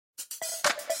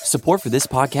Support for this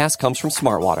podcast comes from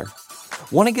Smartwater.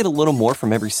 Want to get a little more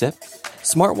from every sip?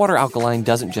 Smartwater Alkaline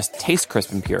doesn't just taste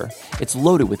crisp and pure, it's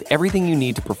loaded with everything you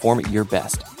need to perform at your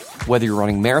best, whether you're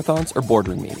running marathons or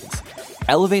boardroom meetings.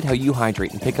 Elevate how you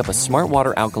hydrate and pick up a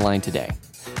Smartwater Alkaline today.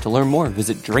 To learn more,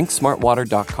 visit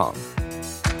drinksmartwater.com.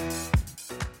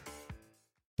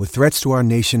 With threats to our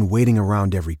nation waiting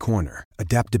around every corner,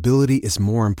 adaptability is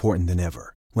more important than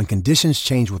ever. When conditions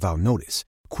change without notice,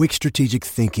 quick strategic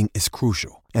thinking is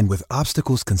crucial. And with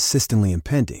obstacles consistently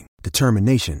impending,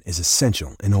 determination is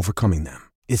essential in overcoming them.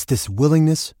 It's this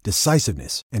willingness,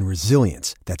 decisiveness, and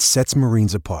resilience that sets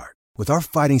Marines apart. With our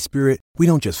fighting spirit, we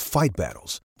don't just fight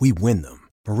battles, we win them.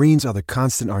 Marines are the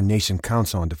constant our nation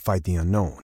counts on to fight the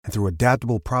unknown. And through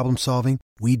adaptable problem solving,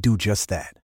 we do just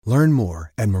that. Learn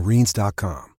more at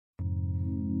marines.com.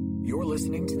 You're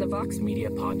listening to the Vox Media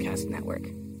Podcast Network.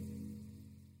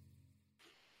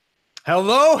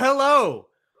 Hello.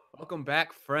 Welcome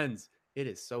back, friends. It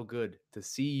is so good to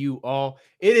see you all.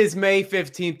 It is May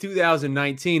 15th,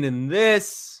 2019, and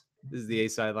this is the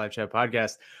A-Side Live Chat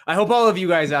Podcast. I hope all of you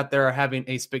guys out there are having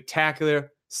a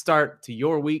spectacular start to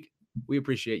your week. We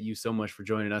appreciate you so much for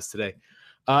joining us today.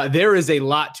 There is a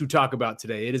lot to talk about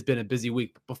today. It has been a busy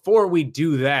week. But before we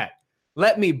do that,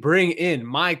 let me bring in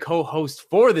my co-host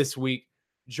for this week.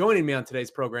 Joining me on today's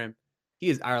program, he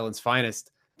is Ireland's finest,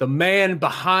 the man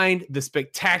behind the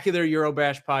spectacular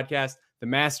Eurobash podcast, the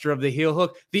master of the heel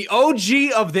hook, the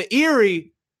OG of the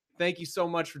Erie. Thank you so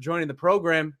much for joining the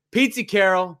program. Pete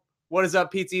Carroll. What is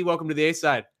up, Pete? Welcome to the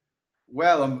A-Side.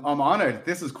 Well, I'm honored.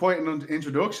 This is quite an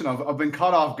introduction. I've been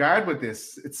caught off guard with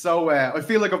this. It's so, I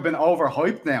feel like I've been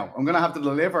overhyped now. I'm going to have to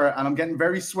deliver, and I'm getting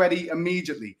very sweaty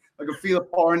immediately. I can feel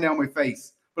it pouring down my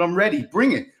face. But I'm ready.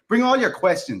 Bring it. Bring all your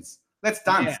questions. Let's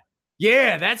dance.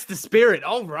 Yeah, that's the spirit.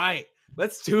 All right.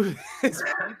 Let's do this.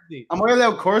 Am I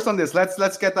allowed curse on this?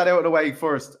 Let's get that out of the way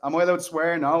first. Am I allowed to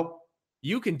swear? No.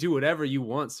 You can do whatever you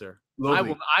want, sir.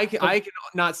 Lovely. I can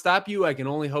not stop you. I can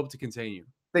only hope to contain you.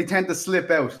 They tend to slip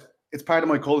out. It's part of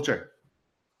my culture.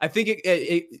 I think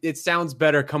it sounds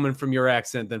better coming from your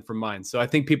accent than from mine, so I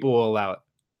think people will allow it.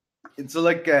 It's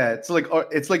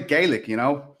like Gaelic, you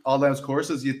know. All those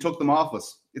courses, you took them off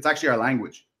us. It's actually our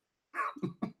language.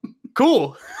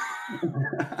 Cool.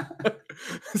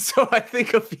 So I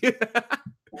think a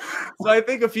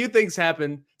few things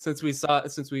happened since we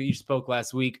each spoke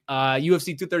last week.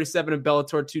 UFC 237 and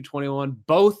Bellator 221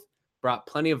 both brought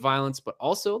plenty of violence, but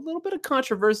also a little bit of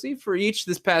controversy for each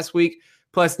this past week.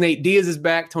 Plus, Nate Diaz is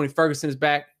back. Tony Ferguson is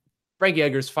back. Frankie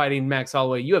Edgar's fighting Max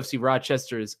Holloway. UFC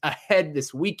Rochester is ahead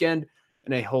this weekend,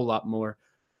 and a whole lot more.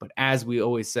 But as we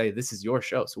always say, this is your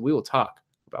show, so we will talk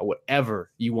about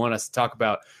whatever you want us to talk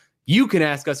about. You can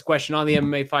ask us a question on the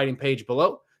MMA Fighting page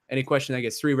below. Any question that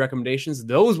gets 3 recommendations,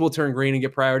 those will turn green and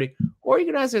get priority. Or you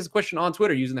can ask us a question on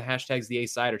Twitter using the hashtags the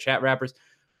A-Side or Chat Rappers.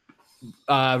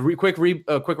 Quick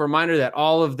reminder that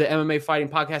all of the MMA Fighting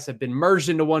podcasts have been merged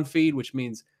into one feed, which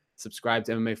means subscribe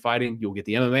to MMA Fighting. You'll get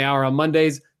the MMA Hour on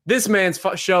Mondays. This man's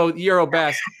show,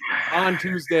 Eurobash, on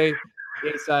Tuesday,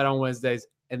 the A-Side on Wednesdays,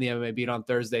 and the MMA Beat on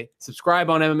Thursday.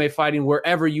 Subscribe on MMA Fighting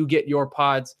wherever you get your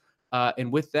pods.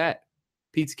 And with that,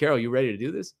 Pete Carroll, you ready to do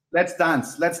this? Let's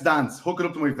dance. Hook it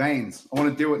up to my veins. I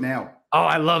want to do it now. Oh,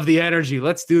 I love the energy.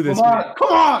 Let's do this. Come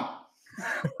on.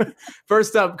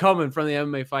 First up, coming from the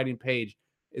MMA Fighting page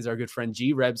is our good friend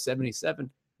G-Reb77,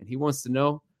 and he wants to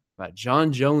know about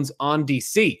Jon Jones on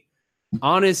DC.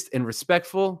 Honest and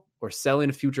respectful or selling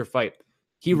a future fight?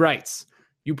 He writes,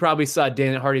 you probably saw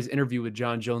Dana Hardy's interview with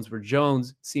Jon Jones, where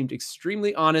Jones seemed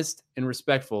extremely honest and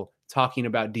respectful talking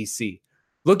about DC.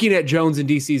 Looking at Jones and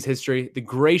DC's history, the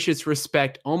gracious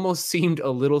respect almost seemed a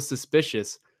little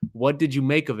suspicious. What did you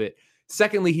make of it?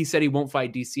 Secondly, he said he won't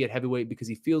fight DC at heavyweight because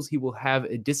he feels he will have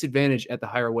a disadvantage at the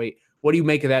higher weight. What do you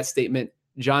make of that statement?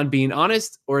 Jon being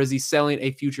honest, or is he selling a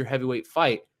future heavyweight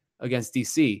fight against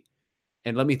DC?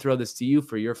 And let me throw this to you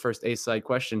for your first A-Side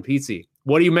question, Pete.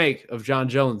 What do you make of Jon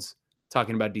Jones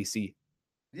talking about DC?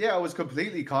 Yeah, I was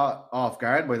completely caught off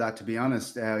guard by that, to be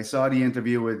honest. I saw the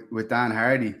interview with Dan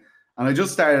Hardy, and I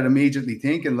just started immediately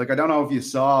thinking, I don't know if you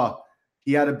saw,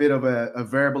 he had a bit of a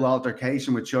verbal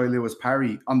altercation with Choi Lewis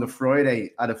Parry on the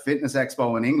Friday at a fitness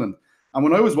expo in England. And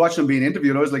when I was watching him being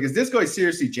interviewed, I was like, is this guy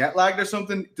seriously jet lagged or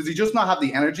something? Does he just not have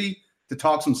the energy to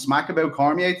talk some smack about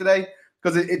Cormier today?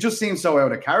 Because it just seems so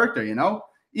out of character, you know?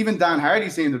 Even Dan Hardy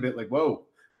seemed a bit like, whoa,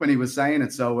 when he was saying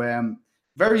it. So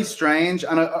very strange.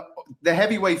 And the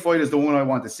heavyweight fight is the one I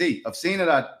want to see. I've seen it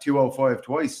at 205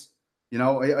 twice. You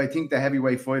know, I think the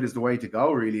heavyweight fight is the way to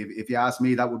go, really. If you ask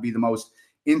me, that would be the most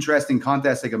interesting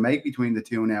contest they can make between the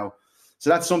two now. So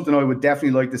that's something I would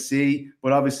definitely like to see.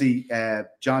 But obviously,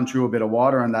 Jon threw a bit of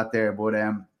water on that there. But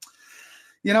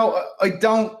You know, I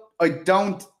don't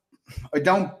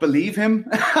believe him.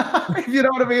 If you know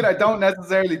what I mean. I don't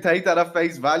necessarily take that at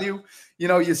face value. You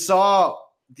know, you saw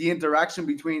the interaction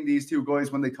between these two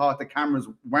guys when they thought the cameras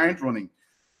weren't running.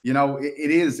 You know,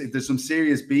 there's some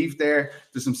serious beef there.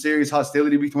 There's some serious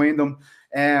hostility between them.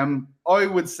 I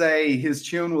would say his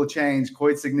tune will change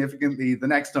quite significantly the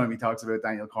next time he talks about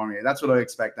Daniel Cormier. That's what I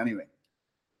expect anyway.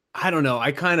 I don't know.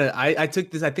 I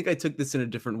took this. I think I took this in a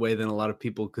different way than a lot of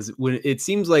people, because when it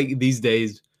seems like these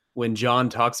days when John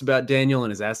talks about Daniel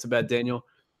and is asked about Daniel,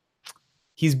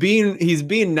 he's being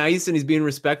nice and he's being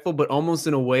respectful, but almost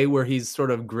in a way where he's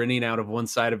sort of grinning out of one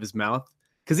side of his mouth,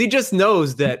 because he just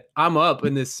knows that I'm up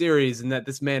in this series and that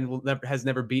this man has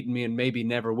never beaten me and maybe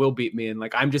never will beat me, and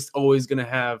like I'm just always gonna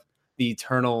have the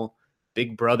eternal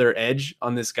big brother edge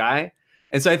on this guy.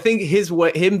 And so I think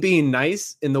him being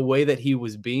nice in the way that he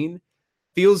was being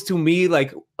feels to me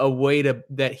like a way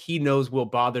that he knows will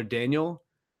bother Daniel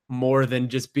more than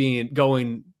just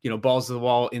going, balls to the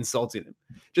wall, insulting him.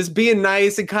 Just being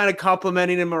nice and kind of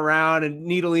complimenting him around and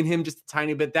needling him just a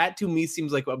tiny bit. That to me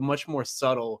seems like a much more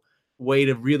subtle way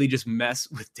to really just mess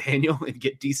with Daniel and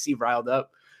get DC riled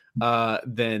up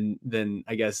than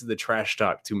I guess the trash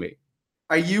talk to me.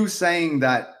 Are you saying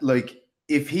that, like,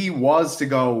 if he was to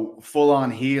go full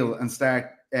on heel and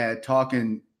start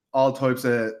talking all types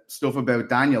of stuff about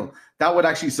Daniel, that would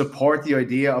actually support the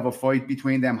idea of a fight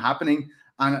between them happening?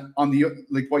 And on the,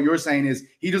 like, what you're saying is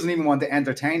he doesn't even want to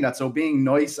entertain that. So being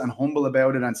nice and humble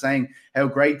about it and saying how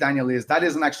great Daniel is, that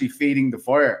isn't actually feeding the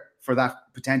fire for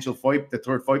that potential fight, the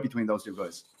third fight between those two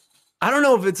guys. I don't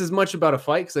know if it's as much about a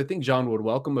fight, because I think John would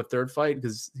welcome a third fight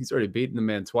because he's already beaten the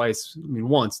man twice. I mean,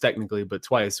 once technically, but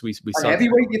twice. We saw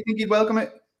heavyweight. You think he'd welcome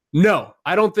it? No,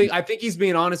 I don't think. I think he's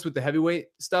being honest with the heavyweight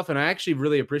stuff, and I actually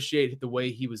really appreciate the way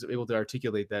he was able to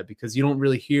articulate that, because you don't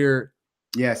really hear.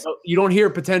 Yes, you don't hear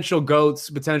potential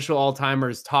GOATs, potential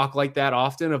all-timers talk like that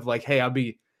often. Of like, hey, I'd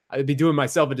be doing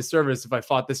myself a disservice if I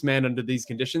fought this man under these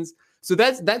conditions. So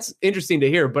that's interesting to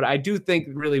hear. But I do think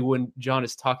really when John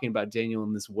is talking about Daniel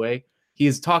in this way, he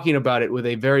is talking about it with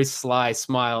a very sly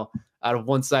smile out of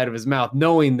one side of his mouth,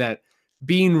 knowing that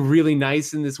being really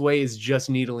nice in this way is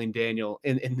just needling Daniel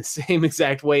in the same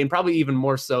exact way, and probably even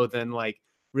more so than like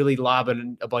really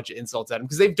lobbing a bunch of insults at him,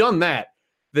 because they've done that.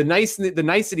 The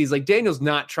niceties, like Daniel's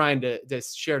not trying to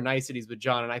share niceties with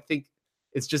John, and I think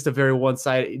it's just a very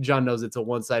one-sided. John knows it's a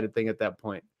one-sided thing at that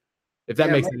point. If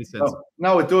that makes any sense.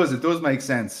 No, it does. It does make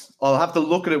sense. I'll have to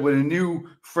look at it with a new,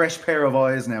 fresh pair of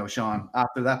eyes now, Sean,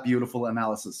 after that beautiful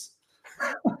analysis.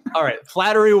 All right.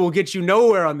 Flattery will get you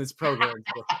nowhere on this program.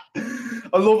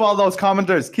 I love all those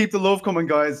commenters. Keep the love coming,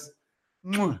 guys.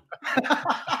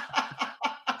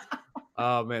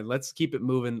 Oh, man. Let's keep it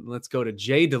moving. Let's go to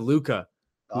Jay DeLuca,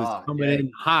 who's coming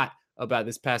in hot about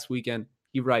this past weekend.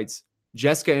 He writes,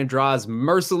 Jessica Andrade's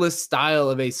merciless style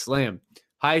of a slam.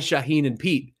 Hi, Shaheen and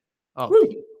Pete. Oh,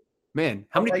 Pete. Man,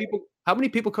 how many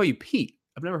people call you Pete?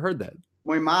 I've never heard that.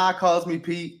 My ma calls me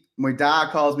Pete. My dad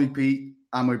calls me Pete.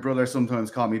 And my brother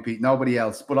sometimes call me Pete. Nobody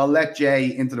else. But I'll let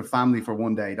Jay into the family for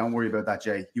one day. Don't worry about that,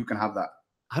 Jay. You can have that.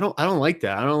 I don't like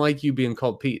that. I don't like you being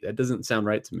called Pete. That doesn't sound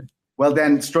right to me. Well,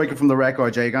 then strike it from the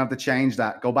record, Jay. You're going to have to change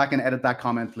that. Go back and edit that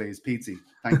comment, please. Petesy.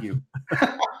 Thank you.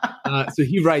 So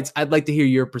he writes, I'd like to hear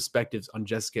your perspectives on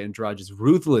Jessica Andrade's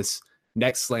ruthless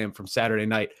neck slam from Saturday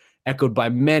night, echoed by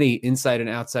many inside and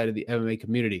outside of the MMA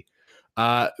community.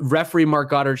 Referee Mark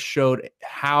Goddard showed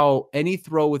how any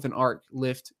throw with an arc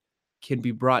lift can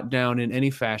be brought down in any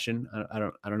fashion. I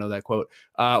don't know that quote.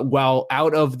 While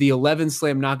out of the 11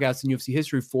 slam knockouts in UFC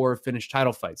history, 4 have finished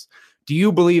title fights. Do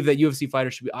you believe that UFC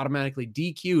fighters should be automatically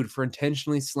DQ'd for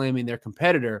intentionally slamming their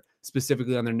competitor,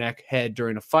 specifically on their neck, head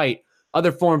during a fight?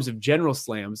 Other forms of general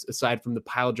slams, aside from the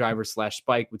pile driver /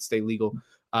 spike, would stay legal.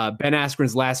 Ben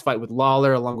Askren's last fight with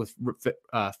Lawler, along with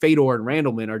Fedor and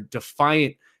Randleman, are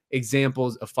defiant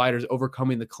examples of fighters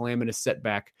overcoming the calamitous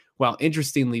setback. While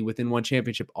interestingly, within one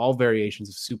championship, all variations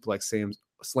of suplex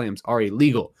slams are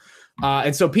illegal.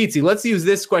 And so, Pete, let's use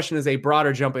this question as a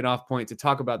broader jumping off point to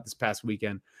talk about this past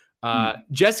weekend.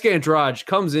 Jessica Andrade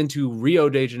comes into Rio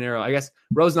de Janeiro. I guess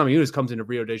Rose Namajunas comes into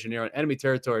Rio de Janeiro, enemy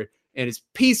territory, and is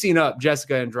piecing up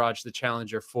Jessica Andrade, the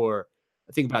challenger, for,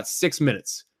 I think, about 6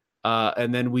 minutes.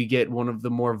 And then we get one of the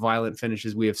more violent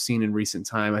finishes we have seen in recent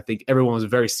time. I think everyone was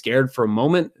very scared for a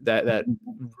moment that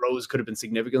Rose could have been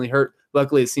significantly hurt.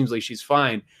 Luckily, it seems like she's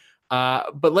fine.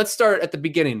 But let's start at the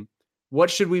beginning.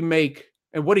 What should we make,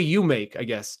 and what do you make, I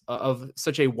guess, of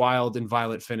such a wild and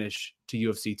violent finish to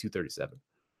UFC 237?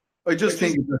 I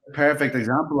think it's a perfect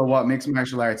example of what mixed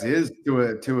martial arts is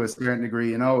to a certain degree.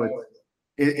 You know,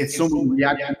 it's someone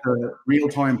reacting to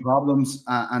real-time problems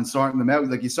and sorting them out.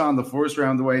 Like you saw in the first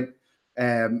round, the way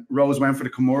Rose went for the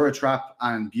Kimura trap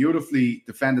and beautifully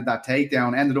defended that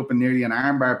takedown, ended up in nearly an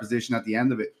armbar position at the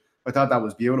end of it. I thought that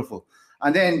was beautiful.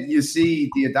 And then you see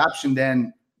the adaptation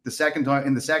then the second time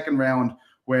in the second round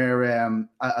where,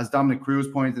 as Dominic Cruz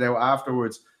pointed out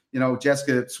afterwards,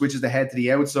 Jessica switches the head to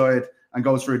the outside and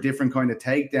goes for a different kind of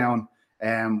takedown,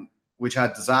 which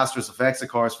had disastrous effects, of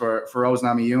course, for Rose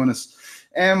Namajunas.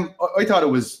 I thought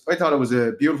it was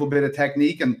a beautiful bit of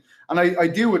technique, and I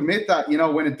do admit that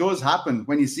when it does happen,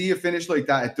 when you see a finish like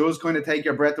that, it does kind of take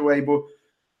your breath away. But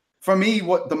for me,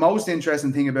 what the most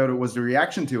interesting thing about it was the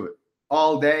reaction to it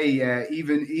all day.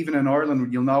 Even in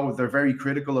Ireland, you'll know they're very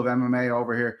critical of MMA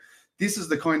over here. This is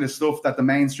the kind of stuff that the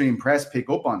mainstream press pick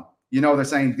up on. They're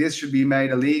saying this should be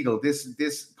made illegal.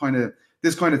 This kind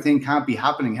of thing can't be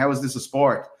happening. How is this a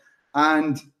sport?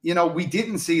 And we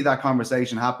didn't see that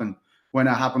conversation happen when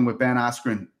it happened with Ben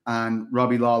Askren and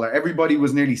Robbie Lawler. Everybody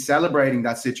was nearly celebrating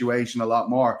that situation a lot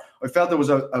more. I felt there was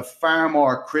a far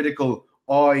more critical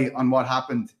eye on what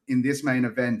happened in this main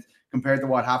event compared to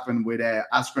what happened with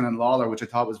Askren and Lawler, which I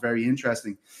thought was very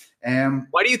interesting.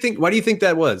 Why do you think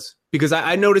that was? Because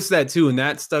I noticed that too, and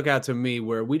that stuck out to me,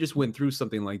 where we just went through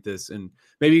something like this, and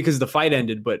maybe because the fight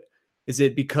ended, but is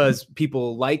it because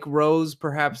people like Rose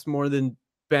perhaps more than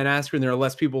Ben Askren? There are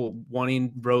less people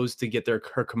wanting Rose to get her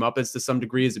comeuppance to some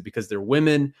degree. Is it because they're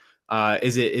women?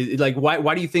 Is it like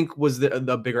why do you think was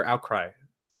the bigger outcry?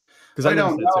 Because I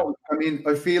don't know. I mean,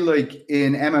 I feel like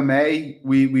in MMA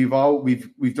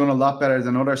we've done a lot better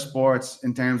than other sports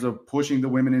in terms of pushing the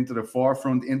women into the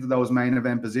forefront, into those main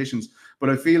event positions. But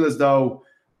I feel as though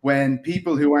when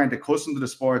people who aren't accustomed to the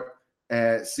sport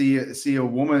see a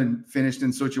woman finished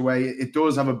in such a way, it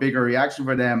does have a bigger reaction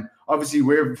for them. Obviously,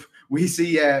 we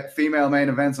see female main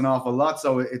events an awful lot,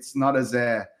 so it's not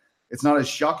as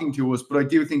shocking to us. But I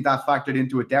do think that factored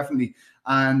into it definitely.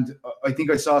 And I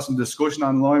think I saw some discussion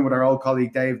online with our old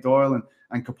colleague Dave Doyle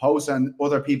and Kaposa and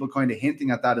other people kind of hinting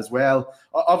at that as well.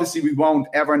 Obviously, we won't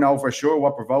ever know for sure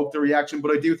what provoked the reaction, but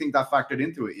I do think that factored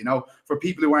into it. For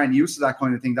people who aren't used to that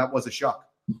kind of thing, that was a shock.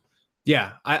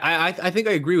 Yeah, I think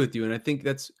I agree with you, and I think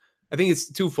it's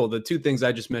twofold. The two things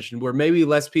I just mentioned, where maybe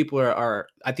less people are.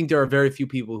 I think there are very few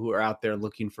people who are out there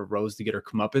looking for Rose to get her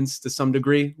comeuppance to some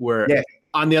degree. Where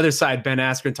on the other side, Ben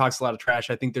Askren talks a lot of trash.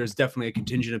 I think there's definitely a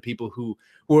contingent of people who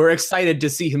are excited to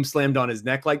see him slammed on his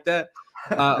neck like that.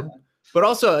 But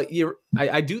also,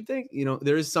 I do think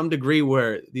there is some degree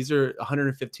where these are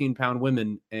 115-pound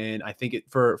women, and I think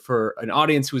for an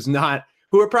audience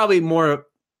who are probably more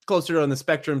closer on the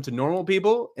spectrum to normal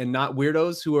people and not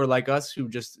weirdos who are like us who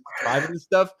just thrive in this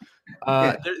stuff.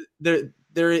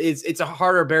 It's a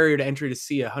harder barrier to entry to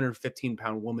see a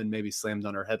 115-pound woman maybe slammed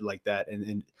on her head like that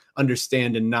and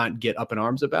understand and not get up in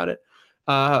arms about it,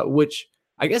 which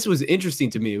I guess was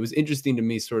interesting to me. It was interesting to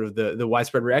me, sort of the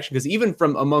widespread reaction, because even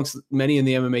from amongst many in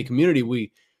the MMA community,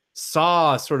 we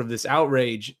saw sort of this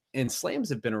outrage, and slams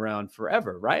have been around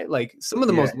forever, right? Like some of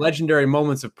the most legendary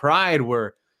moments of Pride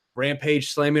were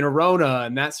Rampage slamming Arona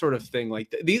and that sort of thing,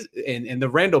 like these and the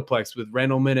Randallplex with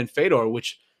Randleman and Fedor,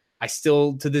 which I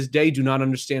still to this day do not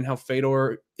understand how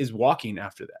Fedor is walking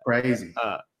after that. Crazy.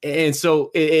 And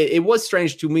so it was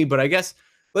strange to me, but I guess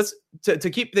to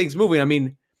keep things moving. I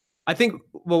mean, I think,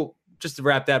 well, just to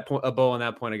wrap a bow on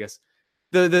that point, I guess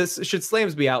should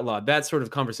slams be outlawed? That sort of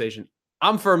conversation.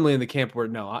 I'm firmly in the camp where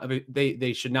no, I mean,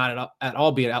 they should not at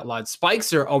all be outlawed.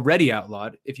 Spikes are already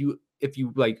outlawed. If you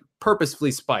like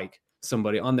purposefully spike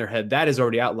somebody on their head, that is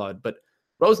already outlawed. But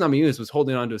Rose Namajunas was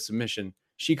holding on to a submission.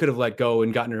 She could have let go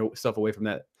and gotten herself away from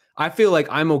that. I feel like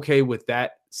I'm okay with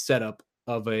that setup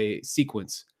of a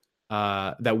sequence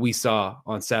that we saw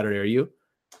on Saturday. Are you?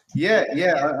 Yeah.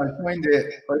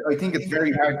 I think it's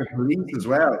very hard to police as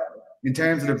well in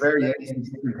terms of the variations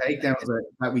and takedowns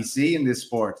that we see in this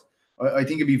sport. I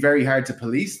think it'd be very hard to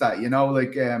police that. You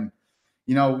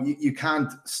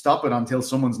can't stop it until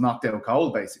someone's knocked out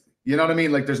cold, basically. You know what I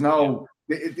mean? Like it's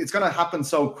going to happen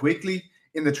so quickly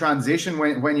in the transition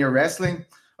when you're wrestling.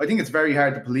 I think it's very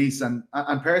hard to police. And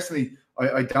personally,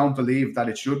 I don't believe that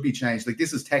it should be changed. Like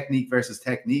this is technique versus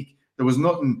technique. There was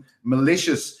nothing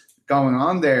malicious going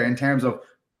on there in terms of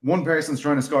one person's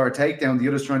trying to score a takedown, the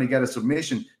other's trying to get a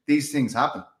submission. These things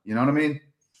happen. You know what I mean?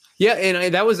 Yeah,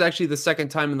 and that was actually the second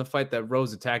time in the fight that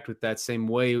Rose attacked with that same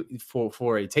way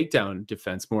for a takedown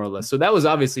defense, more or less. So that was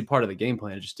obviously part of the game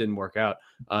plan. It just didn't work out.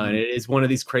 And it is one of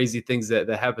these crazy things that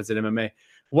happens in MMA.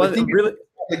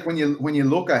 Like when you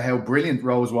look at how brilliant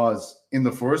Rose was in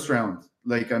the first round,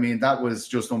 like, I mean, that was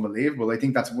just unbelievable. I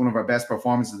think that's one of our best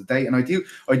performances to date. And I do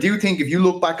think if you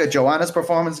look back at Joanna's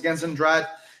performance against Andrade,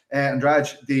 Andrade,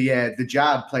 the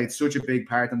jab played such a big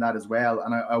part in that as well.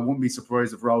 And I wouldn't be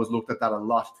surprised if Rose looked at that a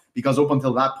lot, because up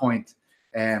until that point,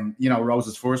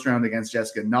 Rose's first round against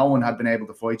Jessica, no one had been able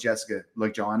to fight Jessica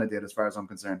like Joanna did, as far as I'm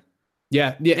concerned.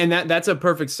 Yeah, and that's a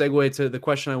perfect segue to the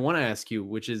question I want to ask you,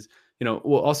 which is,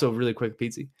 also really quick,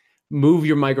 Pizzi, move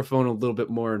your microphone a little bit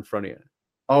more in front of you.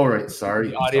 All right,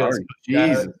 sorry.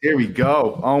 Jesus, here we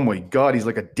go. Oh my God, he's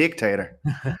like a dictator.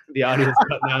 The audio's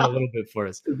cutting out a little bit for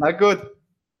us. Is that good?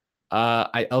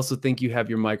 I also think you have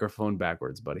your microphone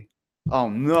backwards, buddy. Oh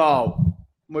no,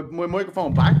 my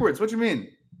microphone backwards. What do you mean?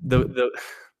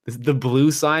 The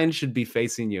blue sign should be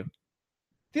facing you.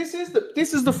 This is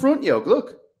the front yoke.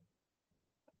 Look.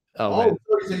 Oh,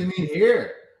 so you mean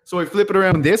here? So I flip it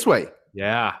around this way.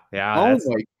 Yeah. Oh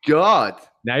my God!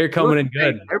 Now you're coming in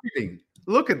good. Everything.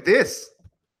 Look at this.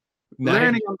 Now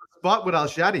learning on the spot with Al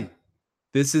Shadi.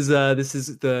 This is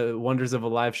the wonders of a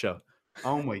live show.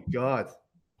 Oh my God!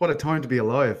 What a time to be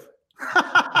alive.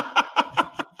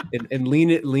 and lean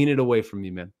it away from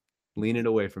me, man. Lean it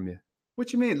away from you.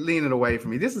 What you mean, lean it away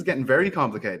from me? This is getting very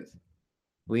complicated.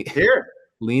 Here.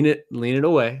 Lean it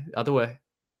away. Other way.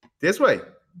 This way.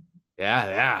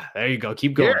 Yeah. There you go.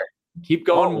 Keep going. Here. Keep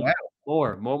going. Oh, wow.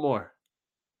 More.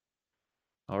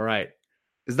 All right.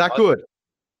 Is that good?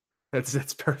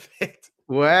 That's perfect.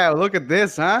 Wow, look at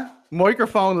this, huh?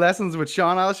 Microphone lessons with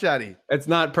Sean Al-Shadi. It's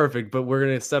not perfect, but we're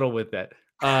gonna settle with that.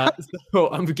 So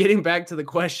I'm getting back to the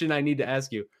question I need to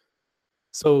ask you.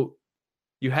 So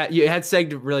you had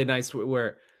segged really nice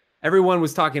where everyone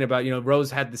was talking about,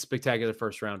 Rose had the spectacular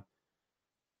first round.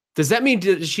 Does that mean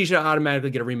she should automatically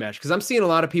get a rematch? Because I'm seeing a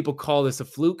lot of people call this a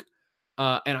fluke,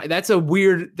 and that's a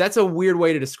weird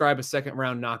way to describe a second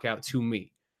round knockout to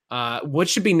me. What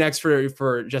should be next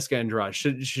for Jessica Andrade?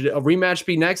 Should a rematch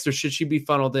be next, or should she be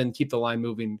funneled in, keep the line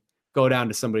moving, go down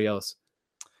to somebody else?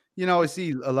 I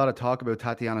see a lot of talk about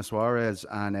Tatiana Suarez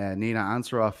and Nina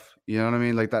Ansaroff. You know what I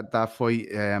mean? Like that fight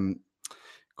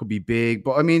could be big.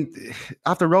 But I mean,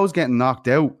 after Rose getting knocked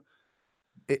out,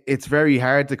 it's very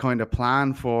hard to kind of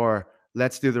plan for,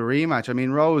 let's do the rematch. I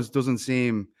mean, Rose doesn't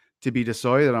seem to be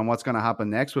decided on what's going to happen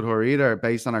next with her either,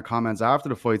 based on her comments after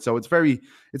the fight. So it's very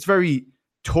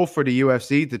tough for the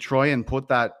UFC to try and put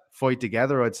that fight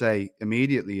together, I'd say,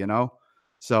 immediately,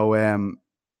 So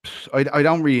I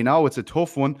don't really know. It's a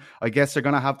tough one. I guess they're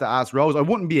going to have to ask Rose. I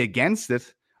wouldn't be against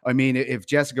it. I mean, if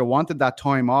Jessica wanted that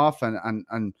time off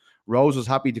and Rose was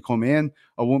happy to come in,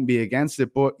 I wouldn't be against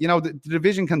it. But, the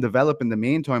division can develop in the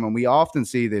meantime, and we often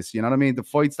see this, you know what I mean? The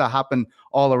fights that happen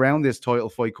all around this title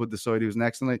fight could decide who's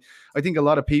next. And I think a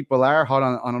lot of people are hot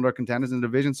on other contenders in the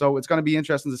division, so it's going to be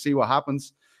interesting to see what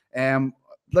happens.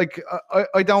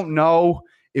 I don't know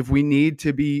if we need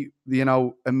to be,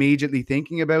 immediately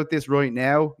thinking about this right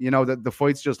now. That the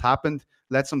fights just happened.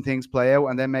 Let some things play out,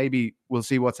 and then maybe we'll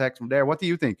see what's next from there. What do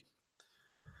you think?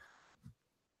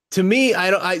 To me,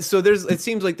 it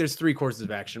seems like there's three courses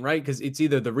of action, right? Because it's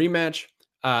either the rematch,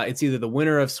 it's either the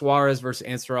winner of Suarez versus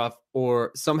Ansaroff,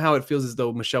 or somehow it feels as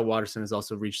though Michelle Waterson has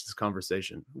also reached this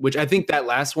conversation, which I think that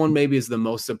last one maybe is the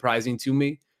most surprising to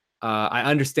me. I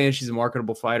understand she's a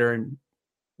marketable fighter, and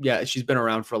yeah, she's been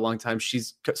around for a long time.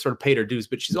 She's sort of paid her dues,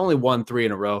 but she's only won 3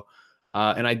 in a row.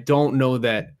 And I don't know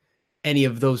that any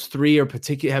of those 3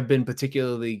 have been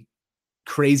particularly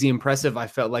crazy impressive. I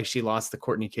felt like she lost the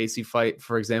Courtney Casey fight,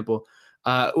 for example.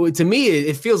 To me,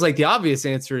 it feels like the obvious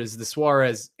answer is the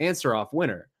Suarez Ansaroff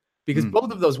winner, because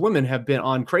both of those women have been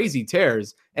on crazy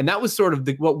tears. And that was sort of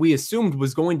what we assumed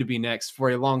was going to be next for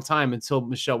a long time until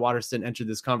Michelle Waterson entered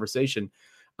this conversation.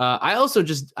 I also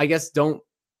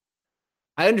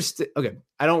I understand. Okay,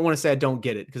 I don't want to say I don't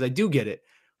get it, because I do get it,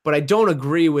 but I don't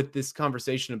agree with this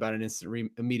conversation about an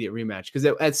instant immediate rematch, because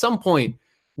at some point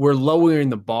we're lowering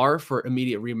the bar for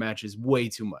immediate rematches way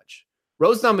too much.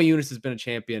 Rose Namajunas has been a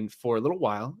champion for a little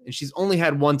while, and she's only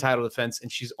had 1 title defense,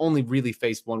 and she's only really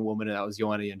faced 1 woman, and that was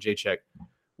Joanna Jędrzejczyk.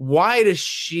 Why does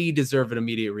she deserve an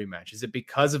immediate rematch? Is it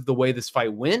because of the way this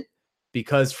fight went?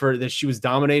 Because she was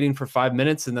dominating for 5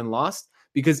 minutes and then lost?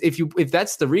 Because if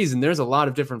that's the reason, there's a lot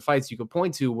of different fights you could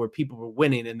point to where people were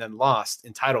winning and then lost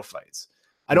in title fights.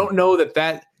 I don't know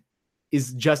that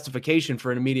is justification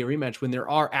for an immediate rematch when there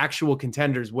are actual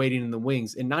contenders waiting in the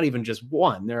wings, and not even just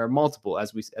one. There are multiple,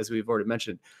 as we've already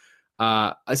mentioned.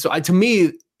 To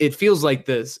me, it feels like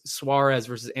the Suarez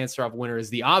versus Ansaroff winner is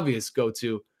the obvious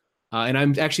go-to, and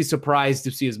I'm actually surprised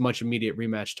to see as much immediate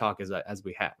rematch talk as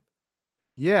we have.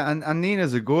 Yeah, and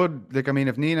Nina's a good,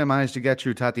 if Nina managed to get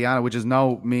through Tatiana, which is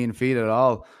no mean feat at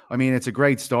all, I mean, it's a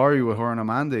great story with her and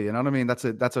Amanda, you know what I mean? That's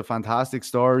a fantastic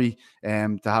story,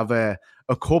 to have a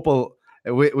couple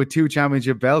with 2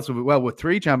 championship belts, with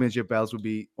 3 championship belts would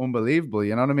be unbelievable,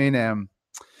 you know what I mean?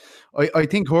 I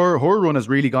think her run has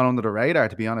really gone under the radar,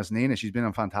 to be honest, Nina. She's been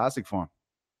in fantastic form.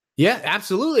 Yeah,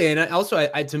 absolutely. And I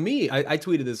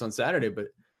tweeted this on Saturday, but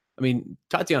I mean,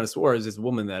 Tatiana Suarez is a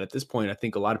woman that at this point, I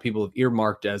think a lot of people have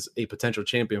earmarked as a potential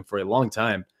champion for a long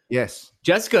time. Yes.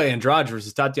 Jessica Andrade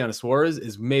versus Tatiana Suarez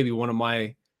is maybe one of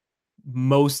my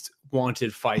most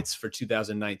wanted fights for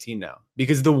 2019 now,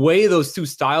 because the way those two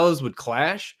styles would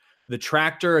clash, the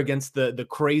tractor against the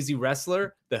crazy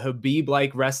wrestler, the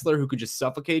Habib-like wrestler who could just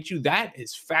suffocate you, that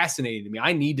is fascinating to me.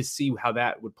 I need to see how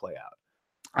that would play out.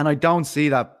 And I don't see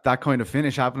that kind of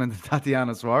finish happening to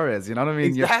Tatiana Suarez. You know what I mean?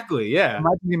 Exactly, yeah.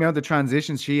 Imagine the amount of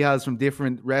transitions she has from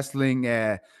different wrestling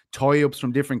tie-ups,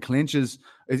 from different clinches.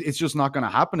 It's just not going to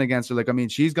happen against her. Like, I mean,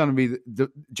 she's going to be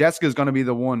Jessica's going to be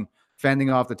the one fending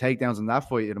off the takedowns in that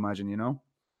fight, you'd imagine, you know?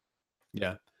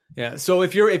 Yeah. Yeah. So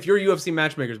if you're UFC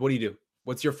matchmakers, what do you do?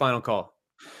 What's your final call?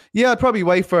 Yeah, I'd probably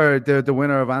wait for the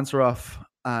winner of Ansarov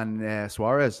and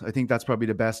Suarez. I think that's probably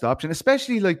the best option,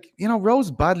 especially like, you know,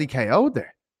 Rose badly KO'd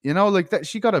there. You know, like that,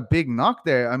 she got a big knock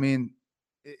there. I mean,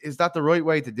 is that the right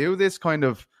way to do this? Kind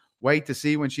of wait to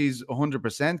see when she's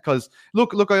 100%. Because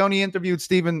look, I only interviewed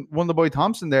Stephen Wonderboy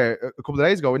Thompson there a couple of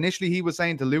days ago. Initially, he was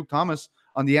saying to Luke Thomas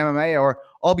on the MMA Hour,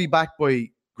 I'll be back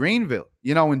by Greenville,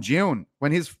 you know, in June,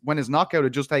 when his knockout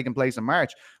had just taken place in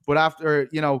March. But after,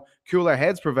 you know, cooler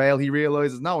heads prevail, he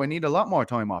realizes, no, I need a lot more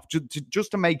time off just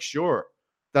to make sure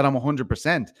that I'm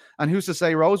 100%. And who's to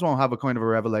say Rose won't have a kind of a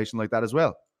revelation like that as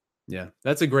well? Yeah,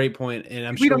 that's a great point.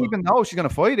 And we don't even know if she's going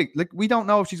to fight. Like, we don't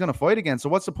know if she's going to fight again. So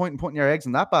what's the point in putting your eggs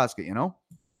in that basket, you know?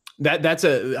 That's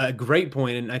a great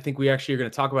point. And I think we actually are going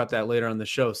to talk about that later on the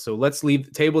show. So let's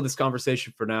table this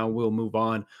conversation for now. We'll move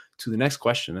on to the next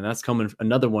question. And that's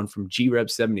another one from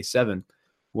GReb77, who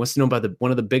wants to know about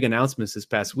one of the big announcements this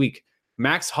past week.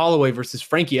 Max Holloway versus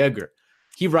Frankie Edgar.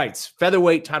 He writes,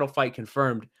 featherweight title fight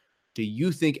confirmed. Do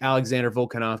you think Alexander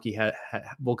Volkanovski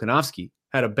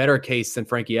had a better case than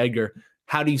Frankie Edgar?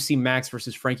 How do you see Max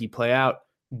versus Frankie play out?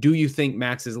 Do you think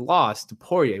Max's loss to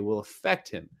Poirier will affect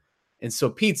him? And so,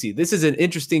 Pizzi, this is an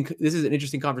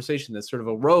interesting conversation that sort of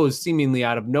arose seemingly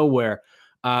out of nowhere.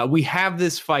 We have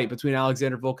this fight between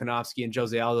Alexander Volkanovski and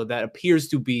Jose Aldo that appears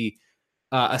to be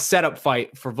a setup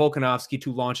fight for Volkanovski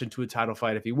to launch into a title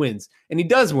fight if he wins. And he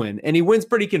does win, and he wins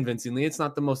pretty convincingly. It's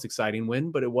not the most exciting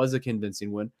win, but it was a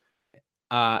convincing win.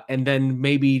 And then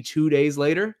maybe 2 days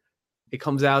later, it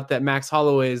comes out that Max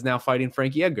Holloway is now fighting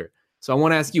Frankie Edgar. So I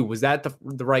want to ask you, was that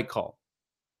the right call?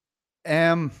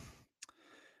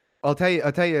 I'll tell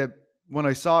you, when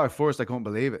I saw it first, I couldn't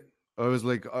believe it. I was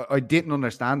like, I didn't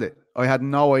understand it. I had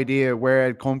no idea where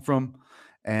it come from.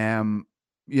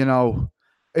 You know,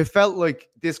 it felt like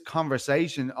this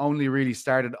conversation only really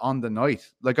started on the night.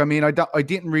 Like, I mean, I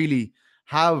didn't really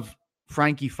have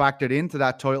Frankie factored into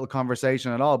that title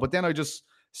conversation at all. But then I just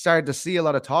started to see a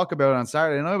lot of talk about it on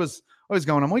Saturday, and I was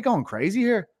going, am I going crazy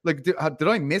here? Like, did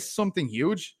I miss something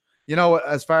huge? You know,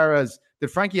 as far as,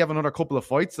 did Frankie have another couple of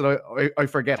fights that I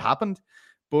forget happened?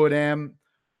 But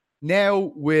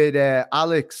now with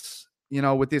Alex, you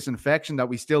know, with this infection that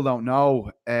we still don't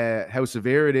know how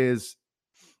severe it is,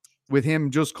 with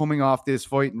him just coming off this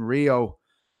fight in Rio,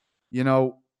 you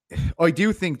know, I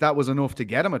do think that was enough to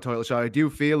get him a title shot. I do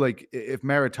feel like if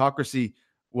meritocracy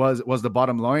was the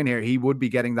bottom line here, he would be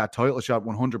getting that title shot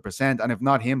 100%. And if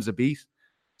not, him's a beat.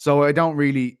 So I don't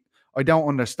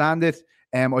understand it.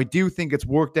 I do think it's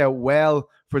worked out well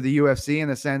for the UFC in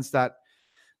the sense that,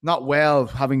 not well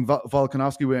having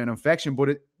Volkanovski with an infection,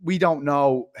 but we don't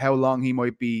know how long he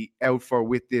might be out for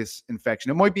with this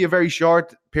infection. It might be a very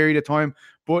short period of time,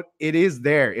 but it is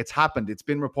there. It's happened. It's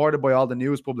been reported by all the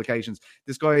news publications.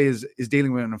 This guy is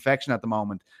dealing with an infection at the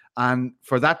moment. And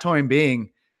for that time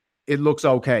being, it looks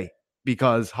okay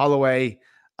because Holloway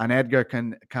and Edgar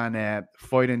can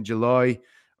fight in July,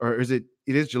 or it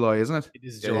is July, isn't it? It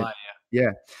is July, yeah.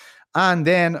 And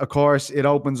then, of course, it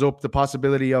opens up the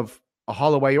possibility of a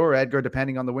Holloway or Edgar,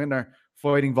 depending on the winner,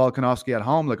 fighting Volkanovski at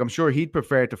home. Like, I'm sure he'd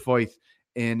prefer to fight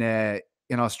in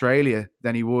Australia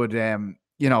than he would,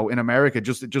 you know, in America,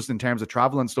 just in terms of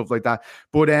travel and stuff like that.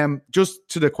 But just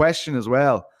to the question as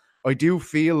well, I do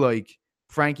feel like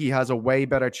Frankie has a way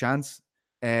better chance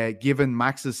given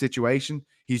Max's situation.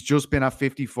 He's just been at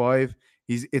 55.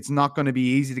 It's not going to be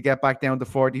easy to get back down to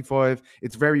 45.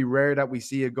 It's very rare that we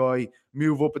see a guy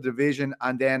move up a division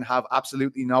and then have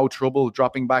absolutely no trouble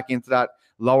dropping back into that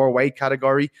lower weight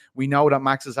category. We know that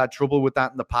Max has had trouble with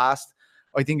that in the past.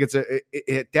 I think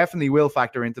it definitely will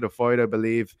factor into the fight, I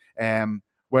believe.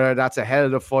 Whether that's ahead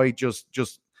of the fight,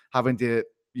 just having to,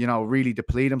 you know, really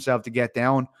deplete himself to get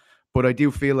down. But I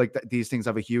do feel like these things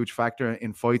have a huge factor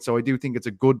in fights. So I do think it's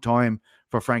a good time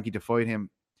for Frankie to fight him.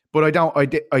 But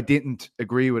I didn't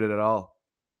agree with it at all.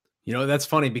 You know, that's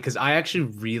funny because I actually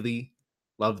really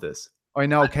love this. I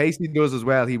know Casey does as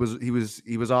well. He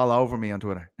was all over me on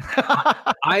Twitter.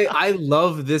 I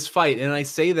love this fight, and I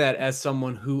say that as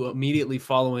someone who immediately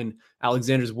following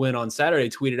Alexander's win on Saturday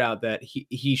tweeted out that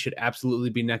he should absolutely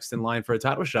be next in line for a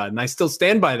title shot, and I still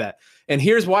stand by that. And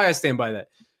here's why I stand by that.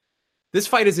 This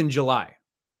fight is in July.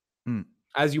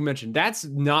 As you mentioned, that's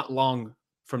not long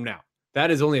from now. That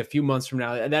is only a few months from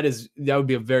now. That would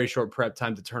be a very short prep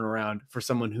time to turn around for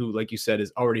someone who, like you said,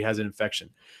 already has an infection.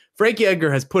 Frankie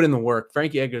Edgar has put in the work.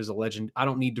 Frankie Edgar is a legend. I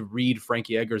don't need to read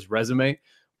Frankie Edgar's resume,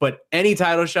 but any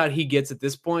title shot he gets at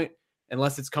this point,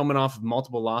 unless it's coming off of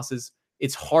multiple losses,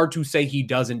 it's hard to say he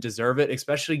doesn't deserve it,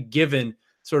 especially given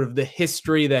sort of the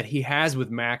history that he has with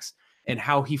Max and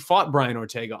how he fought Brian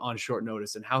Ortega on short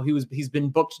notice and how he's been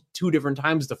booked 2 different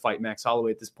times to fight Max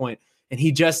Holloway at this point. And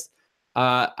he just,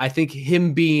 I think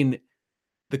him being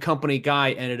the company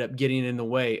guy ended up getting in the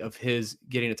way of his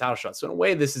getting a title shot. So in a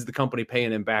way, this is the company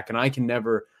paying him back, and I can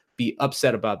never be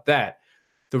upset about that.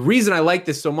 The reason I like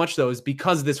this so much, though, is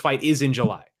because this fight is in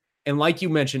July. And like you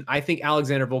mentioned, I think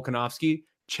Alexander Volkanovski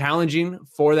challenging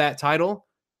for that title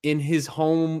in his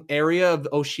home area of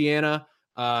Oceania,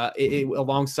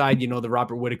 alongside, the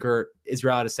Robert Whittaker,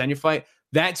 Israel Adesanya fight,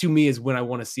 that to me is when I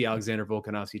want to see Alexander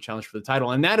Volkanovski challenge for the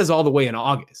title. And that is all the way in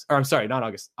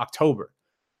October.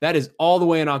 That is all the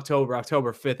way in October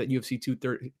 5th at UFC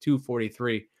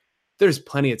 243. There's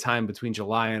plenty of time between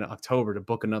July and October to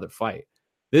book another fight.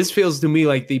 This feels to me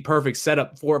like the perfect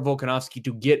setup for Volkanovski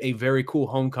to get a very cool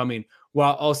homecoming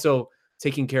while also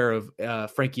taking care of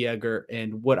Frankie Edgar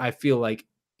and what I feel like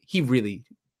he really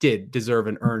did deserve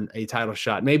and earn a title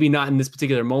shot. Maybe not in this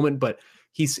particular moment, but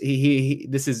this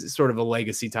is sort of a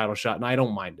legacy title shot, and I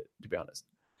don't mind it, to be honest.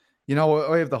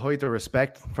 I have the height of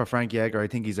respect for Frankie Edgar. I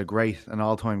think he's an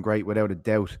all-time great without a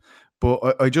doubt.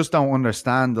 But I just don't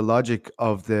understand the logic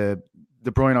of the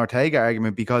Brian Ortega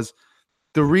argument, because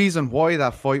the reason why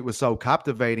that fight was so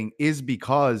captivating is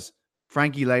because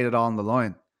Frankie laid it all on the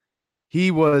line.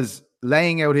 He was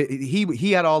laying out,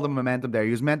 he had all the momentum there.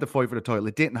 He was meant to fight for the title.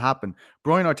 It didn't happen.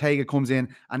 Brian Ortega comes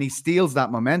in and he steals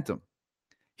that momentum.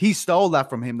 He stole that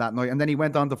from him that night, and then he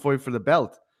went on to fight for the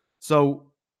belt. So,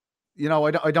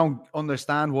 I don't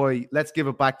understand why. Let's give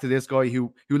it back to this guy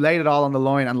who laid it all on the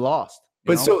line and lost.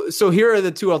 But so here are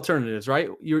the two alternatives, right?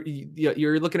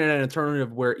 You're looking at an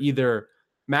alternative where either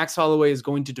Max Holloway is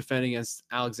going to defend against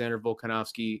Alexander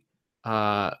Volkanovski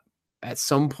at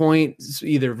some point,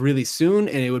 either really soon,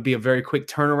 and it would be a very quick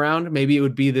turnaround. Maybe it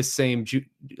would be the same,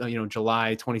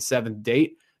 July 27th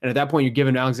date, and at that point, you're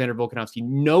giving Alexander Volkanovski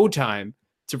no time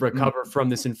to recover from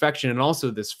this infection and also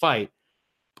this fight,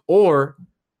 or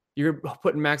you're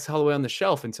putting Max Holloway on the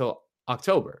shelf until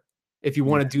October if you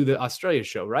want to do the Australia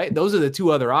show, right? Those are the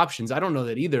two other options. I don't know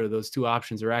that either of those two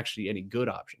options are actually any good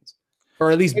options,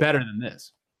 or at least better than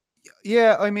this.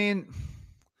 Yeah, I mean,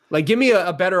 like, give me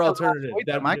a better alternative.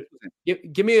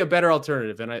 Give me a better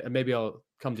alternative, and maybe I'll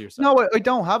come to your side. No, I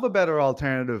don't have a better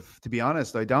alternative, to be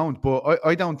honest. I don't, but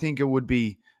I don't think it would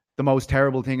be the most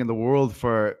terrible thing in the world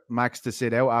for Max to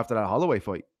sit out after that Holloway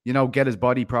fight. Get his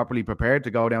body properly prepared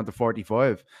to go down to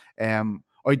 45. I'm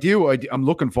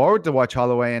looking forward to watch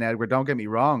Holloway and Edgar. Don't get me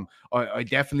wrong. I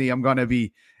definitely am going to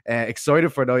be excited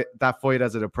for that fight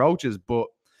as it approaches. But,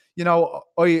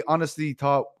 I honestly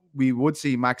thought we would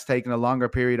see Max taking a longer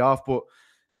period off. But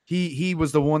he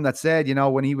was the one that said,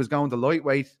 when he was going to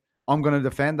lightweight, I'm going to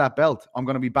defend that belt. I'm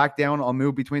going to be back down. I'll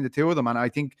move between the two of them. And I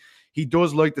think he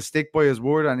does like to stick by his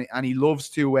word, and he loves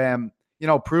to,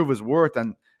 prove his worth.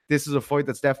 And this is a fight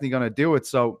that's definitely going to do it.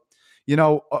 So,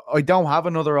 I don't have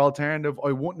another alternative.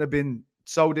 I wouldn't have been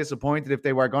so disappointed if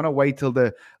they were going to wait till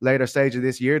the later stage of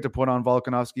this year to put on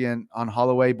Volkanovski and on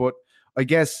Holloway. But I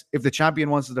guess if the champion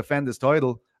wants to defend his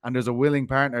title and there's a willing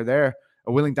partner there,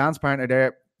 a willing dance partner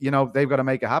there, they've got to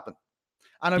make it happen.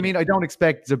 And I mean, I don't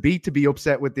expect Zabit to be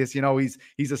upset with this. He's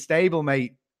a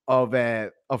stablemate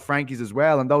of Frankie's as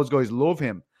well, and those guys love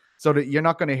him. So that you're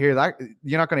not going to hear that.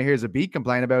 You're not going to hear Zabit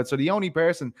complain about it. So the only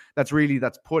person that's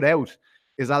put out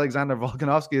is Alexander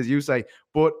Volkanovski, as you say.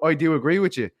 But I do agree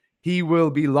with you. He will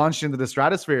be launched into the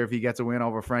stratosphere if he gets a win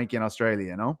over Frankie in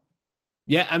Australia,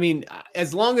 Yeah, I mean,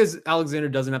 as long as Alexander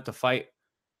doesn't have to fight,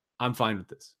 I'm fine with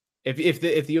this. If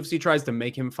the UFC tries to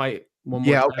make him fight one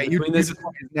more time, this is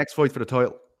his next fight for the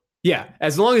title. Yeah,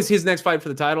 as long as his next fight for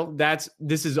the title,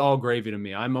 this is all gravy to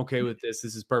me. I'm okay with this.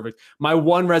 This is perfect. My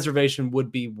one reservation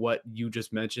would be what you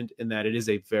just mentioned, in that it is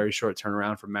a very short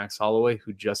turnaround for Max Holloway,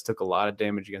 who just took a lot of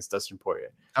damage against Dustin Poirier.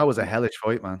 That was a hellish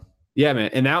fight, man. Yeah, man.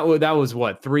 And that was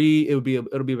what, it'll be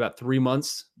about 3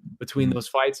 months between those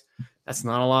fights. that's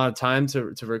not a lot of time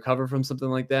to recover from something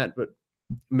like that. But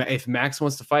if Max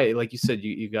wants to fight, like you said,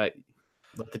 you got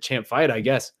let the champ fight, I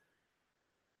guess.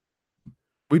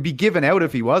 We'd be given out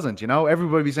if he wasn't,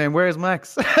 everybody would be saying, where's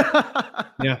Max?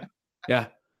 Yeah.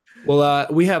 Well,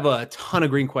 we have a ton of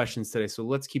green questions today, so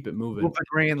let's keep it moving. Whoop the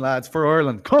green, lads, for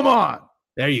Ireland. Come on.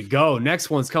 There you go. Next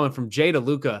one's coming from Jay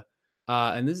DeLuca.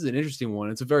 And this is an interesting one.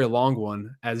 It's a very long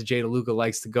one, as Jay DeLuca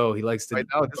likes to go. He likes to. I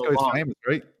know, this guy's famous,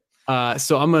 right?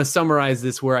 So I'm going to summarize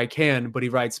this where I can, but he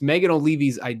writes, Megan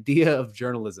O'Leary's idea of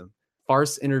journalism,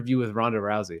 farce interview with Ronda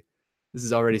Rousey. This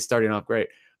is already starting off great.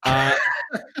 Hi,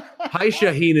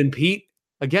 Shaheen and Pete.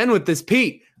 Again with this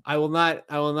Pete. I will not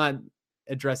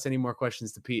address any more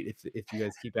questions to Pete if you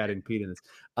guys keep adding Pete in this.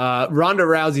 Ronda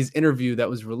Rousey's interview that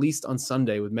was released on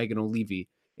Sunday with Megan O'Leary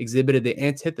exhibited the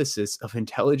antithesis of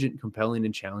intelligent, compelling,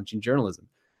 and challenging journalism.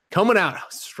 Coming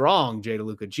out strong, Jay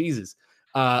DeLuca. Jesus.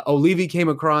 O'Leary came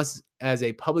across as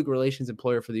a public relations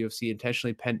employer for the UFC,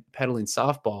 intentionally peddling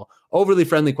softball, overly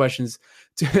friendly questions.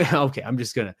 Okay, I'm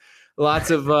just going to.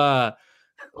 Lots of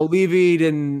O'Leary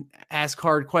didn't ask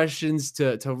hard questions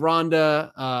to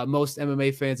Ronda. Most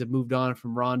MMA fans have moved on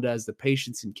from Ronda as the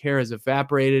patience and care has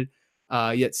evaporated.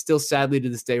 Yet still, sadly, to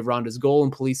this day, Ronda's goal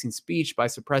in policing speech by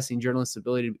suppressing journalists'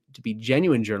 ability to be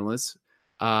genuine journalists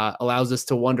allows us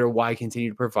to wonder why continue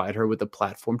to provide her with a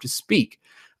platform to speak.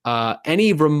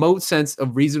 Any remote sense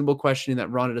of reasonable questioning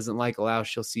that Ronda doesn't like allows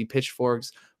she'll see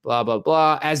pitchforks, blah, blah,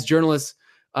 blah. As journalists,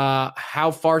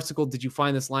 how farcical did you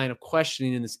find this line of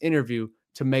questioning in this interview?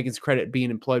 To Megan's credit, being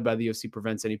employed by the UFC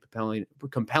prevents any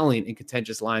compelling and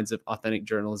contentious lines of authentic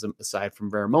journalism aside from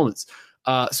rare moments.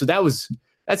 So that's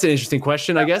an interesting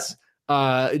question, I guess.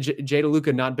 Jay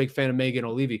DeLuca, not a big fan of Megan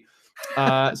O'Leary.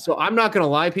 So I'm not going to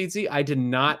lie, Pete. I did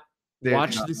not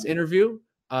watch this interview.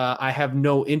 I have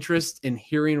no interest in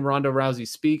hearing Ronda Rousey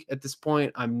speak at this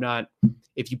point.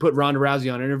 If you put Ronda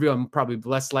Rousey on an interview, I'm probably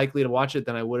less likely to watch it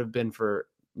than I would have been for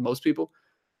most people.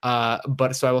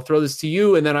 But so I will throw this to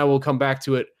you and then I will come back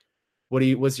to it.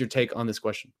 What's your take on this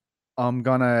question? I'm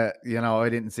gonna, I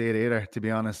didn't see it either, to be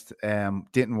honest.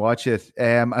 Didn't watch it.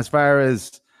 As far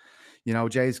as,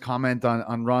 Jay's comment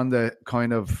on Ronda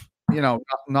kind of,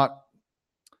 not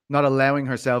allowing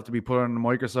herself to be put on the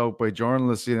microscope by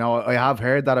journalists. I have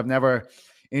heard that. I've never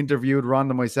interviewed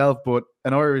Ronda myself, but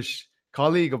an Irish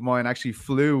colleague of mine actually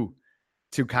flew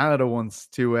to Canada once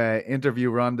to interview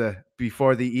Ronda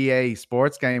before the EA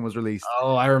Sports game was released.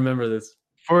 Oh, I remember this.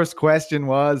 First question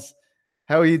was,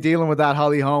 how are you dealing with that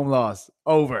Holly Holm loss?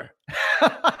 Over.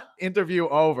 Interview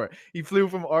over. He flew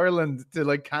from Ireland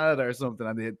to Canada or something,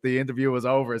 and the interview was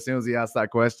over as soon as he asked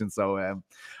that question. So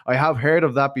I have heard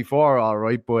of that before, all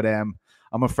right, but I'm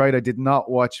afraid I did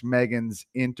not watch Megan's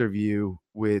interview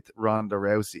with Ronda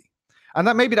Rousey. And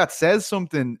that says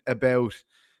something about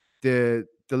the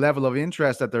level of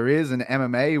interest that there is in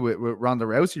MMA with Ronda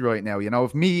Rousey right now.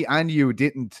 If me and you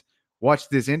didn't watch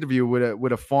this interview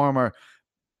with a former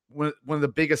one of the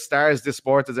biggest stars this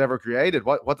sport has ever created,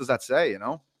 what does that say?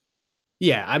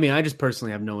 Yeah, I mean, I just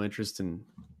personally have no interest in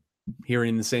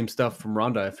hearing the same stuff from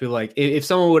Ronda. I feel like if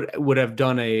someone would have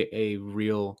done a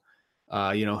real,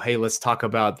 hey, let's talk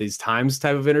about these times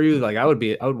type of interview, I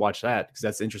would watch that because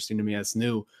that's interesting to me. That's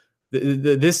new.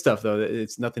 This stuff though,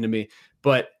 it's nothing to me.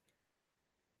 But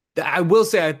I will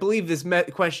say, I believe this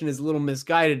question is a little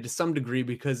misguided to some degree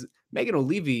because Megan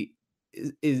O'Leary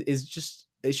is just,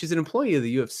 she's an employee of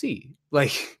the UFC.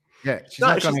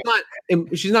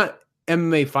 She's not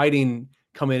MMA fighting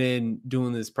coming in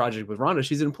doing this project with Ronda.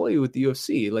 She's an employee with the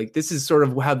UFC. This is sort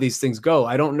of how these things go.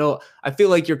 I don't know. I feel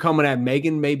like you're coming at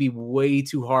Megan maybe way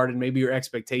too hard, and maybe your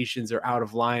expectations are out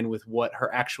of line with what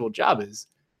her actual job is.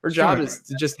 Her job is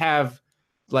to just have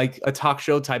a talk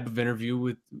show type of interview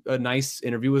with a nice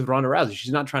interview with Ronda Rousey.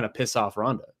 She's not trying to piss off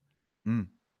Ronda. Mm.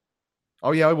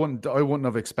 Oh yeah, I wouldn't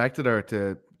have expected her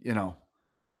to,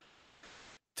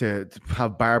 to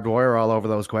have barbed wire all over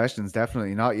those questions.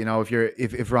 Definitely not.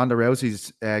 If Ronda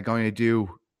Rousey's going to do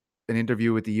an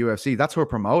interview with the UFC, that's her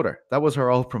promoter. That was her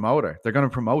old promoter. They're going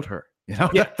to promote her. Yeah.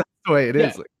 That's the way it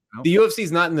is. The UFC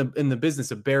is not in the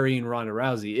business of burying Ronda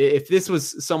Rousey. If this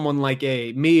was someone like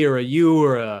a me or a you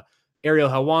or a Ariel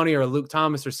Helwani or a Luke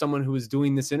Thomas or someone who was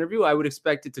doing this interview, I would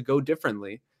expect it to go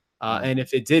differently. And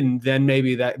if it didn't, then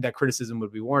maybe that criticism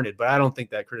would be warranted. But I don't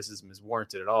think that criticism is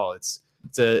warranted at all. It's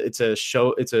a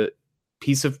show. It's a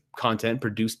piece of content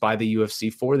produced by the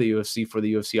UFC for the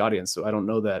UFC audience. So I don't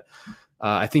know that.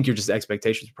 I think your just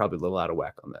expectations are probably a little out of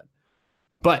whack on that.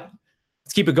 But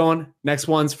let's keep it going. Next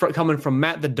one's coming from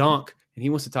Matt the Donk, and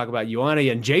he wants to talk about Joanna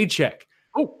Jędrzejczyk.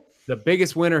 Oh, the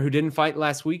biggest winner who didn't fight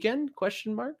last weekend?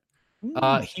 Question mark.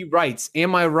 He writes,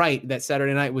 am I right that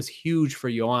Saturday night was huge for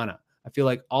Joanna? I feel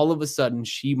like all of a sudden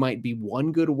she might be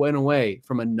one good win away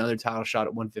from another title shot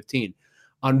at 115.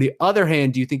 On the other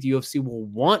hand, do you think the UFC will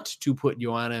want to put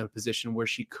Joanna in a position where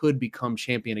she could become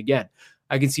champion again?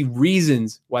 I can see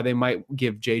reasons why they might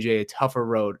give JJ a tougher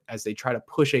road as they try to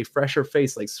push a fresher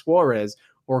face like Suarez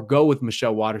or go with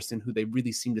Michelle Waterson, who they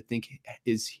really seem to think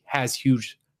has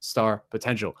huge star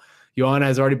potential. Joanna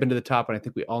has already been to the top, and I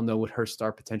think we all know what her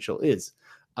star potential is.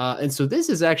 And so this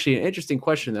is actually an interesting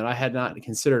question that I had not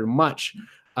considered much.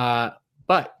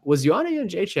 But was Joanna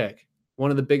Jędrzejczyk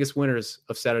one of the biggest winners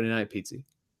of Saturday night, Pizzi?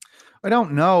 I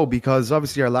don't know, because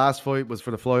obviously her last fight was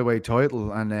for the flyweight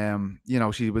title, and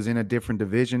she was in a different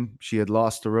division. She had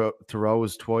lost to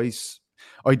Rose twice.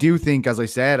 I do think, as I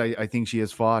said, I think she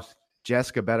has fought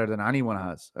Jessica better than anyone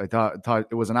has. I thought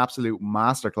it was an absolute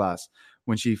masterclass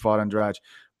when she fought Andrade.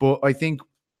 But I think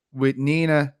with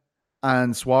Nina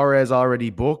and Suarez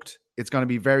already booked, it's going to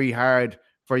be very hard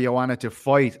for Joanna to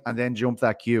fight and then jump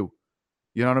that queue.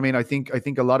 You know what I mean? I think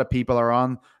a lot of people are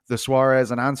on the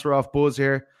Suarez and Ansaroff buzz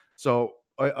here. So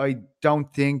I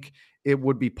don't think it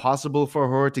would be possible for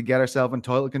her to get herself in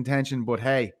title contention. But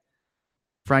hey,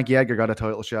 Frankie Edgar got a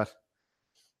title shot.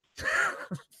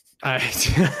 Nice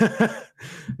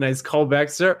callback,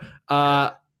 sir.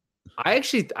 I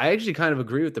actually kind of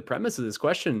agree with the premise of this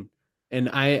question. And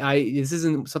this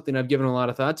isn't something I've given a lot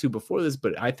of thought to before this,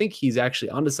 but I think he's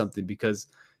actually onto something, because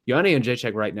Joanna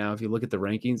Jędrzejczyk right now, if you look at the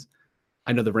rankings,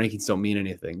 I know the rankings don't mean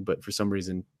anything, but for some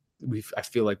reason, I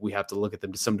feel like we have to look at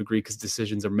them to some degree because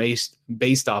decisions are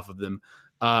based off of them.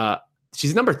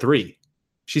 She's number 3.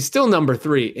 She's still number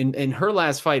 3. In her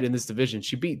last fight in this division,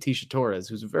 she beat Tisha Torres,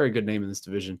 who's a very good name in this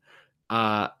division.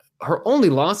 Her only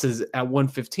losses at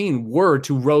 115 were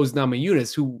to Rose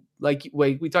Namajunas, who, like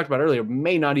we talked about earlier,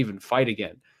 may not even fight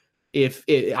again.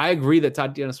 I agree that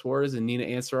Tatiana Suarez and Nina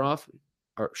Ansaroff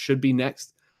should be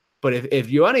next. But if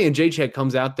Joanna Jędrzejczyk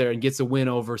comes out there and gets a win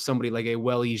over somebody like a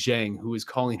Weili Zhang, who is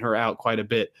calling her out quite a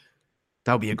bit,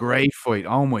 that would be a great fight.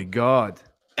 Oh my God.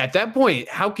 At that point,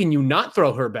 how can you not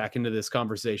throw her back into this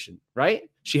conversation, right?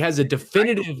 She has a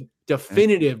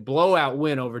definitive blowout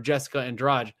win over Jessica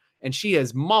Andrade, and she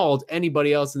has mauled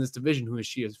anybody else in this division who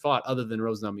she has fought other than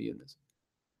Rose Namajunas.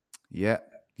 Yeah.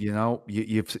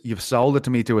 You've sold it to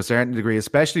me to a certain degree,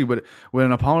 especially with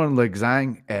an opponent like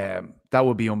Zhang. That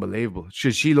would be unbelievable.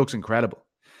 She looks incredible.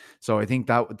 So I think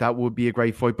that would be a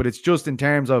great fight. But it's just in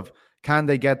terms of, can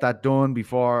they get that done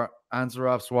before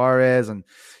Ansaroff, Suarez? And,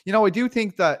 I do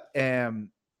think that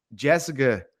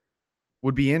Jessica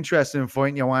would be interested in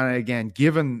fighting Joanna again,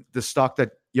 given the stock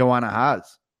that Joanna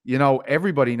has.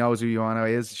 Everybody knows who Joanna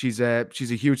is. She's a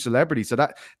huge celebrity. So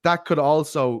that could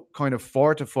also kind of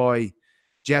fortify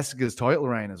Jessica's title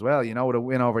reign as well, with a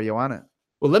win over Joanna.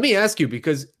 Well, let me ask you,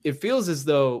 because it feels as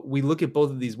though we look at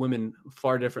both of these women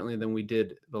far differently than we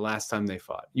did the last time they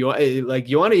fought. Like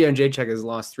Joanna Jędrzejczyk has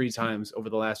lost 3 times over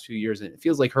the last few years, and it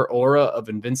feels like her aura of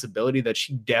invincibility that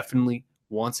she definitely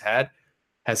once had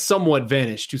has somewhat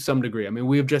vanished to some degree. I mean,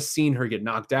 we've just seen her get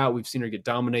knocked out. We've seen her get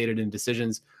dominated in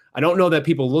decisions. I don't know that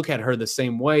people look at her the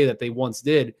same way that they once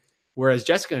did. Whereas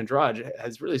Jessica Andrade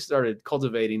has really started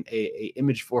cultivating a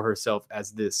image for herself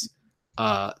as this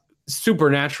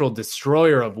supernatural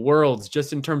destroyer of worlds,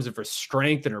 just in terms of her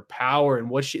strength and her power and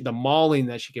the mauling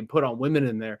that she can put on women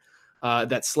in there.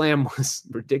 That slam was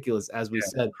ridiculous, as we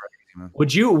said. Crazy,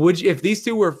 would you, if these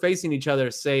two were facing each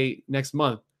other, say next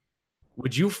month,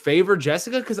 would you favor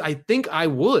Jessica? Because I think I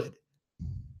would.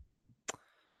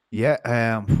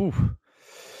 Yeah.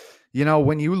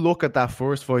 When you look at that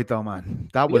first fight, though, man,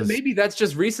 maybe that's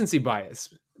just recency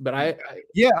bias, but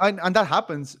and that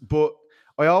happens. But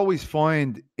I always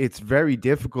find it's very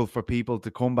difficult for people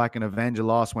to come back and avenge a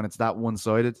loss when it's that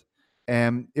one-sided.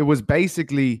 It was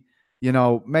basically,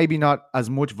 maybe not as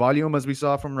much volume as we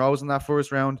saw from Rose in that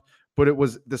first round, but it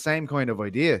was the same kind of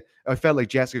idea. I felt like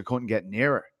Jessica couldn't get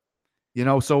near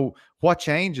her. So what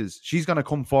changes? She's going to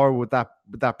come forward with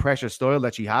that pressure style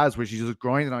that she has, where she's just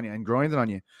grinding on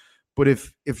you. But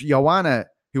if Joanna,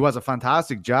 who has a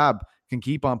fantastic jab, can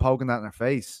keep on poking that in her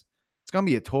face, it's going to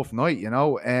be a tough night,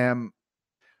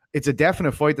 It's a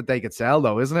definite fight that they could sell,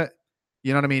 though, isn't it?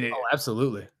 You know what I mean?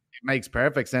 Absolutely. It makes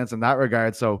perfect sense in that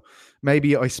regard. So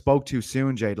maybe I spoke too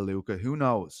soon, Jay DeLuca. Who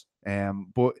knows?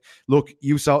 But look,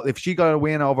 you saw if she got a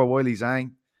win over Weili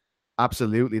Zhang,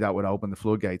 absolutely that would open the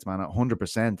floodgates, man,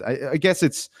 100%. I guess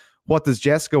it's, what does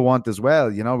Jessica want as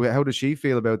well? How does she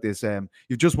feel about this?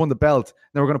 You've just won the belt.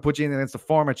 Now we're going to put you in against the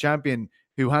former champion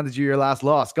who handed you your last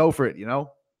loss. Go for it,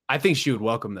 I think she would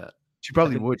welcome that. She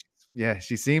probably would. Yeah,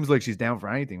 she seems like she's down for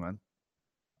anything, man.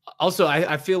 Also,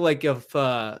 I feel like if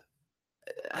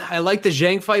I like the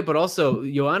Zhang fight, but also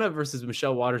Joanna versus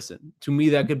Michelle Waterson. To me,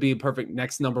 that could be a perfect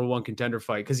next number one contender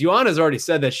fight, because Joanna's already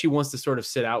said that she wants to sort of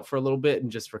sit out for a little bit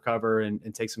and just recover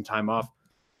and take some time off.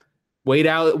 Wait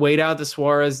out the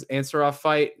Suarez Ansarov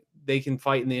fight. They can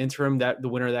fight in the interim. That the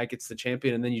winner of that gets the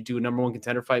champion, and then you do a number one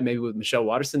contender fight maybe with Michelle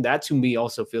Waterson. That to me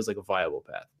also feels like a viable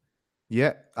path.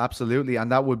 Yeah, absolutely.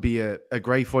 And that would be a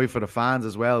great fight for the fans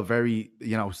as well. Very,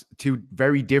 two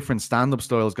very different stand-up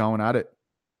styles going at it.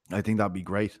 I think that'd be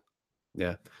great.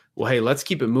 Yeah. Well, hey, let's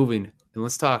keep it moving and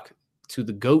let's talk to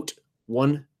the GOAT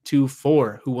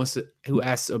 124 who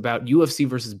asks about UFC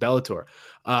versus Bellator.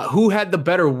 Who had the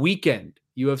better weekend,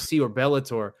 UFC or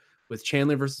Bellator? With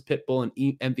Chandler versus Pitbull and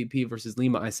MVP versus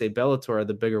Lima, I say Bellator had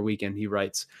the bigger weekend, he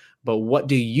writes. But what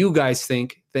do you guys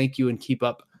think? Thank you and keep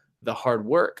up the hard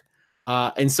work.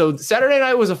 And so Saturday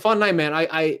night was a fun night, man.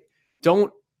 I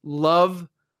don't love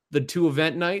the two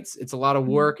event nights. It's a lot of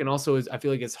work. And also I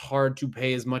feel like it's hard to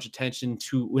pay as much attention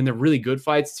to when they're really good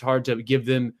fights. It's hard to give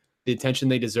them the attention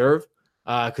they deserve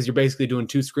because you're basically doing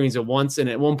two screens at once. And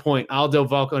at one point, Aldo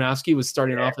Volkanovski was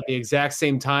starting off at the exact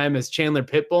same time as Chandler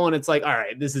Pitbull. And it's like, all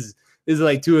right, this is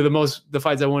like two of the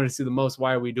fights I wanted to see the most.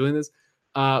 Why are we doing this?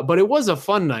 But it was a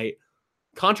fun night.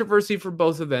 Controversy for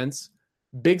both events.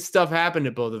 Big stuff happened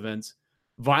at both events.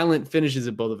 Violent finishes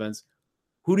at both events.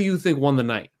 Who do you think won the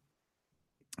night?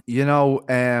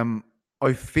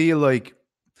 I feel like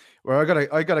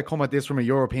I gotta come at this from a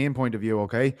European point of view,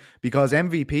 okay? Because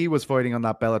MVP was fighting on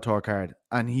that Bellator card,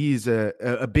 and he's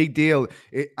a big deal.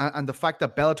 And the fact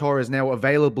that Bellator is now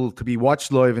available to be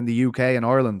watched live in the UK and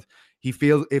Ireland, it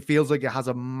feels like it has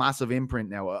a massive imprint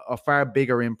now, a far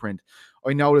bigger imprint.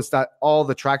 I noticed that all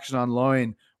the traction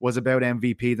online was about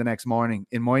MVP the next morning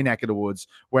in my neck of the woods,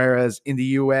 whereas in the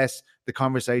US, the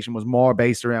conversation was more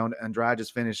based around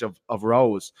Andrade's finish of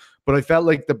Rose. But I felt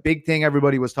like the big thing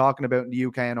everybody was talking about in the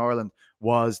UK and Ireland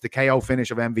was the KO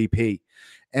finish of MVP.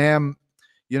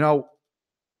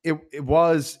 It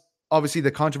was obviously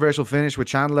the controversial finish with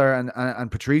Chandler and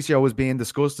Patricio was being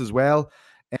discussed as well.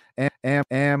 I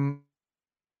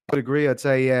would agree. I'd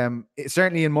say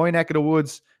certainly in my neck of the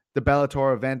woods, the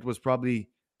Bellator event was probably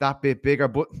that bit bigger.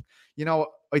 But,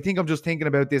 I think I'm just thinking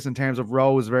about this in terms of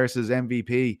Rose versus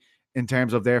MVP in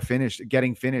terms of their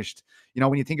getting finished.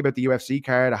 When you think about the UFC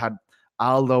card, I had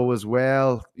Aldo as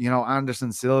well,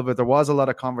 Anderson Silva. There was a lot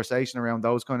of conversation around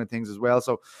those kind of things as well.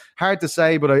 So hard to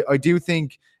say, but I do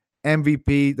think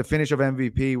MVP, the finish of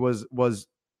MVP was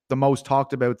the most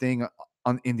talked about thing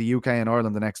in the UK and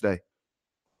Ireland the next day.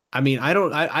 I mean, I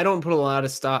don't put a lot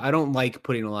of stock. I don't like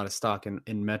putting a lot of stock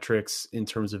in metrics in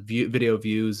terms of video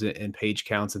views and page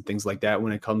counts and things like that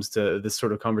when it comes to this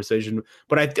sort of conversation.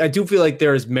 But I do feel like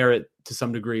there is merit to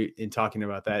some degree in talking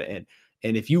about that.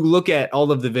 And if you look at all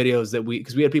of the videos that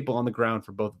because we had people on the ground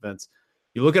for both events,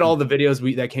 you look at all the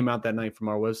videos that came out that night from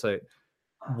our website,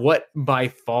 what by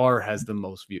far has the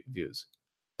most views?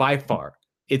 By far.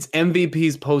 It's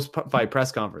MVP's post-fight press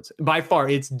conference. By far,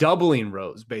 it's doubling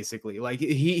Rose, basically. Like,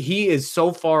 he is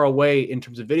so far away in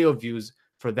terms of video views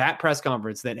for that press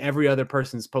conference than every other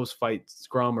person's post-fight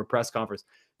scrum or press conference.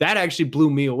 That actually blew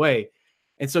me away.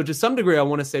 And so to some degree, I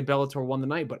want to say Bellator won the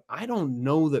night, but I don't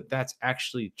know that that's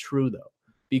actually true, though.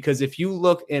 Because if you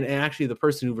look, and actually the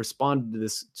person who responded to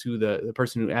this, to the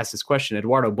person who asked this question,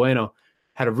 Eduardo Bueno,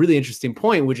 had a really interesting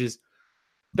point, which is,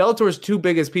 Bellator's two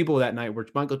biggest people that night were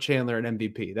Michael Chandler and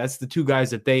MVP. That's the two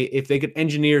guys that if they could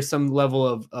engineer some level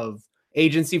of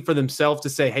agency for themselves to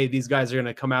say, hey, these guys are going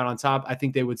to come out on top, I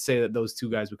think they would say that those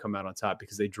two guys would come out on top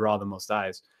because they draw the most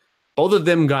eyes. Both of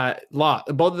them got lost.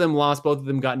 Both of them lost. Both of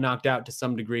them got knocked out to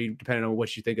some degree, depending on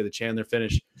what you think of the Chandler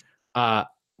finish.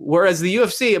 Whereas the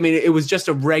UFC, I mean, it was just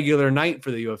a regular night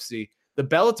for the UFC. For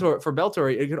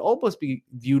Bellator, it could almost be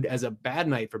viewed as a bad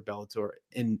night for Bellator.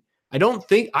 And I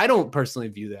don't personally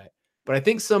view that, but I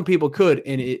think some people could.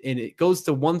 And it goes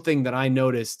to one thing that I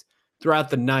noticed throughout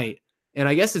the night. And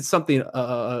I guess it's something,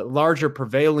 a larger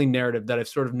prevailing narrative that I've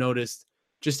sort of noticed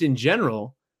just in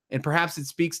general. And perhaps it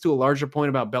speaks to a larger point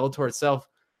about Bellator itself.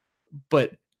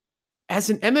 But as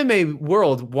an MMA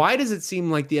world, why does it seem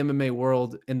like the MMA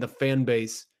world and the fan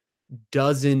base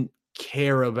doesn't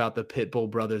care about the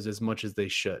Pitbull brothers as much as they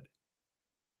should?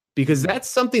 Because that's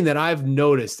something that I've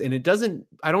noticed, and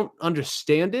I don't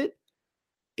understand it.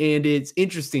 And it's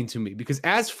interesting to me because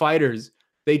as fighters,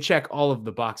 they check all of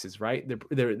the boxes, right? The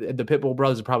Pitbull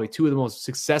brothers are probably two of the most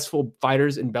successful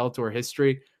fighters in Bellator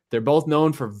history. They're both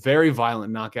known for very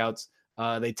violent knockouts.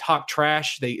 They talk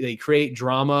trash. They create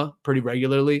drama pretty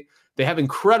regularly. They have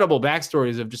incredible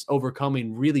backstories of just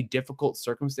overcoming really difficult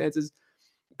circumstances.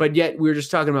 But yet we're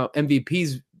just talking about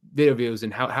MVP's video views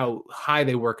and how high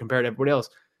they were compared to everybody else.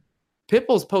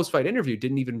 Pitbull's post-fight interview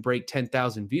didn't even break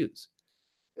 10,000 views.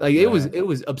 Like it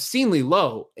was obscenely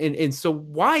low. And so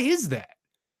why is that?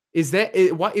 Is that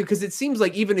why? Because it seems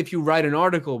like even if you write an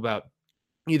article about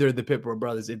either the Pitbull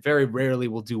brothers, it very rarely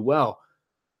will do well.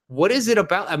 What is it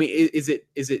about? I mean, is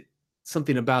it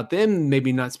something about them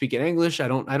maybe not speaking English? I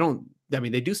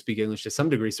mean, they do speak English to some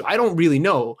degree, so I don't really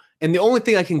know. And the only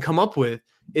thing I can come up with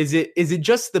is it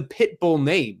just the Pitbull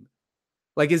name?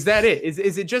 Like, is that it?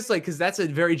 Is it just like, because that's a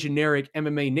very generic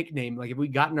MMA nickname? Like, have we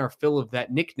gotten our fill of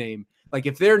that nickname? Like,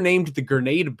 if they're named the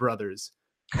Grenade Brothers,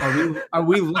 are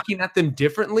we looking at them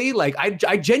differently? Like,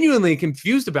 I genuinely am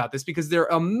confused about this because they're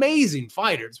amazing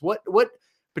fighters. What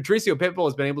Patricio Pitbull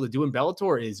has been able to do in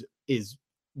Bellator is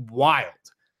wild.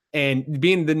 And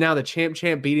being now the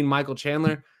champ beating Michael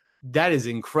Chandler, that is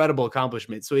incredible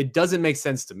accomplishment. So it doesn't make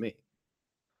sense to me.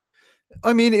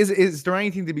 I mean, is there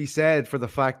anything to be said for the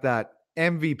fact that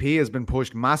MVP has been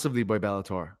pushed massively by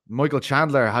Bellator? Michael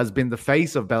Chandler has been the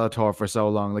face of Bellator for so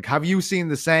long. Like, have you seen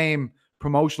the same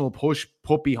promotional push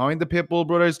put behind the Pitbull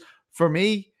brothers? For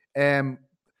me,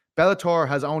 Bellator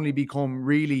has only become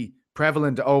really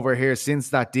prevalent over here since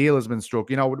that deal has been struck.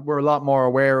 You know, we're a lot more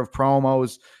aware of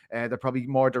promos. They're probably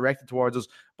more directed towards us,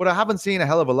 but I haven't seen a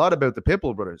hell of a lot about the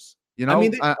Pitbull brothers. You know, I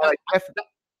mean,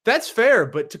 that's fair,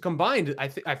 but to combine,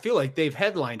 I feel like they've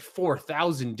headlined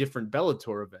 4,000 different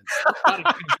Bellator events.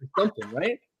 Something,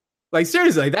 right? Like,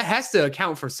 seriously, that has to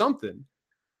account for something.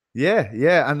 Yeah,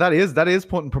 and that is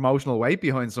putting promotional weight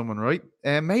behind someone, right?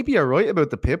 And maybe you're right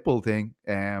about the Pitbull thing.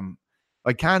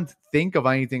 I can't think of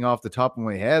anything off the top of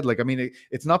my head. Like, I mean,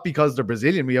 it's not because they're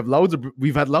Brazilian. We've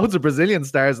had loads of Brazilian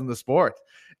stars in the sport.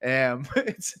 I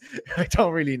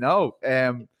don't really know.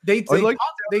 They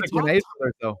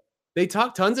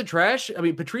talk tons of trash. I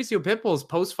mean, Patricio Pitbull's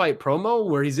post-fight promo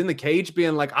where he's in the cage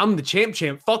being like, "I'm the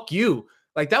champ, fuck you."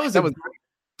 Like, that was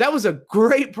a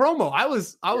great promo. I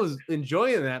was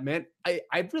enjoying that, man.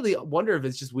 I really wonder if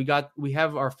it's just we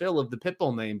have our fill of the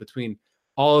Pitbull name between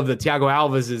all of the Thiago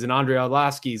Alves's and Andre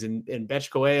Arlovski's and Betch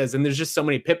Coelhas, and there's just so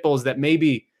many Pitbulls that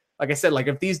maybe, like I said, like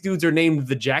if these dudes are named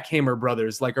the Jackhammer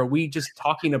brothers, like, are we just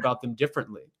talking about them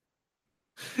differently?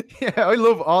 Yeah, I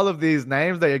love all of these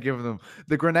names that you're giving them.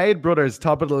 The Grenade brothers,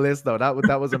 top of the list though. That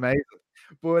was amazing.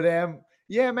 But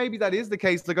yeah, maybe that is the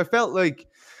case. Like, I felt like,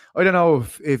 I don't know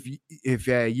if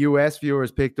US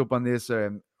viewers picked up on this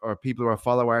or people who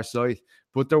follow our site,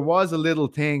 but there was a little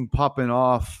thing popping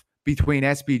off between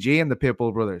SBG and the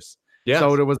Pitbull brothers. Yeah.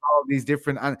 So there was all these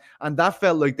different, and that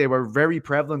felt like they were very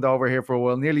prevalent over here for a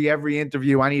while. Nearly every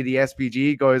interview any of the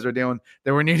SBG guys were doing,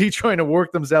 they were nearly trying to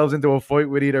work themselves into a fight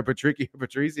with either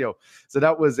Patricio. So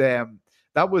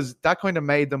that kind of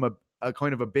made them a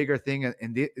kind of a bigger thing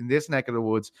in this neck of the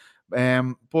woods.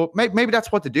 But maybe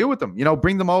that's what to do with them. You know,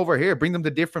 bring them over here, bring them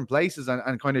to different places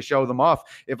and kind of show them off.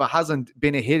 If it hasn't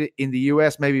been a hit in the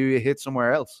US, maybe a hit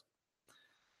somewhere else.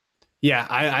 Yeah,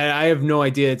 I have no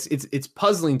idea. It's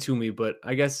puzzling to me, but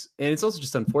I guess, and it's also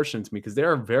just unfortunate to me because they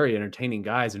are very entertaining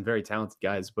guys and very talented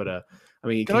guys. But I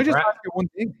mean, can I just ask you one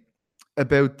thing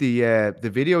about the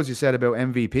videos you said about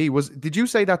MVP? Did you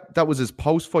say that was his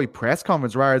post-fight press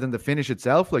conference rather than the finish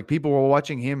itself? Like, people were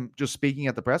watching him just speaking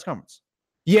at the press conference?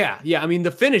 Yeah. I mean,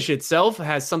 the finish itself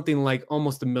has something like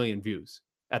almost 1 million views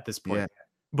at this point. Yeah.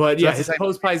 But so yeah, his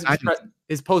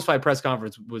post-fight press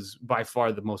conference was by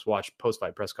far the most watched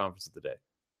post-fight press conference of the day.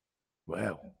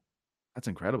 Wow, that's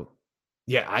incredible.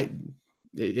 Yeah,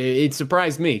 it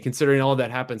surprised me considering all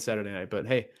that happened Saturday night. But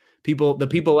hey, the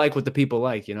people like what the people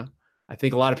like, you know. I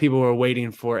think a lot of people were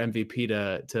waiting for MVP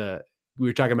to. We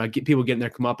were talking about people getting their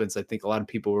comeuppance. I think a lot of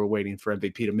people were waiting for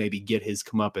MVP to maybe get his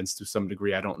comeuppance to some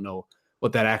degree. I don't know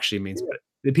what that actually means, but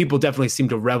the people definitely seem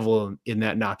to revel in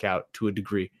that knockout to a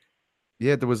degree.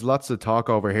 Yeah, there was lots of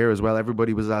talk over here as well.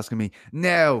 Everybody was asking me,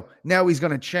 now he's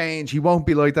going to change. He won't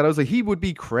be like that. I was like, he would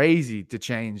be crazy to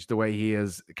change the way he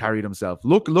has carried himself.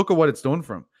 Look at what it's done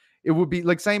for him. It would be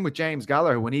like same with James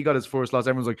Gallagher. When he got his first loss,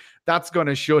 everyone's like, that's going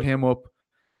to shut him up.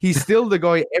 He's still the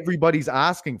guy everybody's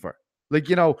asking for. Like,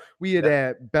 you know, we had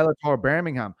Bellator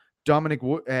Birmingham, Dom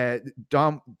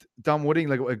Wooding,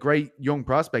 like a great young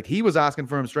prospect. He was asking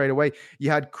for him straight away. You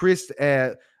had Chris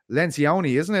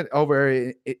Lencioni, isn't it,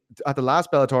 over at the last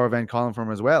Bellator event calling for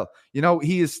him as well. You know,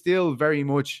 he is still very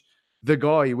much the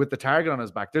guy with the target on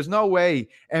his back. There's no way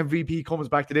MVP comes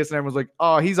back to this and everyone's like,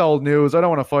 oh, he's old news. I don't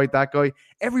want to fight that guy.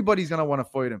 Everybody's going to want to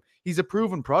fight him. He's a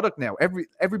proven product now.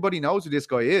 Everybody knows who this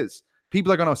guy is.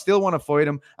 People are going to still want to fight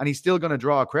him, and he's still going to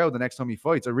draw a crowd the next time he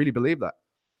fights. I really believe that.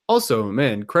 Also,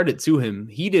 man, credit to him.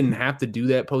 He didn't have to do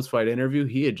that post-fight interview.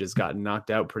 He had just gotten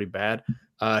knocked out pretty bad.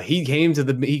 He came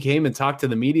and talked to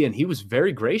the media, and he was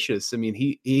very gracious. I mean,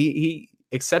 he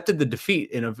accepted the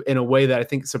defeat in a way that I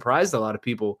think surprised a lot of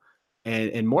people.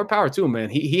 And more power to him, man.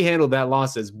 He handled that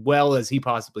loss as well as he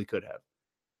possibly could have.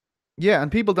 Yeah,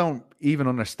 and people don't even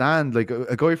understand, like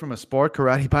a guy from a sport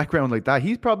karate background like that,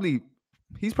 he's probably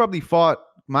fought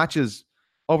matches,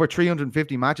 over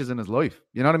 350 matches in his life.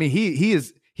 You know what I mean?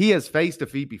 He has faced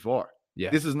defeat before. Yeah.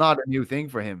 This is not a new thing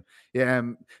for him.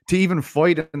 To even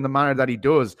fight in the manner that he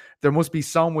does, there must be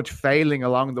so much failing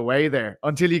along the way there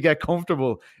until you get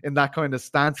comfortable in that kind of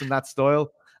stance and that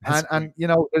style. And you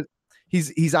know,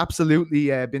 he's absolutely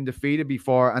been defeated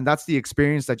before, and that's the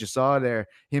experience that you saw there,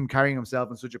 him carrying himself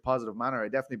in such a positive manner. I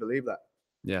definitely believe that.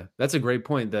 Yeah, that's a great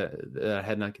point that I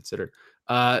had not considered.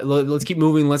 Let's keep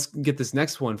moving. Let's get this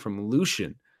next one from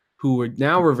Lucian, who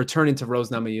we're returning to Rose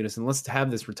Namajunas, and let's have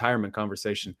this retirement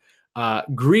conversation.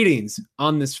 Greetings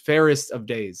on this fairest of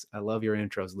days. I love your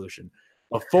intros, Lucian.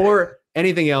 Before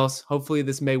anything else, hopefully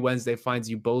this May Wednesday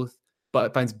finds both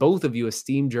of you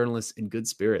esteemed journalists in good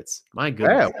spirits. My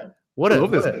goodness. Wow. What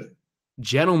a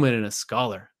gentleman and a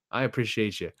scholar. I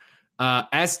appreciate you.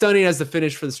 As stunning as the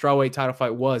finish for the strawweight title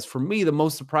fight was, for me, the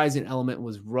most surprising element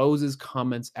was Rose's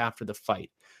comments after the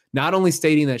fight. Not only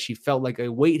stating that she felt like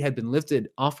a weight had been lifted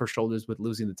off her shoulders with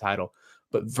losing the title,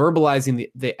 but verbalizing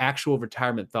the actual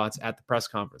retirement thoughts at the press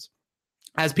conference.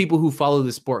 As people who follow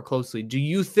the sport closely, do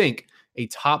you think a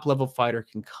top-level fighter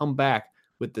can come back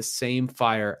with the same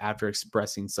fire after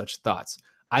expressing such thoughts?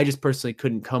 I just personally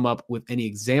couldn't come up with any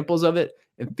examples of it,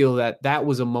 and feel that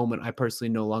was a moment I personally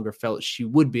no longer felt she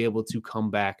would be able to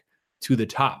come back to the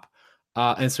top.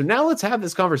 And so now let's have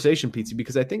this conversation, Pizzi,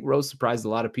 because I think Rose surprised a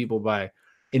lot of people by,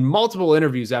 in multiple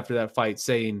interviews after that fight,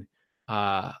 saying,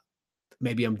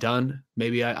 maybe I'm done.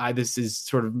 Maybe this is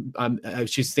sort of,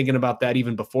 she's thinking about that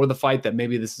even before the fight, that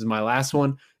maybe this is my last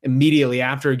one. Immediately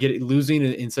after losing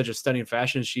in such a stunning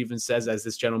fashion, she even says, as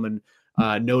this gentleman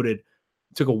noted,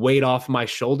 took a weight off my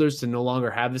shoulders to no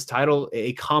longer have this title,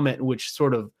 a comment which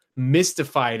sort of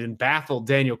mystified and baffled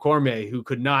Daniel Cormier, who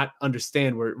could not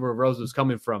understand where Rose was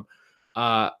coming from.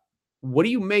 What do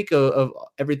you make of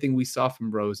everything we saw from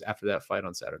Rose after that fight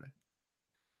on Saturday?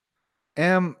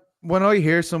 When I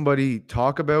hear somebody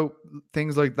talk about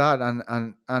things like that,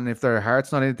 and if their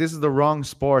heart's not in it, this is the wrong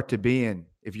sport to be in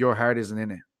if your heart isn't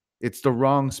in it. It's the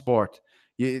wrong sport.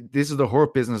 This is the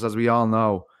hurt business, as we all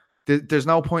know. There's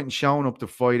no point in showing up to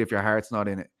fight if your heart's not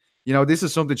in it. You know, this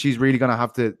is something she's really going to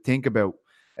have to think about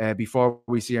before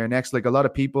we see her next. Like a lot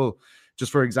of people,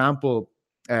 just for example,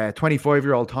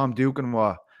 25-year-old Tom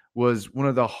Duquesnoy was one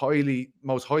of the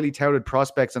most highly touted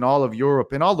prospects in all of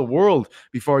Europe, in all the world,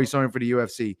 before he signed for the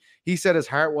UFC. He said his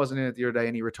heart wasn't in it the other day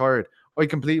and he retired. I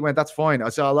completely went, that's fine. I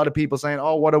saw a lot of people saying,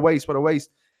 oh, what a waste, what a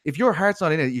waste. If your heart's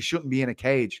not in it, you shouldn't be in a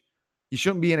cage. You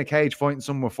shouldn't be in a cage fighting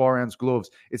someone with 4-ounce gloves.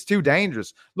 It's too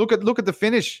dangerous. Look at the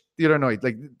finish the other night.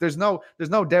 Like there's no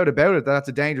doubt about it that that's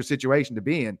a dangerous situation to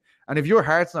be in. And if your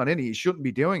heart's not in it, you shouldn't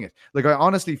be doing it. Like I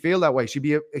honestly feel that way. She'd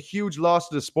be a huge loss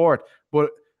to the sport,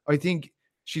 but I think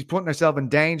she's putting herself in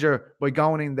danger by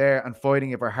going in there and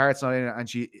fighting if her heart's not in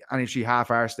it and if she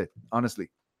half-arsed it. Honestly,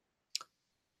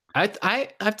 I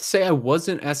have to say I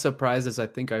wasn't as surprised as I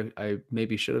think I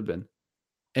maybe should have been.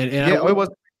 And yeah, I was.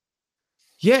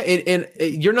 Yeah, and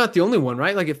you're not the only one,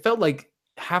 right? Like it felt like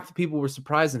half the people were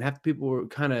surprised and half the people were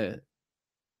kind of,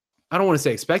 I don't want to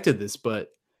say expected this, but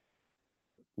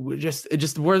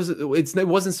it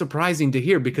wasn't surprising to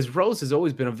hear, because Rose has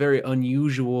always been a very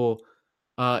unusual,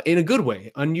 in a good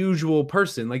way, unusual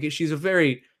person. Like she's a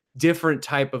very different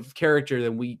type of character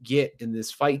than we get in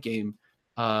this fight game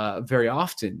very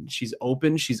often. She's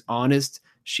open, she's honest,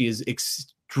 she is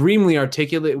extremely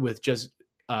articulate with just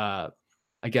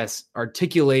I guess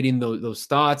articulating those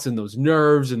thoughts and those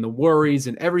nerves and the worries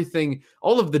and everything,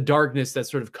 all of the darkness that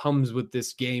sort of comes with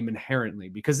this game inherently,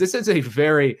 because this is a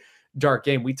very dark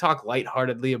game. We talk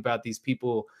lightheartedly about these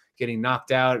people getting knocked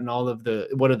out and all of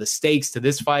what are the stakes to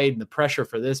this fight and the pressure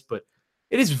for this, but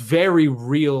it is very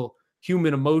real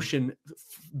human emotion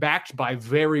backed by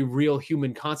very real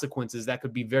human consequences that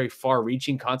could be very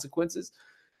far-reaching consequences.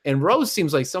 And Rose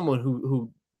seems like someone who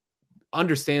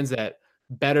understands that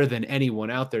better than anyone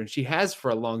out there, and she has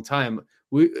for a long time.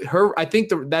 I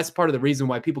think that's part of the reason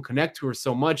why people connect to her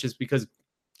so much, is because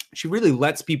she really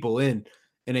lets people in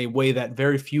a way that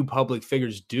very few public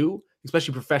figures do,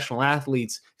 especially professional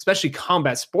athletes, especially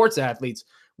combat sports athletes,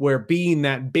 where being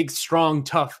that big, strong,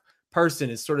 tough person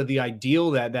is sort of the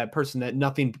ideal, that person that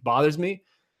nothing bothers me.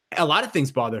 A lot of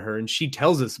things bother her, and she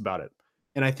tells us about it.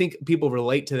 And I think people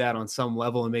relate to that on some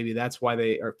level, and maybe that's why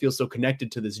they feel so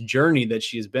connected to this journey that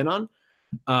she has been on.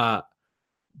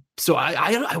 So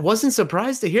I wasn't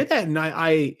surprised to hear that. And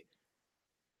I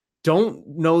don't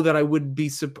know that I would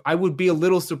be a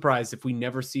little surprised if we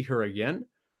never see her again.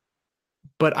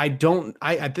 But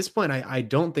at this point, I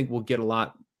don't think we'll get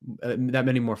that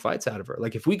many more fights out of her.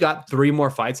 Like if we got 3 more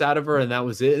fights out of her and that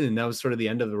was it, and that was sort of the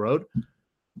end of the road,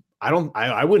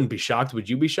 I wouldn't be shocked. Would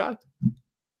you be shocked?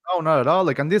 No, not at all.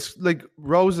 Like, and this, like,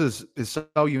 Rose is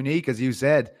so unique, as you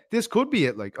said. This could be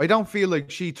it. Like, I don't feel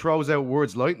like she throws out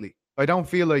words lightly. I don't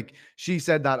feel like she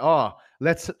said that,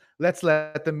 let's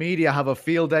let the media have a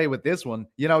field day with this one.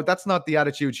 You know, that's not the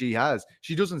attitude she has.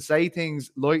 She doesn't say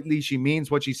things lightly. She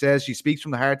means what she says. She speaks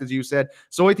from the heart, as you said.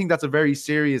 So I think that's a very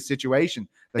serious situation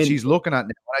that she's looking at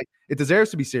now. It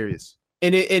deserves to be serious.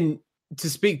 And to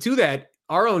speak to that,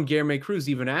 our own Guilherme Cruz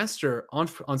even asked her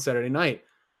on Saturday night,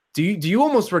 do you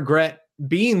almost regret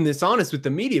being this honest with the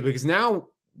media? Because now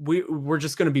we're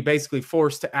just going to be basically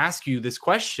forced to ask you this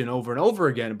question over and over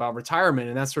again about retirement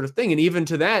and that sort of thing. And even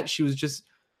to that, she was just,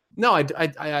 no,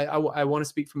 I want to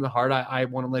speak from the heart. I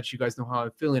want to let you guys know how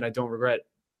I'm feeling. I don't regret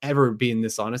ever being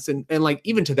this honest. And like,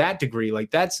 even to that degree, like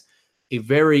that's a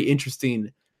very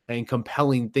interesting and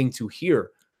compelling thing to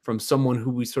hear from someone who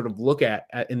we sort of look at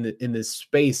in this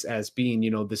space as being,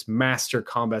 you know, this master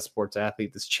combat sports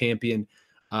athlete, this champion.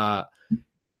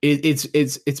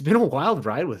 It's been a wild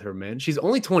ride with her, man. She's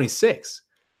only 26.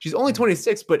 She's only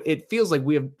 26, but it feels like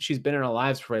she's been in our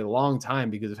lives for a long time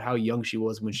because of how young she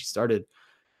was when she started.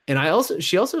 And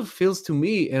she also feels to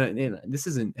me, and this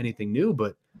isn't anything new,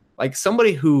 but like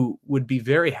somebody who would be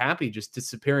very happy just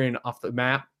disappearing off the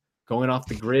map, going off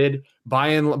the grid,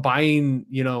 buying,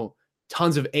 you know,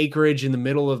 tons of acreage in the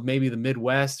middle of maybe the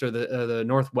Midwest or the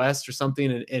Northwest or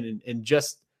something, and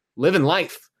just living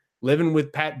life. Living with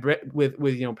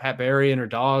with you know, Pat Barry and her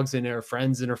dogs and her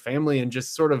friends and her family, and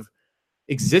just sort of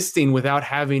existing without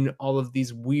having all of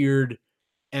these weird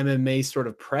MMA sort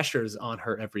of pressures on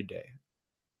her every day.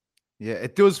 Yeah,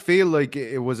 it does feel like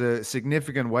it was a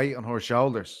significant weight on her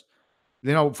shoulders.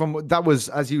 You know, that was,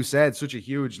 as you said, such a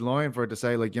huge line for her to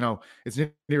say, like, you know, it's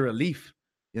near relief.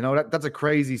 You know, that's a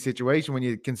crazy situation when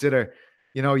you consider,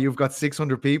 you know, you've got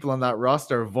 600 people on that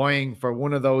roster vying for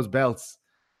one of those belts.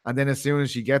 And then as soon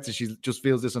as she gets it, she just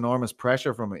feels this enormous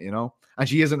pressure from it, you know? And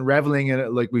she isn't reveling in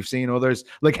it like we've seen others,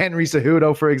 like Henry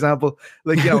Cejudo, for example.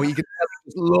 Like, you know, he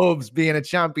loves being a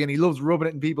champion. He loves rubbing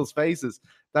it in people's faces.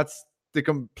 That's the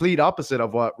complete opposite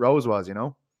of what Rose was, you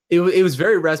know? It was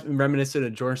very reminiscent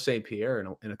of Georges St. Pierre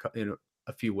in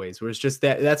a few ways, where it's just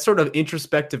that sort of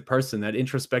introspective person, that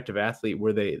introspective athlete,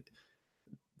 where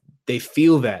they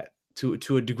feel that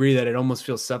to a degree that it almost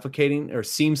feels suffocating or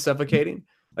seems suffocating.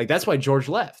 Like that's why George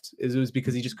left. It was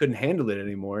because he just couldn't handle it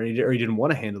anymore, or he didn't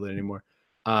want to handle it anymore.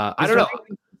 I don't know.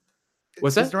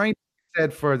 What's that? Is there anything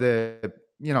said for the,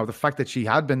 you know, the fact that she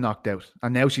had been knocked out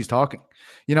and now she's talking?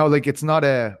 You know, like it's not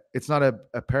a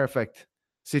perfect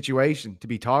situation to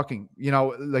be talking. You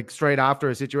know, like straight after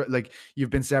a situation, like you've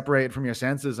been separated from your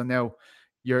senses and now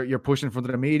you're pushing in front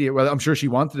of the media. Well, I'm sure she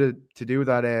wanted to do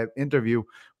that interview,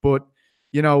 but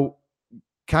you know.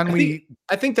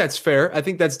 I think that's fair. I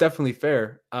think that's definitely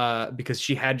fair because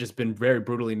she had just been very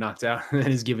brutally knocked out and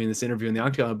is giving this interview in the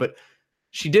Octagon. But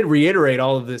she did reiterate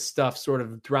all of this stuff sort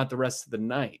of throughout the rest of the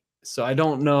night. So I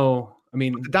don't know. I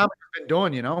mean, the damage has been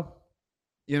done, you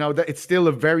know, that it's still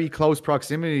a very close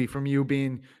proximity from you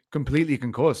being completely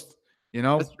concussed. You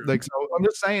know, like, so I'm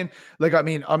just saying, like, I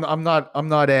mean, I'm not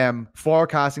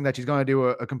forecasting that she's going to do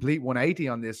a complete 180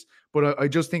 on this, but I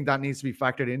just think that needs to be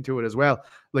factored into it as well.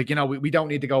 Like, you know, we don't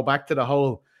need to go back to the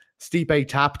whole Stipe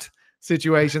tapped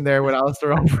situation there with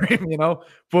Alistair over him, you know,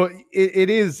 but it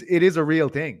is a real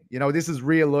thing. You know, this is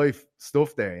real life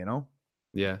stuff there, you know?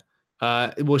 Yeah.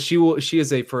 Well, she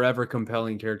is a forever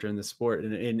compelling character in the sport.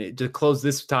 And to close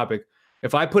this topic,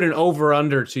 if I put an over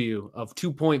under to you of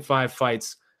 2.5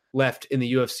 fights left in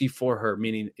the UFC for her,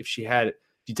 meaning if you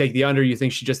take the under, you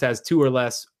think she just has 2 or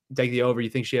less, take the over, you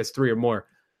think she has 3 or more,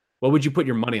 what would you put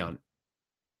your money on?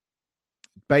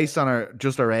 Based on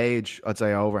her age, I'd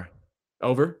say over.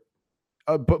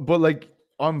 But like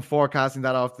I'm forecasting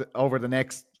that over the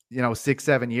next, you know,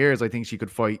 6-7 years, I think she could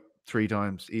fight 3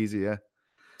 times easy. Yeah.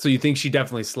 So you think she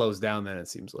definitely slows down then, it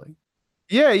seems like.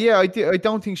 Yeah. I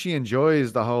don't think she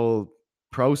enjoys the whole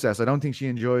process. I don't think she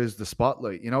enjoys the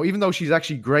spotlight, you know, even though she's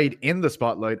actually great in the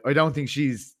spotlight. I don't think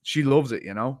she loves it,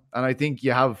 you know. And I think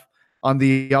you have on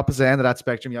the opposite end of that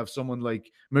spectrum, you have someone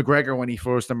like McGregor when he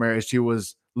first emerged, who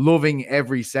was loving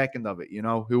every second of it, you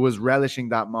know, who was relishing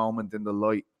that moment in the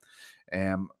light.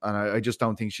 And I just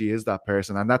don't think she is that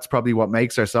person. And that's probably what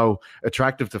makes her so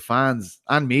attractive to fans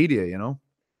and media, you know?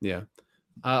 Yeah.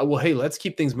 Well, hey, let's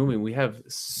keep things moving. We have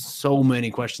so many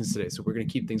questions today, so we're going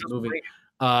to keep things moving.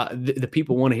 The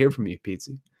people want to hear from you,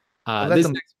 Pizzi.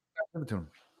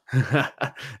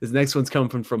 This next one's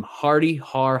coming from Hardy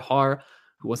Har Har,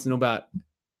 who wants to know about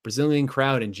Brazilian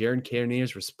crowd and Jared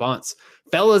Cannonier's response.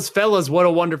 Fellas, what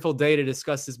a wonderful day to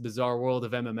discuss this bizarre world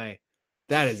of MMA.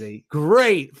 That is a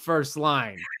great first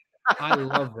line. I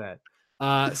love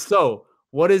that. So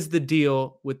what is the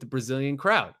deal with the Brazilian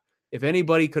crowd? If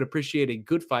anybody could appreciate a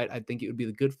good fight, I think it would be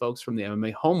the good folks from the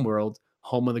MMA home world,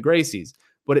 home of the Gracies.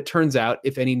 But it turns out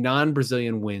if any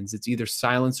non-Brazilian wins, it's either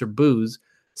silence or boos.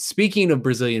 Speaking of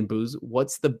Brazilian boos,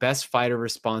 what's the best fighter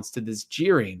response to this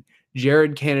jeering?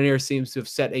 Jared Cannonier seems to have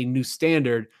set a new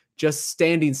standard, just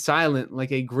standing silent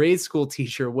like a grade school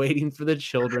teacher waiting for the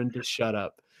children to shut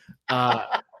up.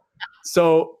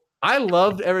 So I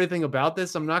loved everything about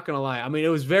this. I'm not going to lie. I mean, it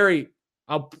was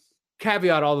I'll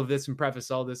caveat all of this and preface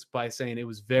all this by saying it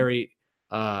was very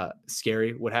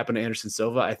scary what happened to Anderson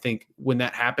Silva. I think when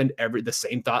that happened, the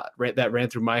same thought that ran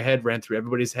through my head, ran through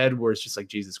everybody's head, where it's just like,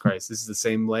 Jesus Christ, this is the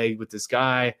same leg with this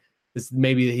guy.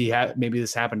 Maybe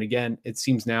this happened again. It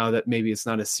seems now that maybe it's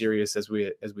not as serious as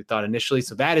we thought initially.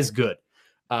 So that is good.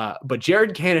 But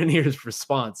Jared Cannonier's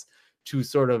response to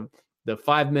sort of the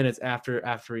 5 minutes after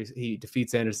he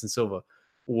defeats Anderson Silva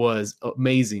was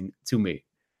amazing to me.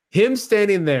 Him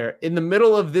standing there in the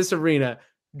middle of this arena,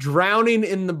 drowning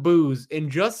in the booze and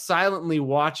just silently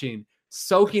watching,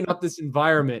 soaking up this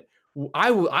environment.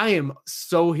 I am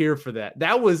so here for that.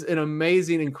 That was an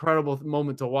amazing, incredible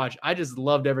moment to watch. I just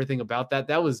loved everything about that.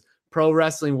 That was pro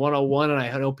wrestling 101. And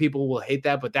I know people will hate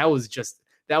that, but that was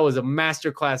a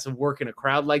masterclass of working a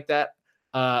crowd like that.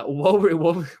 What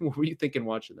were you thinking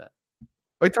watching that?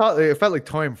 I thought it felt like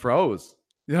time froze.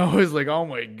 You know, I was like, oh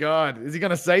my God, is he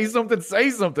going to say something? Say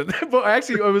something. But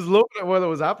actually, I was looking at what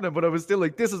was happening, but I was still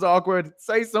like, this is awkward.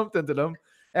 Say something to them.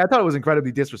 I thought it was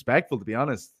incredibly disrespectful, to be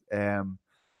honest.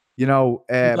 You got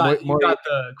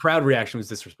the crowd reaction was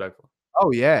disrespectful.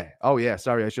 Oh yeah.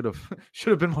 Sorry, I should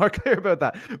have been more clear about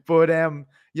that. But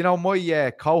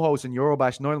my co-host in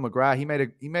Eurobash, Noel McGrath,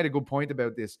 he made a good point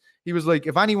about this. He was like,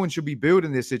 if anyone should be booed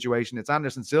in this situation, it's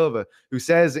Anderson Silva, who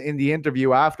says in the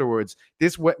interview afterwards,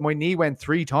 my knee went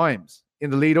 3 times in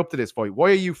the lead up to this fight.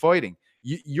 Why are you fighting?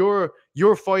 You're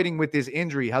fighting with this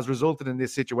injury has resulted in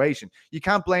this situation. You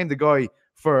can't blame the guy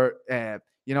for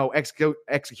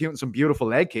executing some beautiful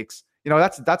leg kicks.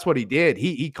 That's what he did.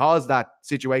 He caused that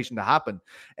situation to happen.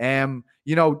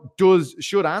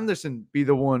 Should Anderson be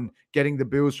the one getting the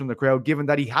boos from the crowd, given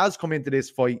that he has come into this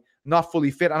fight not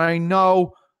fully fit? And I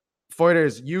know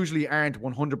fighters usually aren't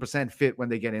 100% fit when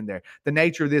they get in there. The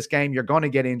nature of this game, you're going to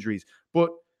get injuries. But,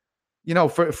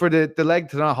 for the leg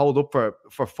to not hold up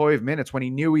for 5 minutes when he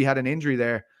knew he had an injury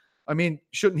there, I mean,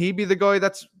 shouldn't he be the guy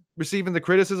that's receiving the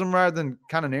criticism rather than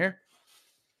Cannonier?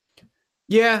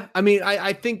 Yeah, I mean,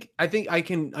 I think I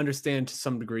can understand to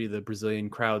some degree the Brazilian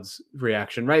crowd's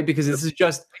reaction, right? Because this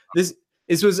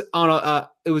was on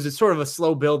it was a sort of a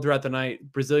slow build throughout the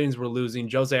night. Brazilians were losing.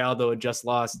 Jose Aldo had just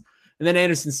lost, and then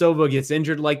Anderson Silva gets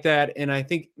injured like that. And I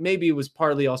think maybe it was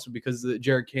partly also because the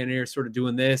Jared Cannonier sort of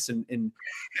doing this and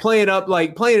playing it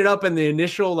up in the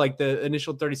initial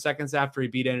 30 seconds after he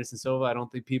beat Anderson Silva. I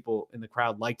don't think people in the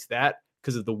crowd liked that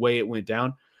because of the way it went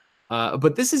down.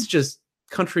 But this is just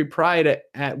country pride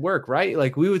at work, right?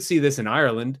 Like we would see this in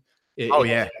Ireland.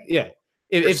 Yeah.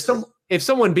 If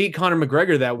someone beat Conor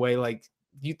McGregor that way, like,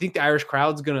 do you think the Irish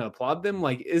crowd's gonna applaud them?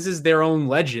 Like, this is their own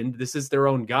legend. This is their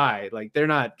own guy. Like, they're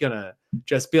not gonna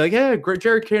just be like, "Yeah, great,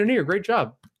 Jared Cannonier, great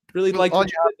job." Really like what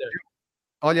you did there.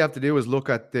 All you have to do is look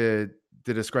at the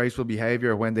disgraceful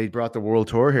behavior when they brought the world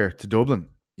tour here to Dublin.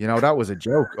 That was a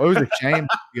joke. I was ashamed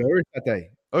to be Irish that day.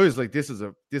 I was like, this is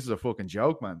a fucking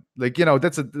joke, man. Like,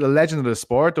 that's the legend of the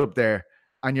sport up there.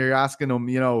 And you're asking them,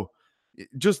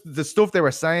 just the stuff they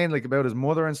were saying, like about his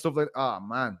mother and stuff like, oh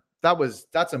man,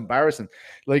 that's embarrassing.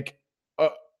 Like,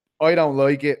 I don't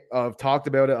like it. I've talked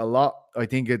about it a lot. I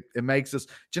think it makes us,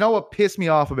 do you know what pissed me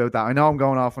off about that? I know I'm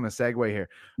going off on a segue here.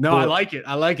 No, I like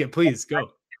it. Please go.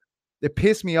 It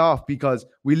pissed me off because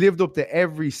we lived up to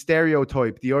every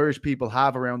stereotype the Irish people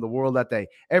have around the world that day.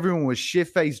 Everyone was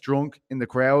shit-faced drunk in the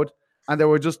crowd, and they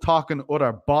were just talking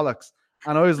utter bollocks.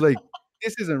 And I was like,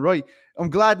 this isn't right.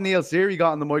 I'm glad Neil Seary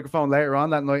got on the microphone later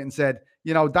on that night and said,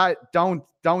 that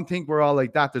don't think we're all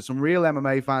like that. There's some real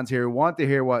MMA fans here who want to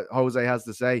hear what Jose has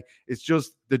to say. It's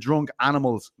just the drunk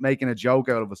animals making a joke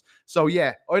out of us. So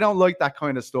yeah, I don't like that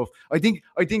kind of stuff. I think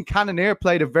Cannonier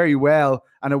played it very well,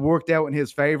 and it worked out in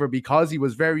his favor because he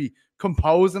was very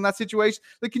composed in that situation.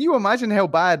 Like, can you imagine how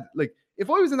bad? Like,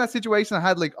 if I was in that situation, I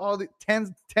had like all the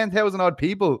 10,000 odd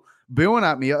people booing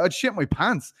at me, I'd shit my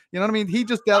pants. You know what I mean? He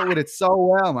just dealt with it so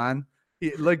well, man.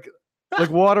 Like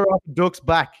water off a duck's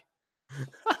back.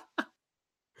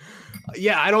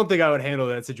 Yeah, I don't think I would handle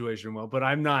that situation well, but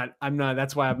I'm not.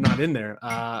 That's why I'm not in there.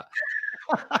 I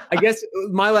guess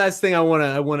my last thing I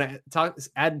want to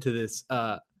add to this.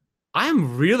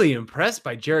 I'm really impressed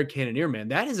by Jared Cannonier, man.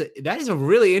 That is a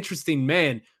really interesting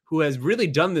man who has really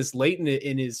done this late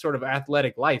in his sort of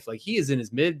athletic life. Like, he is in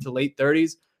his mid to late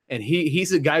 30s, and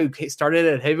he's a guy who started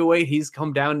at heavyweight. He's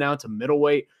come down now to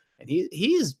middleweight, and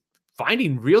he is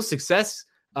finding real success.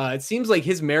 It seems like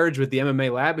his marriage with the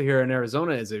MMA lab here in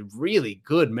Arizona is a really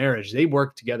good marriage. They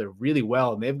work together really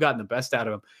well, and they've gotten the best out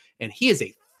of him. And he is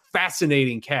a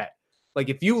fascinating cat. Like,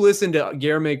 if you listen to our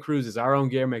own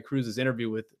Guilherme Cruz's interview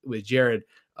with Jared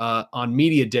on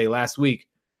Media Day last week,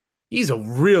 he's a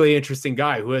really interesting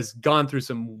guy who has gone through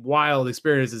some wild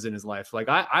experiences in his life. Like,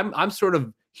 I'm sort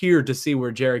of here to see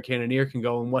where Jared Cannonier can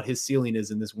go and what his ceiling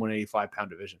is in this 185-pound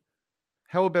division.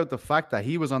 How about the fact that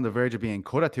he was on the verge of being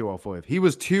cut at 205? He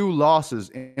was 2 losses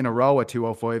in a row at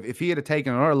 205. If he had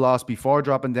taken another loss before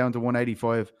dropping down to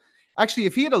 185, actually,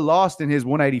 if he had lost in his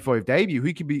 185 debut,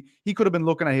 he could have been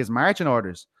looking at his marching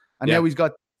orders. And now he's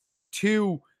got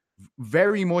 2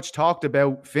 very much talked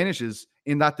about finishes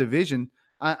in that division.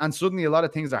 And suddenly a lot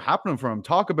of things are happening for him.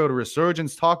 Talk about a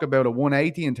resurgence, talk about a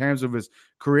 180 in terms of his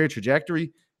career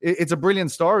trajectory. It's a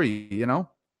brilliant story, you know?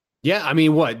 Yeah, I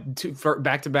mean, what, 2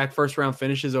 back-to-back first-round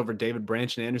finishes over David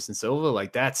Branch and Anderson Silva?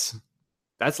 Like, that's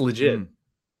legit.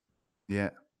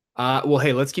 Yeah. Well,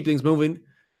 hey, let's keep things moving.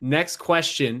 Next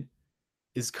question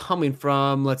is coming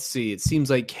from, let's see, it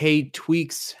seems like K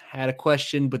Tweaks had a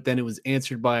question, but then it was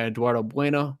answered by Eduardo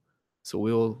Bueno. So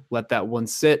we'll let that one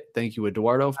sit. Thank you,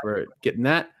 Eduardo, for getting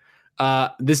that.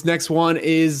 This next one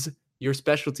is your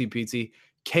specialty, PT.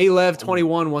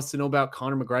 K-Lev21 wants to know about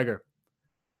Conor McGregor.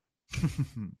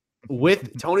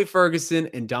 With Tony Ferguson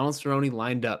and Donald Cerrone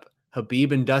lined up,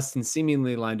 Khabib and Dustin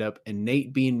seemingly lined up, and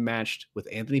Nate being matched with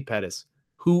Anthony Pettis,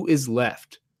 who is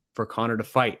left for Conor to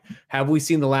fight? Have we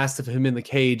seen the last of him in the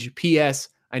cage? P.S.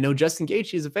 I know Justin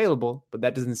Gaethje is available, but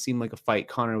that doesn't seem like a fight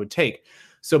Conor would take.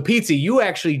 So, Pizzi, you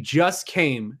actually just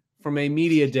came from a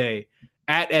media day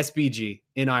at SBG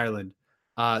in Ireland.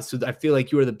 So I feel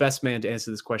like you are the best man to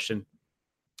answer this question.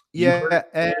 Yeah.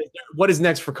 What is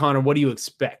next for Conor? What do you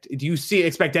expect? Do you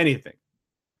expect anything?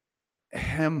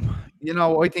 You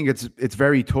know, I think it's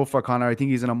very tough for Conor. I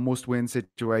think he's in a must-win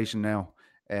situation now.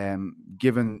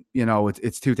 Given, you know,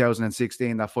 it's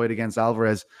 2016, that fight against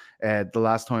Alvarez, the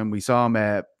last time we saw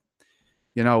him,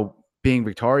 you know, being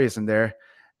victorious in there.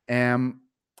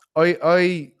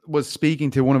 I was speaking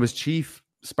to one of his chief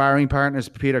sparring partners,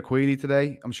 Peter Queally,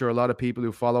 today. I'm sure a lot of people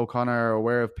who follow Conor are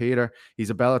aware of Peter. He's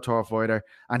a Bellator fighter,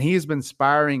 and he has been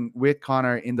sparring with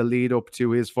Conor in the lead up to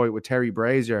his fight with Terry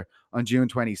Brazier on June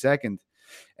 22nd.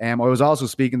 I was also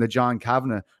speaking to John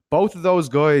Kavanagh. Both of those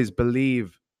guys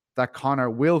believe that Conor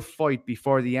will fight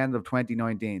before the end of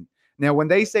 2019. Now, when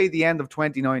they say the end of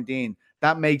 2019,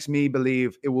 that makes me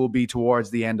believe it will be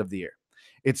towards the end of the year.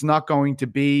 It's not going to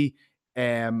be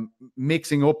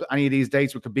mixing up any of these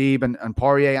dates with Khabib and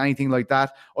Poirier, anything like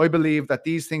that. I believe that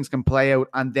these things can play out,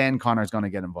 and then Conor's going to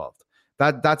get involved.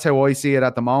 That's how I see it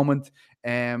at the moment.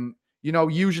 You know,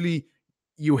 usually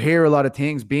you hear a lot of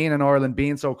things. Being in Ireland,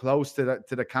 being so close to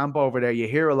the camp over there, you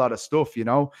hear a lot of stuff. You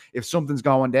know, if something's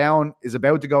going down, is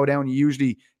about to go down, you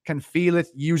usually can feel it.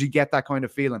 You usually get that kind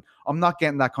of feeling. I'm not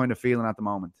getting that kind of feeling at the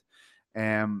moment.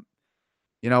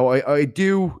 You know, I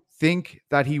do think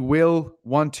that he will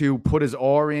want to put his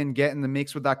oar in, get in the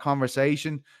mix with that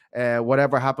conversation,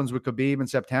 whatever happens with Khabib in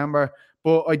September.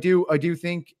 But I do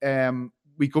think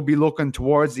we could be looking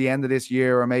towards the end of this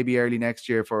year or maybe early next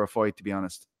year for a fight, to be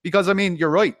honest. Because, I mean, you're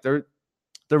right.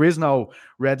 There is no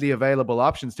readily available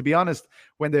options. To be honest,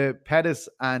 when the Pettis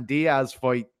and Diaz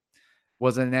fight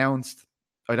was announced,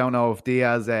 I don't know if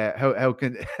Diaz,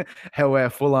 how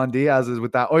full on Diaz is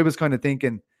with that. I was kind of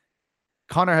thinking,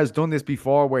 Conor has done this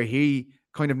before where he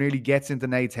kind of nearly gets into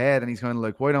Nate's head and he's kind of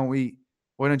like, why don't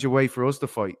you wait for us to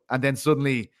fight? And then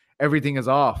suddenly everything is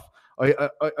off.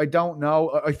 I don't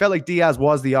know. I felt like Diaz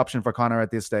was the option for Conor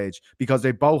at this stage because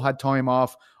they both had time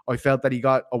off. I felt that he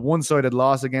got a one-sided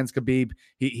loss against Khabib.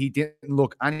 He didn't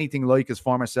look anything like his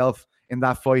former self in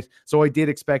that fight. So I did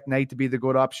expect Nate to be the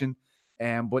good option.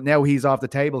 But now he's off the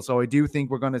table. So I do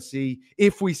think we're going to see,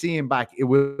 if we see him back, it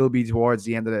will be towards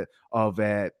the end of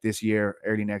this year,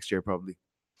 early next year, probably.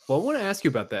 Well, I want to ask you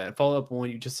about that and follow up on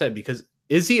what you just said, because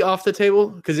is he off the table?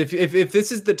 Because if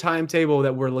this is the timetable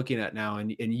that we're looking at now,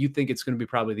 and you think it's going to be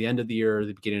probably the end of the year or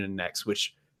the beginning of next,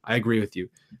 which I agree with you,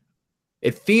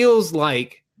 it feels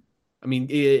like, I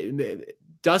mean,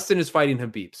 Dustin is fighting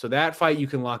Khabib. So that fight, you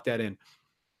can lock that in.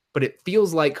 But it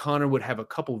feels like Conor would have a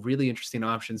couple really interesting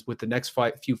options with the next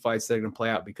few fights that are going to play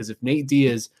out. Because if Nate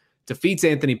Diaz defeats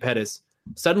Anthony Pettis.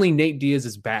 Suddenly Nate Diaz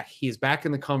is back. He is back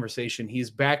in the conversation. He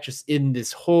is back just in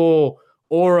this whole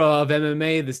aura of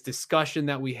MMA, this discussion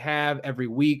that we have every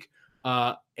week.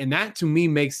 And that to me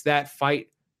makes that fight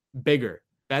bigger.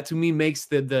 That to me makes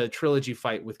the trilogy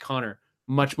fight with Conor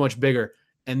much, much bigger.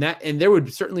 And there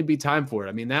would certainly be time for it.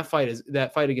 I mean, that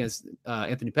fight against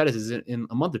Anthony Pettis is in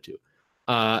a month or two.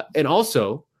 And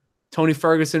also Tony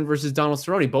Ferguson versus Donald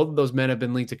Cerrone. Both of those men have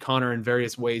been linked to Conor in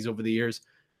various ways over the years.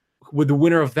 Would the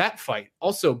winner of that fight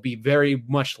also be very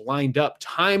much lined up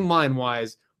timeline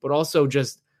wise, but also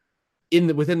just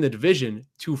within the division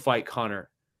to fight Conor?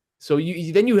 So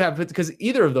then you have, because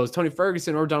either of those, Tony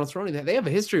Ferguson or Donald Cerrone, they have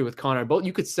a history with Conor. Both,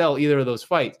 you could sell either of those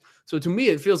fights. So to me,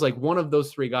 it feels like one of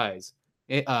those three guys,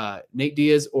 Nate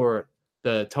Diaz or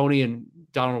the Tony and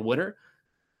Donald winner.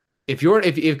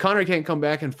 If Conor can't come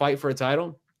back and fight for a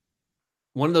title,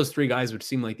 one of those three guys would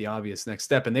seem like the obvious next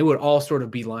step, and they would all sort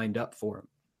of be lined up for him,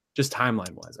 just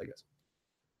timeline wise, I guess.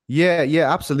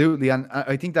 Yeah, absolutely. And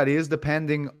I think that is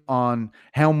depending on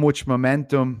how much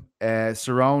momentum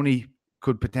Cerrone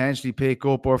could potentially pick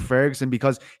up, or Ferguson,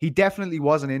 because he definitely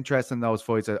wasn't interested in those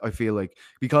fights, I feel like,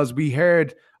 because we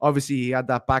heard, obviously, he had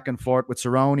that back and forth with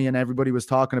Cerrone and everybody was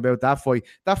talking about that fight.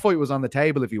 That fight was on the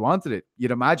table if he wanted it, you'd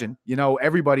imagine.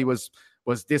 Everybody was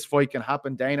this fight can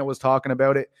happen. Dana was talking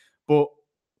about it. But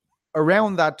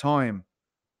around that time,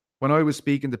 when I was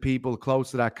speaking to people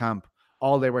close to that camp,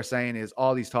 all they were saying is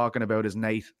all he's talking about is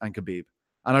Nate and Khabib.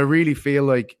 And I really feel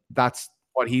like that's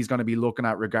what he's going to be looking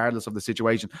at regardless of the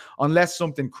situation, unless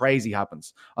something crazy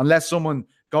happens, unless someone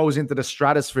goes into the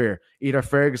stratosphere, either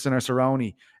Ferguson or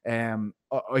Cerrone.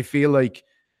 I feel like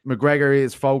McGregor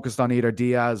is focused on either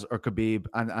Diaz or Khabib,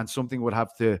 and something would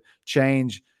have to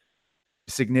change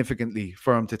significantly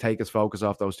for him to take his focus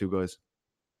off those two guys.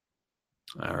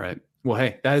 All right. Well,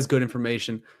 hey, that is good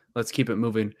information. Let's keep it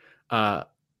moving. Now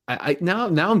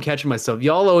I'm catching myself.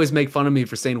 Y'all always make fun of me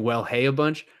for saying "well, hey" a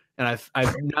bunch. And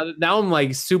now I'm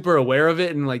like super aware of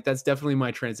it. And like, that's definitely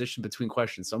my transition between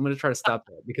questions. So I'm going to try to stop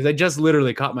that, because I just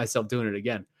literally caught myself doing it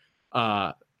again.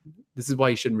 This is why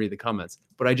you shouldn't read the comments,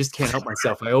 but I just can't help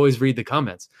myself. I always read the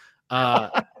comments.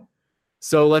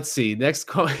 So let's see. That's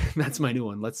my new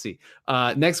one. Let's see.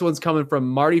 Next one's coming from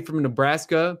Marty from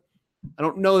Nebraska. I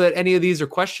don't know that any of these are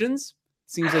questions.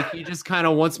 Seems like he just kind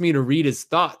of wants me to read his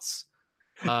thoughts.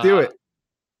 Do it.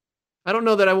 I don't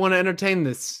know that I want to entertain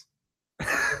this.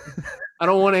 I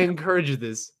don't want to encourage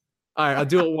this. All right, I'll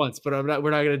do it once, but we're not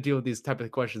going to deal with these type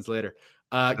of questions later.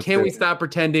 Can we stop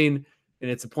pretending, and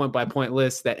it's a point-by-point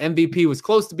list, that MVP was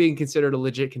close to being considered a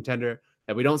legit contender,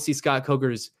 that we don't see Scott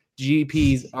Coker's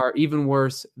GPs are even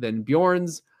worse than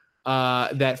Bjorn's,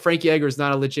 that Frankie Edgar is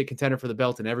not a legit contender for the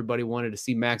belt, and everybody wanted to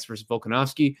see Max versus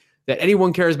Volkanovski, that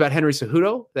anyone cares about Henry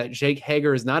Cejudo, that Jake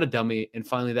Hager is not a dummy, and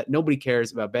finally that nobody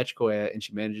cares about Bethe Correia, and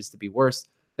she manages to be worse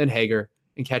than Hager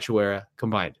and Cachoeira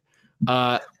combined.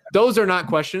 Those are not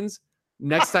questions.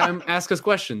 Next time, ask us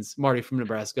questions, Marty from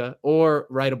Nebraska, or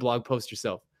write a blog post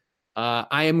yourself.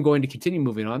 I am going to continue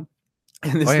moving on.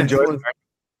 And I enjoyed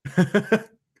it.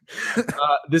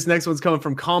 This next one's coming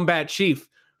from Combat Chief,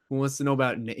 who wants to know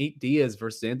about Nate Diaz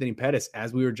versus Anthony Pettis,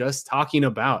 as we were just talking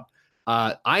about.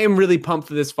 I am really pumped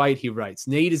for this fight, he writes.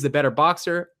 Nate is the better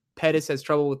boxer. Pettis has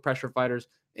trouble with pressure fighters,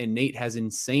 and Nate has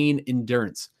insane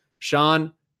endurance.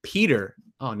 Sean, Peter,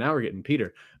 oh, now we're getting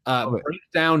Peter, break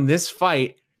down this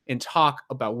fight and talk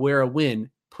about where a win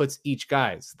puts each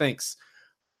guys. Thanks.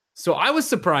 So I was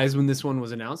surprised when this one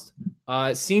was announced.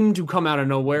 It seemed to come out of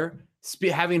nowhere.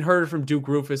 Having heard from Duke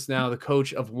Roufus, now the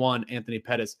coach of one, Anthony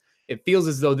Pettis, it feels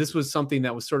as though this was something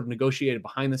that was sort of negotiated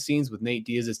behind the scenes with Nate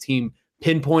Diaz's team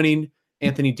pinpointing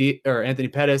Anthony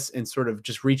Pettis and sort of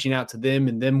just reaching out to them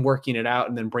and them working it out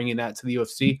and then bringing that to the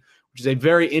UFC, which is a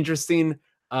very interesting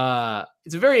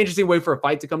it's a very interesting way for a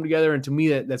fight to come together. And to me,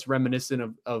 that's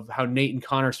reminiscent of how Nate and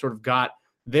Conor sort of got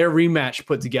their rematch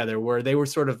put together, where they were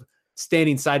sort of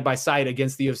standing side by side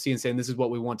against the UFC and saying, this is what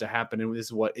we want to happen. And this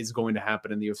is what is going to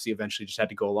happen. And the UFC eventually just had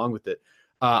to go along with it.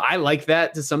 I like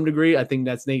that to some degree. I think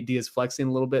that's Nate Diaz flexing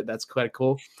a little bit. That's quite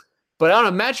cool. But on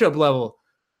a matchup level,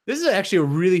 this is actually a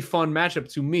really fun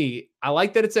matchup to me. I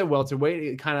like that it's at welterweight.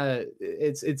 It kind of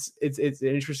it's an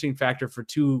interesting factor for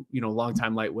two,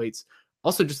 longtime lightweights.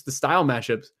 Also, just the style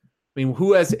matchups. I mean,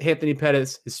 who has Anthony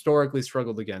Pettis historically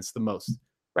struggled against the most?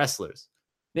 Wrestlers.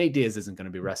 Nate Diaz isn't going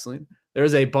to be wrestling.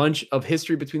 There's a bunch of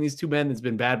history between these two men that's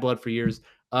been bad blood for years.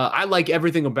 I like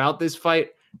everything about this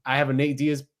fight. I have a Nate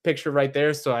Diaz picture right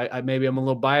there, so I maybe I'm a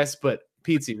little biased. But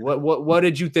Pizzi, what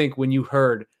did you think when you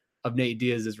heard of Nate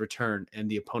Diaz's return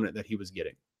and the opponent that he was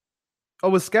getting? I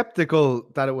was skeptical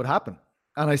that it would happen,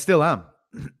 and I still am.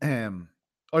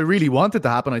 I really want it to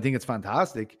happen. I think it's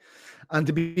fantastic. And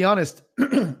to be honest,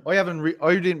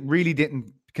 I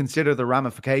didn't consider the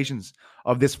ramifications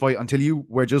of this fight until you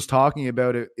were just talking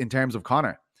about it in terms of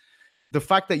Conor. The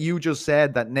fact that you just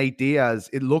said that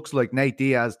it looks like Nate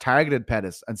Diaz targeted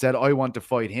Pettis and said, I want to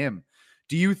fight him.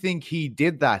 Do you think he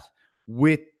did that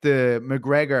with the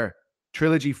McGregor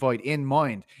trilogy fight in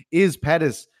mind? Is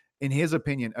Pettis, in his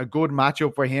opinion, a good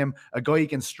matchup for him, a guy he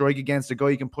can strike against, a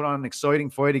guy he can put on an exciting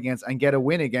fight against and get a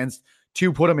win against,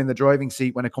 to put him in the driving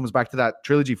seat when it comes back to that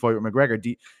trilogy fight with McGregor?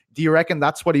 Do you reckon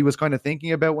that's what he was kind of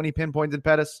thinking about when he pinpointed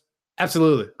Pettis?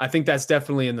 Absolutely. I think that's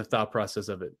definitely in the thought process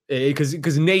of it.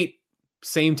 Because Nate,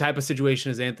 same type of situation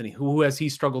as Anthony. Who has he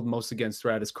struggled most against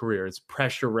throughout his career? It's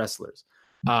pressure wrestlers.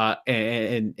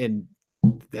 And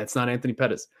that's not Anthony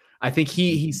Pettis. I think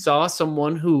he saw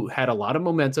someone who had a lot of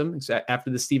momentum after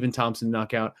the Stephen Thompson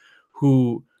knockout,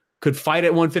 who could fight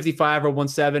at 155 or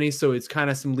 170. So it's kind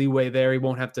of some leeway there. He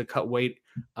won't have to cut weight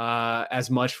as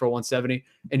much for 170,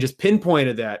 and just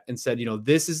pinpointed that and said,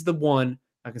 this is the one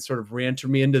I can sort of re-enter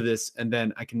me into this, and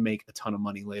then I can make a ton of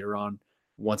money later on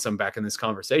once I'm back in this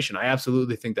conversation. I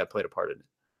absolutely think that played a part in it.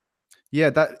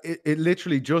 Yeah, it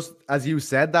literally, just as you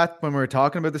said that when we were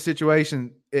talking about the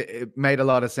situation, it made a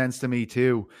lot of sense to me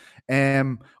too.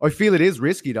 I feel it is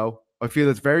risky though. I feel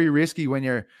it's very risky when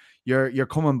you're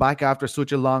coming back after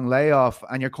such a long layoff,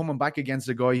 and you're coming back against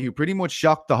a guy who pretty much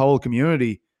shocked the whole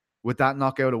community with that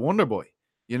knockout of Wonderboy.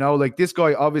 Like this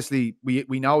guy, obviously, we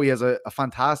know he has a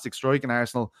fantastic striking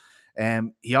arsenal.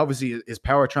 He obviously, his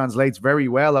power translates very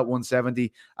well at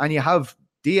 170, and you have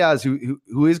Diaz,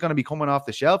 who is going to be coming off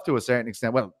the shelf to a certain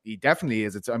extent. Well, he definitely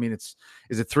is.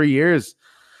 Is it 3 years?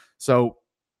 So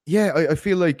yeah, I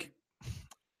feel like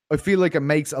it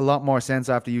makes a lot more sense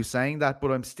after you saying that,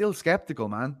 but I'm still skeptical,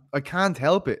 man. I can't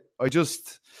help it. I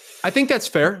think that's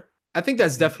fair. I think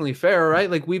that's definitely fair, right?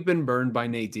 Like, we've been burned by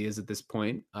Nate Diaz at this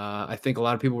point. I think a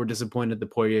lot of people were disappointed the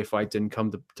Poirier fight didn't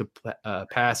come to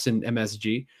pass in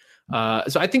MSG.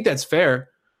 So I think that's fair.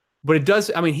 But it does.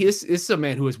 I mean, this is a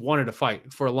man who has wanted to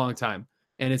fight for a long time,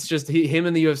 and it's just him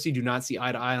and the UFC do not see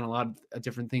eye to eye on a lot of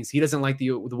different things. He doesn't like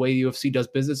the way the UFC does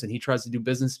business, and he tries to do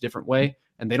business a different way,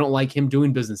 and they don't like him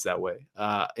doing business that way.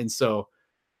 And so,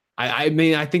 I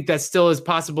mean, I think that still is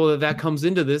possible that comes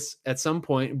into this at some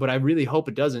point, but I really hope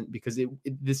it doesn't, because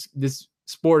this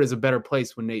sport is a better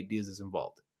place when Nate Diaz is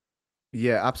involved.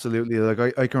 Yeah, absolutely.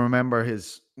 Like I can remember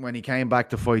when he came back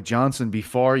to fight Johnson,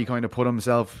 before he kind of put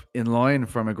himself in line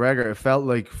for McGregor, it felt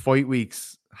like fight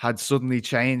weeks had suddenly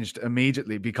changed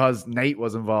immediately because Nate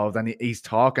was involved, and he's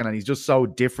talking, and he's just so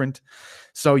different,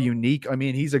 so unique. I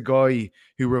mean, he's a guy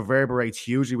who reverberates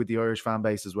hugely with the Irish fan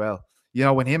base as well.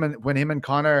 When him and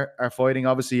Conor are fighting,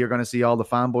 obviously you're going to see all the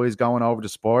fanboys going over to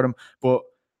support him, but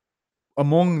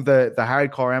among the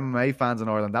hardcore MMA fans in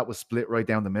Ireland, that was split right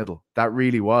down the middle. That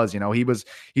really was.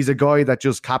 He's a guy that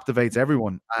just captivates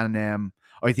everyone, and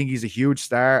I think he's a huge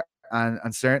star,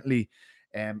 and certainly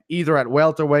either at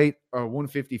welterweight or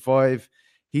 155,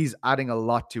 he's adding a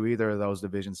lot to either of those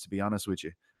divisions, to be honest with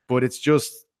you. But it's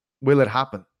just, will it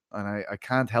happen? And I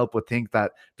can't help but think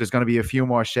that there's going to be a few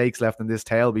more shakes left in this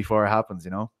tail before it happens,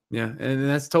 Yeah, and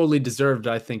that's totally deserved,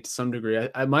 I think, to some degree.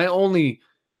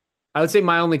 I would say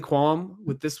my only qualm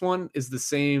with this one is the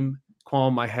same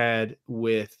qualm I had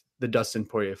with the Dustin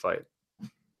Poirier fight.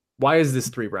 Why is this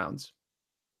 3 rounds?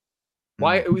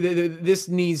 Why this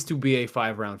needs to be a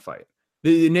 5-round fight?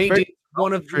 Nate,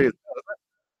 one of the,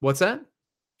 what's that?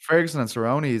 Ferguson and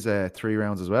Cerrone is 3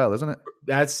 rounds as well, isn't it?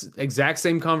 That's exact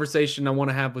same conversation I want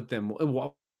to have with them.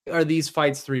 Why are these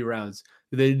fights 3 rounds?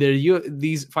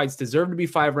 These fights deserve to be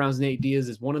 5 rounds. Nate Diaz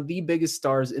is one of the biggest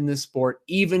stars in this sport,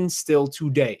 even still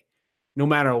today. No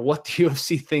matter what the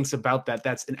UFC thinks about that,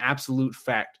 that's an absolute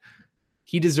fact.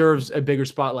 He deserves a bigger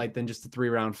spotlight than just a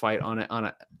 3-round fight on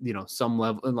a some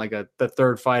level, like the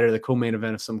third fight or the co-main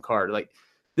event of some card. Like,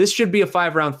 this should be a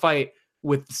 5-round fight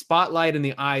with the spotlight and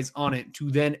the eyes on it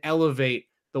to then elevate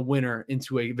the winner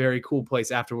into a very cool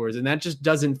place afterwards. And that just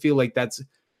doesn't feel like that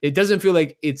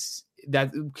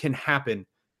can happen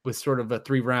with sort of a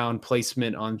 3-round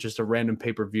placement on just a random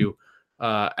pay-per-view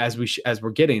as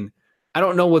we're getting. I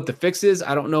don't know what the fix is.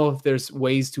 I don't know if there's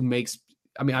ways to make,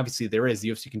 I mean, obviously there is, the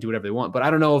UFC can do whatever they want, but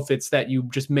I don't know if it's that you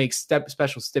just make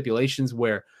special stipulations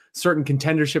where certain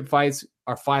contendership fights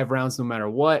are 5 rounds no matter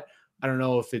what. I don't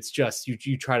know if it's just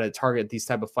you try to target these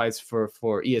type of fights for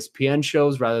ESPN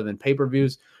shows rather than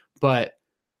pay-per-views, but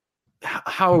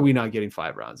how are we not getting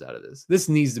 5 rounds out of this? This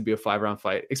needs to be a 5-round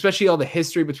fight, especially all the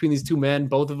history between these two men,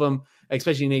 both of them,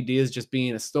 especially Nate Diaz just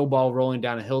being a snowball rolling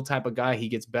down a hill type of guy. He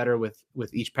gets better with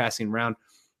each passing round.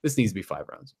 This needs to be 5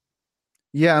 rounds.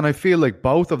 Yeah, and I feel like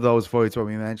both of those fights, what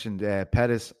we mentioned,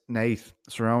 Pettis, Nate,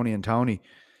 Cerrone, and Tony,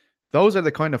 those are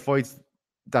the kind of fights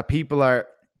that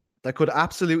that could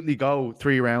absolutely go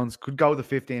 3 rounds, could go the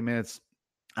 15 minutes,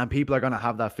 and people are going to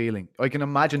have that feeling. I can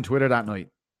imagine Twitter that night.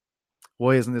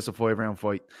 Why isn't this a 5-round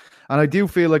fight? And I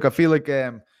feel like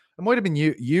it might have been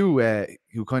you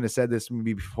who kind of said this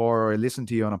maybe before, or I listened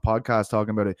to you on a podcast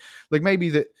talking about it. Like maybe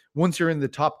that once you're in the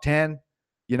top 10,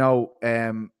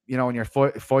 and you're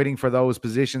fighting for those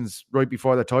positions right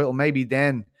before the title, maybe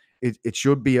then it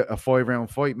should be a 5-round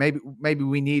fight. Maybe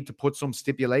we need to put some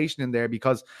stipulation in there,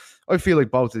 because I feel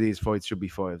like both of these fights should be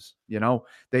 5s.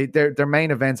 They're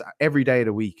main events every day of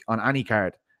the week on any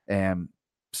card.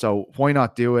 So why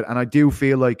not do it? And I do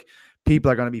feel like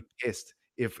people are going to be pissed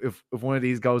if one of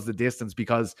these goes the distance,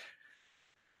 because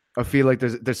I feel like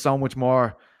there's so much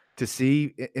more to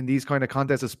see in these kind of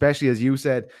contests, especially as you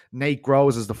said, Nate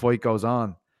grows as the fight goes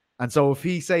on. And so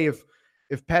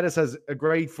if Pettis has a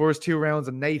great first 2 rounds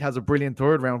and Nate has a brilliant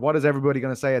third round, what is everybody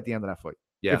going to say at the end of that fight?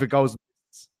 Yeah. If it goes,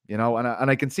 and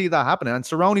I can see that happening. And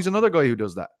Cerrone's another guy who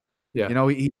does that. Yeah.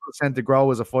 He tends to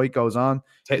grow as a fight goes on.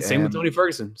 Same with Tony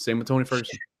Ferguson.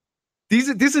 These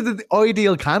are the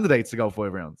ideal candidates to go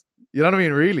 5 rounds. You know what I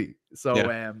mean? Really. So,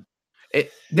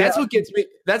 that's what gets me.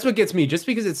 That's what gets me. Just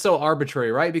because it's so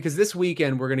arbitrary, right? Because this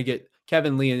weekend we're going to get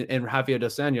Kevin Lee and Rafael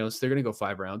dos Anjos. They're going to go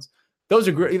 5 rounds. Those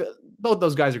are great. Both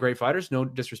those guys are great fighters. No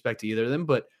disrespect to either of them,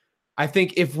 but I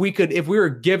think if we were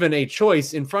given a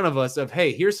choice in front of us of,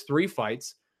 hey, here's 3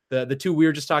 fights, the 2 we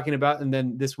were just talking about, and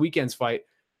then this weekend's fight,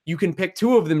 you can pick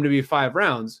 2 of them to be 5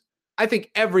 rounds. I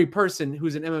think every person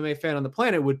who's an MMA fan on the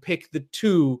planet would pick the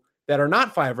 2 that are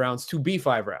not 5 rounds to be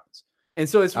 5 rounds. And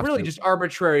so it's really just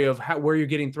arbitrary of where you're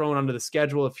getting thrown onto the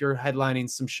schedule. If you're headlining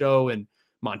some show in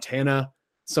Montana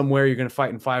somewhere, you're going to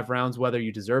fight in 5 rounds, whether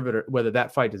you deserve it or whether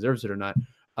that fight deserves it or not.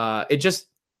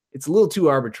 It's a little too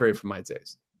arbitrary for my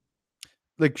taste.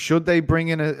 Like, should they bring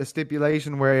in a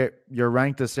stipulation where you're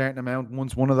ranked a certain amount?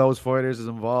 Once one of those fighters is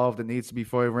involved, it needs to be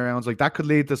 5 rounds. Like, that could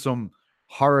lead to some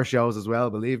horror shows as well,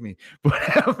 believe me. But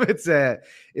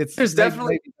there's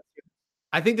definitely,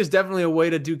 I think there's definitely a way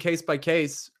to do case by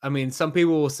case. I mean, some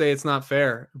people will say it's not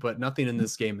fair, but nothing in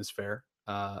this game is fair.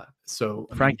 So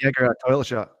Frank Yeager at title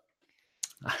shot.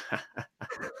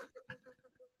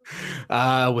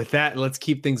 With that, let's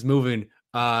keep things moving.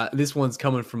 This one's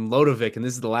coming from Lodovic, and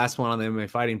this is the last one on the MMA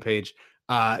Fighting page.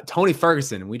 Tony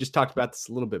Ferguson. We just talked about this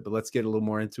a little bit, but let's get a little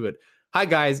more into it. Hi,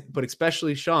 guys, but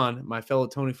especially Sean, my fellow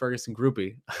Tony Ferguson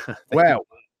groupie. Well,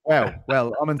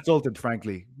 I'm insulted,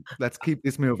 frankly. Let's keep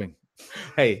this moving.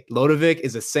 Hey, Lodovic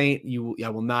is a saint. I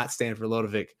will not stand for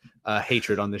Lodovic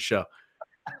hatred on this show.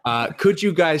 Could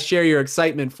you guys share your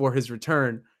excitement for his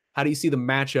return? How do you see the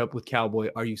matchup with Cowboy?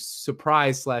 Are you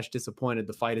surprised / disappointed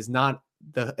the fight is not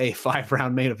a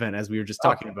 5-round main event, as we were just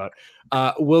talking about?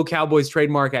 Will Cowboy's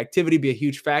trademark activity be a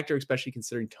huge factor, especially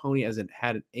considering Tony hasn't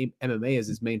had MMA as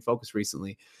his main focus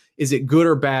recently? Is it good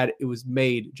or bad? It was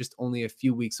made just only a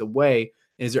few weeks away.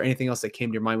 And is there anything else that came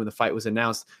to your mind when the fight was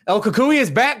announced? El Cucuy is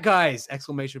back, guys!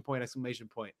 Exclamation point, exclamation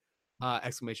point,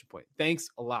 exclamation point. Thanks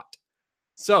a lot.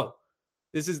 So,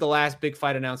 this is the last big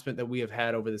fight announcement that we have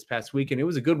had over this past week, and it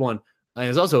was a good one. It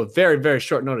was also a very, very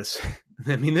short notice.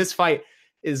 I mean, this fight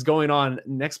is going on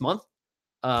next month,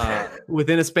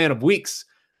 within a span of weeks.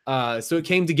 So it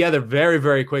came together very,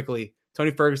 very quickly.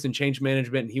 Tony Ferguson changed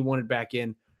management, and he wanted back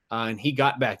in, and he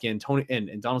got back in. Tony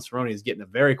and Donald Cerrone is getting a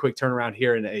very quick turnaround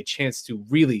here and a chance to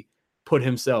really put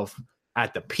himself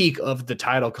at the peak of the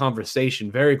title conversation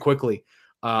very quickly.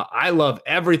 I love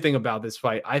everything about this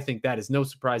fight. I think that is no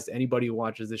surprise to anybody who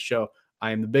watches this show. I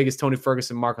am the biggest Tony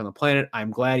Ferguson mark on the planet. I'm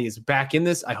glad he is back in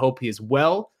this. I hope he is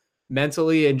well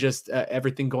mentally and just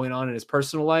everything going on in his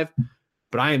personal life.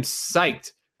 But I am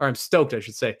psyched, or I'm stoked, I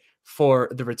should say, for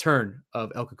the return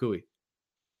of El Cucuy.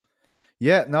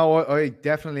 Yeah, no, I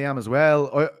definitely am as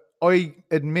well. I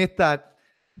admit that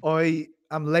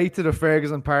I'm late to the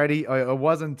Ferguson party. I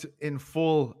wasn't in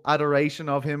full adoration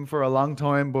of him for a long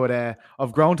time, but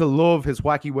I've grown to love his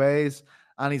wacky ways,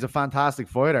 and he's a fantastic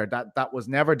fighter. That was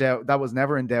never doubt. That was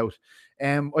never in doubt.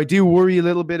 I do worry a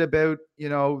little bit about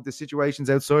the situations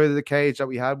outside of the cage that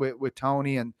we had with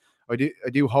Tony, and I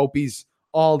do hope he's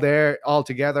all there, all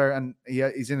together, and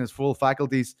he's in his full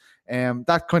faculties.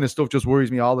 That kind of stuff just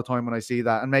worries me all the time when I see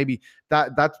that, and maybe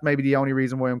that's maybe the only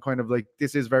reason why I'm kind of like,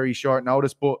 this is very short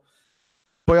notice, but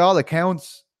by all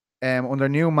accounts, under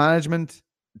new management,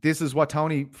 this is what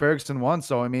Tony Ferguson wants.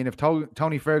 So, I mean, if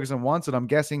Tony Ferguson wants it, I'm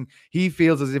guessing he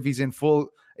feels as if he's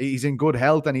in good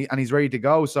health and he's ready to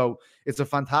go. So it's a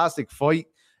fantastic fight.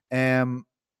 I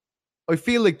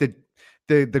feel like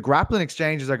the grappling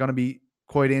exchanges are going to be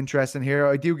quite interesting here.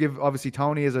 I do give obviously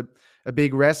Tony as a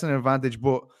big wrestling advantage,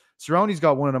 but Cerrone's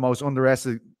got one of the most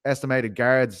underestimated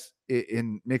guards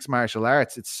in mixed martial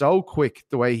arts. It's so quick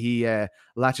the way he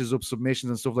latches up submissions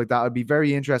and stuff like that. I'd be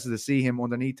very interested to see him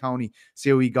underneath Tony, see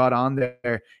how he got on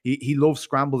there. He loves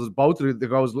scrambles. Both of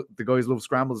the guys love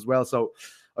scrambles as well. So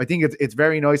I think it's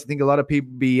very nice. I think a lot of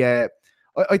people be.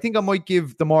 I think I might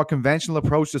give the more conventional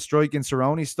approach to striking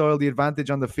Cerrone style the advantage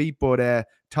on the feet, but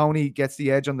Tony gets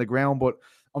the edge on the ground. But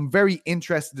I'm very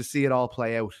interested to see it all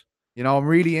play out. You know, I'm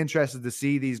really interested to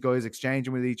see these guys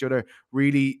exchanging with each other.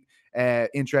 Really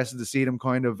interested to see them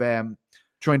kind of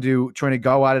trying to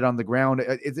go at it on the ground.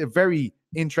 It's a very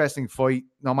interesting fight,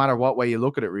 no matter what way you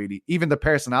look at it. Really, even the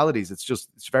personalities,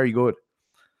 it's very good.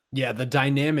 Yeah, the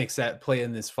dynamics that play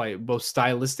in this fight, both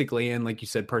stylistically and like you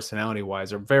said, personality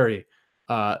wise, are very.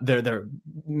 They're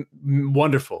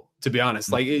wonderful, to be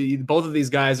honest. Like both of these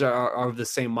guys are of the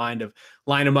same mind of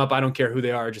line them up. I don't care who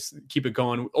they are, just keep it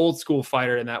going. Old school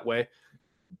fighter in that way,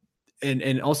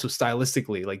 and also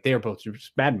stylistically, like they are both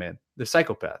just madmen. They're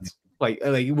psychopaths. Like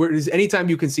anytime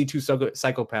you can see two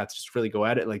psychopaths just really go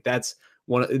at it, like that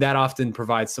often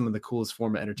provides some of the coolest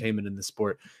form of entertainment in the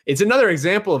sport. It's another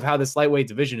example of how this lightweight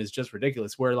division is just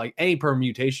ridiculous. Where like any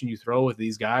permutation you throw with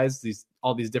these guys,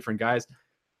 all these different guys,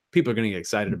 people are going to get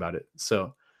excited about it.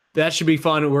 So that should be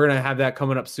fun. We're going to have that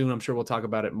coming up soon. I'm sure we'll talk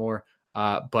about it more.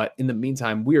 But in the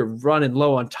meantime, we are running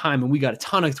low on time and we got a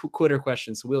ton of Twitter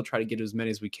questions. So we'll try to get to as many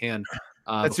as we can.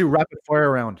 Let's do rapid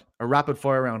fire round. A rapid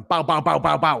fire round. Bow, bow, bow,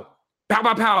 bow, bow. Pow,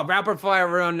 pow, pow. Rapid fire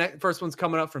round. First one's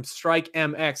coming up from Strike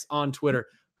MX on Twitter,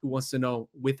 who wants to know,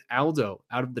 with Aldo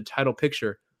out of the title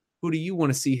picture, who do you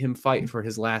want to see him fight for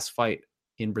his last fight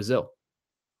in Brazil?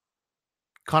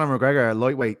 Conor McGregor,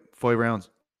 lightweight, 5 rounds.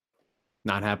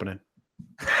 Not happening.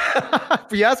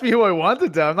 If you asked me who I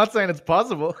wanted to, I'm not saying it's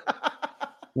possible.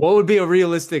 What would be a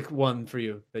realistic one for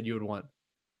you that you would want?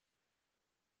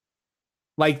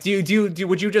 Like,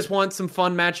 would you just want some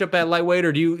fun matchup at lightweight,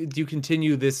 or do you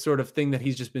continue this sort of thing that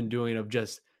he's just been doing of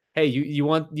just, hey, you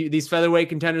want these featherweight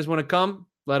contenders want to come,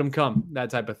 let them come, that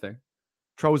type of thing?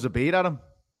 Throws a beat at him.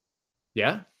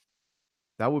 Yeah,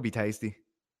 that would be tasty.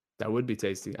 That would be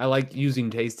tasty. I like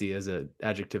using tasty as an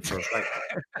adjective for a fight.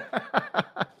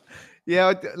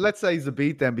 Yeah, let's say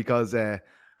Zabit then, because I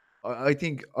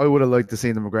think I would have liked to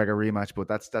see the McGregor rematch, but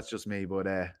that's just me. But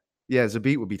yeah,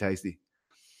 Zabit would be tasty.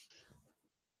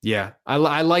 Yeah,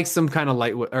 I like some kind of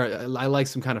lightweight, or I like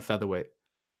some kind of featherweight.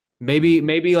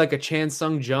 Maybe like a Chan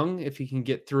Sung Jung, if he can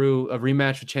get through a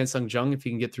rematch with Chan Sung Jung, if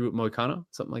he can get through at Moicano,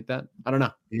 something like that. I don't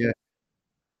know. Yeah.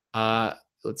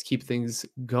 Let's keep things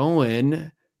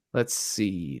going. Let's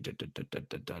see. This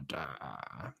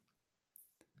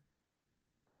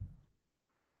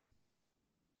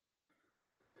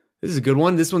is a good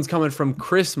one. This one's coming from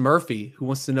Chris Murphy, who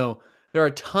wants to know, there are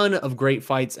a ton of great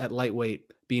fights at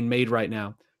lightweight being made right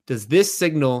now. Does this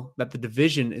signal that the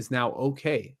division is now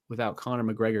okay without Conor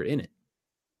McGregor in it?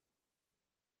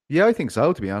 Yeah, I think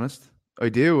so, to be honest. I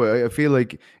do. I feel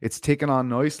like it's ticking on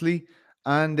nicely.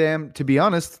 And to be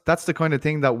honest, that's the kind of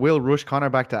thing that will rush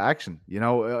Conor back to action. You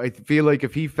know, I feel like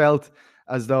if he felt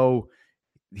as though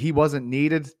he wasn't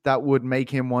needed, that would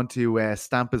make him want to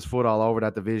stamp his foot all over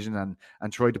that division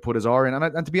and try to put his oar in.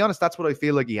 And to be honest, that's what I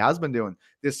feel like he has been doing,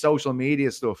 this social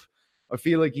media stuff. I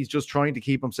feel like he's just trying to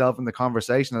keep himself in the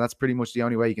conversation, and that's pretty much the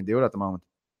only way he can do it at the moment.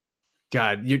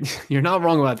 God, you're not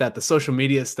wrong about that. The social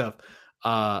media stuff,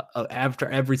 after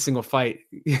every single fight,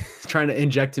 trying to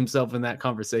inject himself in that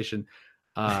conversation.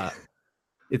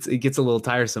 It gets a little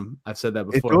tiresome. I've said that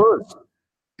before.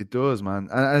 It does, man.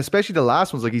 And especially the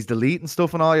last ones, like he's deleting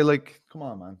stuff and all. You're like, come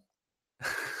on, man.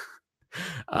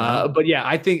 But yeah,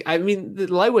 I mean, the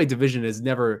lightweight division has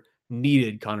never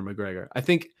needed Conor McGregor. I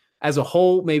think as a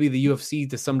whole, maybe the UFC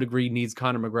to some degree needs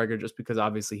Conor McGregor just because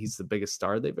obviously he's the biggest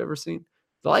star they've ever seen.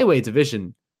 The lightweight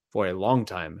division for a long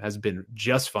time has been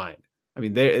just fine. I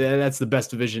mean, that's the best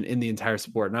division in the entire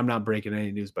sport, and I'm not breaking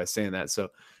any news by saying that. So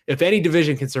if any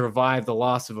division can survive the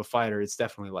loss of a fighter, it's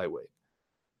definitely lightweight.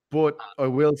 But I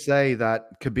will say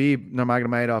that Khabib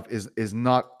Nurmagomedov is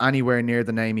not anywhere near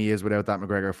the name he is without that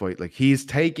McGregor fight. Like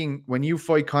when you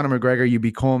fight Conor McGregor, you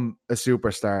become a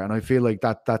superstar, and I feel like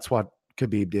that's what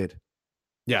Khabib did.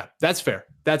 Yeah, that's fair.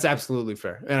 That's absolutely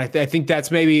fair. And I think that's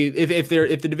maybe if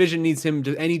the division needs him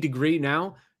to any degree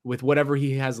now with whatever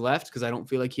he has left, because I don't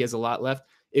feel like he has a lot left,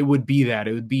 it would be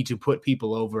to put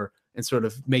people over and sort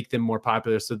of make them more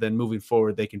popular. So then moving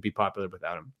forward, they can be popular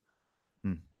without him.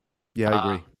 Yeah,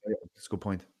 I agree. That's a good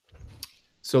point.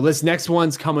 So this next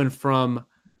one's coming from,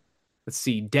 let's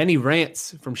see, Denny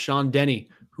Rants from Sean Denny,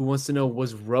 who wants to know,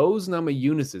 was Rose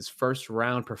Namajunas' first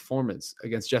round performance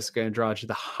against Jessica Andrade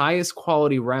the highest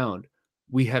quality round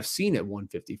we have seen at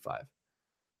 155?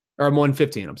 Or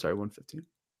 115, I'm sorry, 115.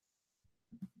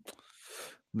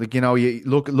 Like, you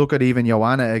look at even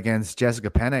Joanna against Jessica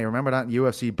Penne. Remember that in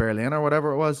UFC Berlin or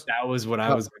whatever it was? That was what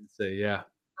I was going to say, yeah.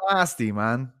 Nasty,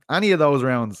 man. Any of those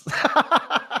rounds.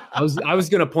 I was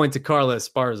going to point to Carla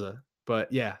Esparza,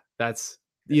 but yeah, that's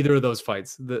either of those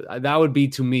fights. That would be,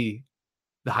 to me,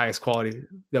 the highest quality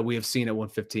that we have seen at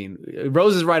 115.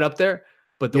 Rose is right up there,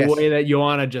 but the way that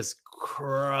Joanna just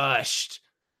crushed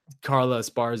Carla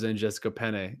Esparza and Jessica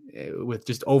Penne with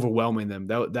just overwhelming them,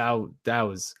 that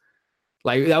was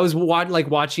like, that was like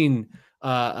watching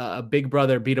a big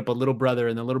brother beat up a little brother,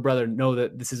 and the little brother know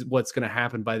that this is what's going to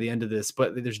happen by the end of this,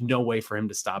 but there's no way for him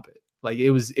to stop it. Like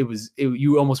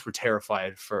you almost were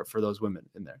terrified for those women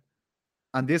in there.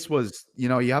 And this was, you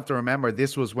have to remember,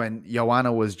 this was when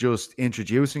Joanna was just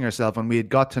introducing herself, and we had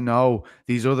got to know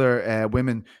these other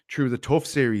women through the TUF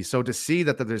series. So to see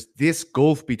that there's this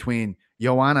gulf between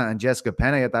Joanna and Jessica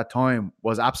Penne at that time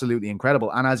was absolutely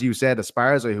incredible. And as you said,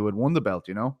 Esparza, who had won the belt,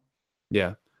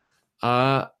 Yeah.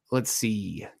 Let's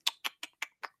see.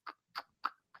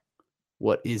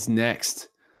 What is next?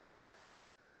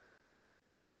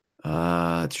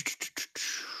 The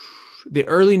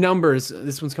early numbers,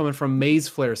 this one's coming from Maze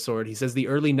Flare Sword. He says the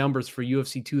early numbers for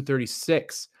UFC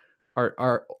 236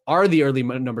 are the early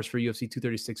numbers for UFC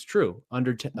 236 true,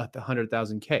 under the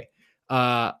 100,000 K.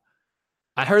 I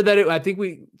heard that I think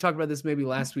we talked about this maybe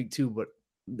last week too, but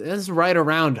it's right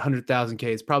around 100,000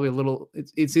 K. It's probably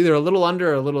it's either a little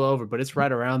under or a little over, but it's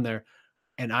right around there.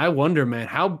 And I wonder, man,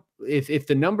 how if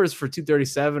the numbers for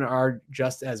 237 are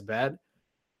just as bad,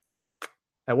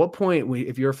 at what point,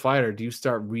 if you're a fighter, do you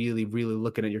start really, really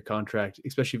looking at your contract,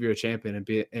 especially if you're a champion,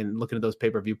 and looking at those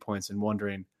pay-per-view points and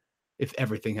wondering if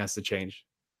everything has to change?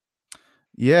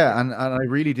 Yeah, and I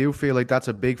really do feel like that's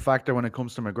a big factor when it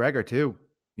comes to McGregor too.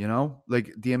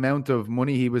 Like the amount of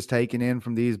money he was taking in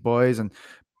from these boys, and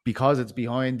because it's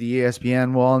behind the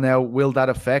ESPN wall now, will that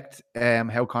affect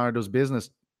how Conor does business?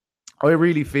 I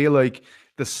really feel like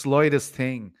the slightest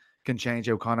thing can change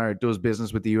how Conor does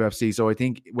business with the UFC. So I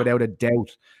think without a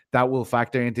doubt that will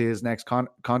factor into his next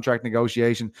contract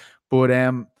negotiation. But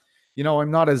I'm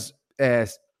not as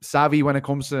savvy when it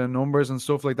comes to numbers and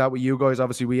stuff like that with you guys.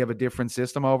 Obviously, we have a different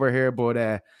system over here,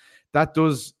 but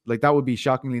that would be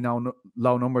shockingly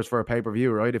low numbers for a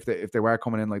pay-per-view, right? If they were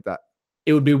coming in like that,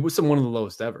 it would be one of the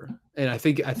lowest ever. And I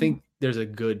think there's a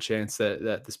good chance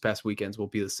that this past weekend's will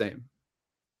be the same.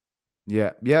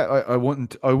 Yeah. I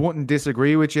wouldn't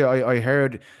disagree with you. I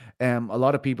heard a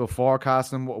lot of people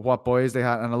forecasting what boys they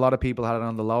had, and a lot of people had it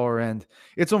on the lower end.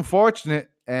 It's unfortunate.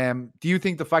 Do you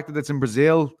think the fact that it's in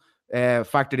Brazil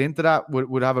factored into that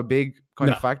would have a big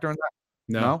kind of factor in that?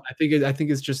 No? I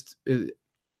think it's just it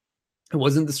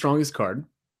wasn't the strongest card,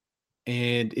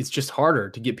 and it's just harder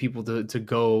to get people to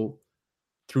go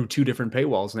through two different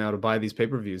paywalls now to buy these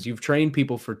pay-per-views. You've trained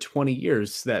people for 20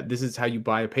 years that this is how you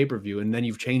buy a pay-per-view, and then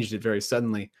you've changed it very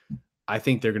suddenly. I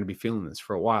think they're going to be feeling this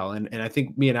for a while. And I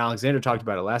think me and Alexander talked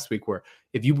about it last week, where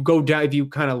if you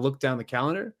kind of look down the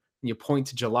calendar and you point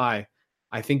to July,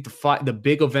 I think the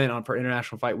big event for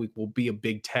International Fight Week will be a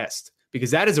big test,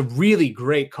 because that is a really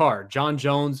great card. John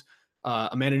Jones,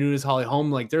 Amanda Nunes, Holly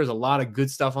Holm, like there's a lot of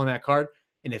good stuff on that card.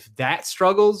 And if that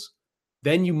struggles,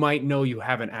 then you might know you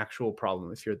have an actual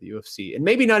problem if you're at the UFC. And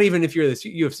maybe not even if you're the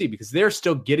UFC, because they're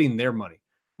still getting their money.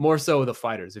 More so the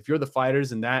fighters. If you're the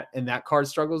fighters and that card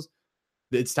struggles,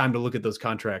 it's time to look at those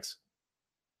contracts.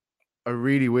 I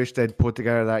really wish they'd put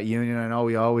together that union. I know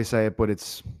we always say it, but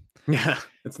it's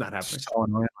not happening. So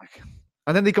annoying.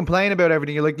 And then they complain about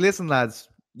everything. You're like, listen, lads,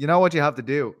 you know what you have to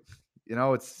do.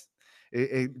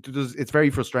 It's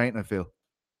very frustrating, I feel.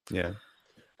 Yeah.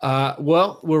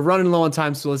 Well, we're running low on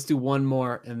time, so let's do one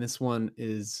more. And this one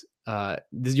is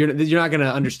you're not going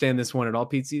to understand this one at all,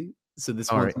 Pete. So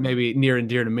this one's maybe near and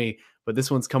dear to me, but this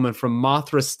one's coming from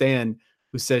Mothra Stan,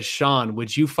 who says, Sean,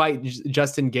 would you fight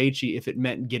Justin Gaethje if it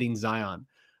meant getting Zion?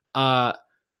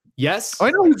 Yes. I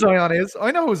know who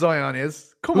Zion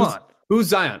is. Come on. Who's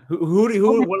Zion?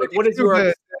 What is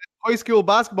your high school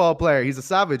basketball player? He's a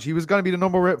savage. He was going to be the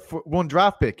number 1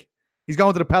 draft pick. He's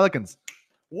going to the Pelicans.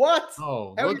 What?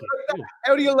 Oh,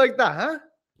 how do you like that, huh?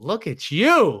 Look at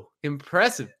you.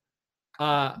 Impressive.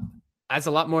 That's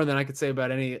a lot more than I could say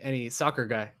about any soccer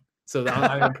guy. So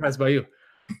I'm impressed by you.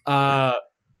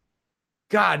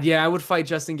 God, yeah, I would fight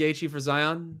Justin Gaethje for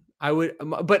Zion. I would,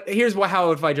 but here's how I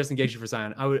would fight Justin Gaethje for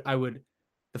Zion.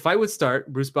 The fight would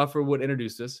start, Bruce Buffer would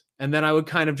introduce us, and then I would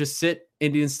kind of just sit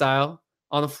Indian style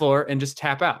on the floor and just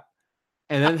tap out.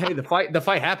 And then, hey, the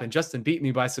fight happened. Justin beat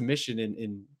me by submission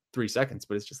in 3 seconds,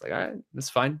 but it's just like, all right, that's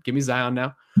fine. Give me Zion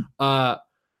now.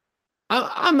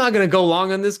 I'm not going to go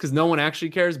long on this because no one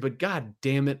actually cares, but God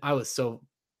damn it. I was so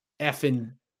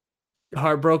effing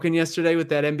heartbroken yesterday with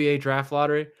that NBA draft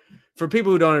lottery. For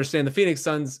people who don't understand, the Phoenix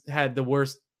Suns had the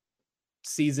worst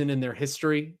season in their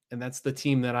history, and that's the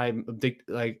team that I'm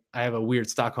I have a weird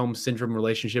Stockholm syndrome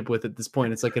relationship with at this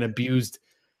point. It's like an abused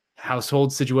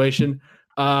household situation.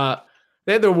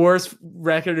 They had the worst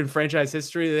record in franchise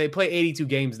history. They play 82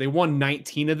 games. They won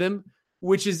 19 of them,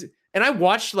 which is, and I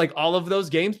watched like all of those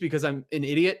games because I'm an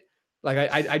idiot.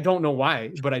 Like I don't know why,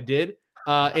 but I did.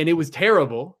 And it was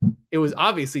terrible. It was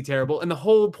obviously terrible. And the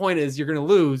whole point is you're going to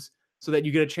lose so that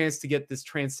you get a chance to get this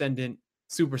transcendent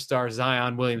superstar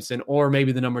Zion Williamson, or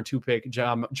maybe the number 2 pick,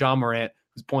 John Morant,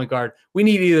 who's point guard. We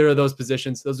need either of those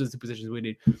positions. Those are the 2 positions we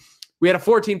need. We had a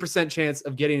 14% chance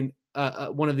of getting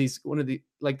one of the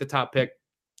like the top pick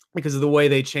because of the way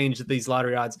they changed these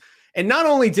lottery odds. And not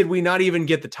only did we not even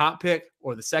get the top pick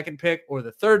or the second pick or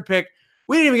the third pick,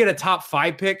 we didn't even get a top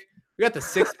 5 pick. We got the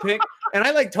 6th pick. And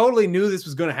I like totally knew this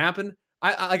was going to happen.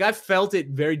 I felt it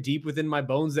very deep within my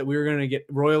bones that we were going to get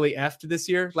royally effed this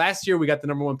year. Last year, we got the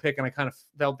number 1 pick, and I kind of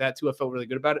felt that too. I felt really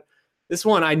good about it. This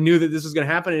one, I knew that this was going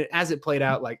to happen. And as it played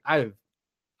out, like I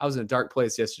was in a dark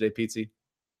place yesterday, Pizzi.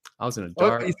 I was in a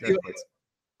dark place.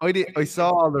 I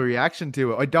saw all the reaction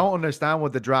to it. I don't understand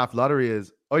what the draft lottery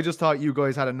is. I just thought you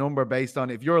guys had a number based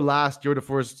on if you're last, you're the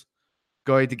first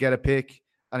guy to get a pick.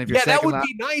 And if you're second, that would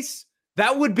be nice.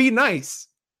 That would be nice.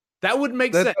 That would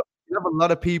make sense. You have a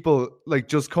lot of people like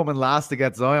just coming last to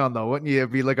get Zion, though, wouldn't you?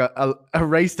 It'd be like a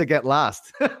race to get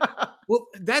last. Well,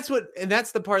 that's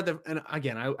the part that, and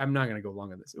again, I'm not going to go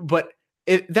long on this, but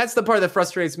that's the part that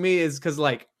frustrates me is because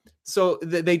like, so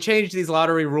they changed these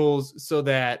lottery rules so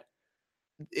that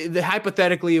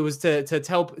hypothetically it was to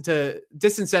help to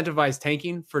disincentivize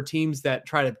tanking for teams that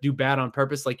try to do bad on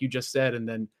purpose, like you just said, and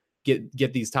then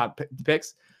get these top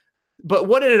picks. But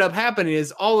what ended up happening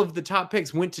is all of the top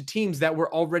picks went to teams that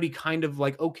were already kind of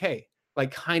like, okay, like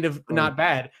kind of not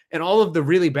bad. And all of the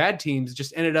really bad teams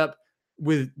just ended up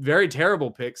with very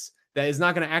terrible picks that is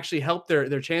not going to actually help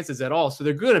their chances at all. So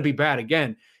they're going to be bad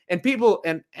again. And people,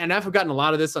 and I've gotten a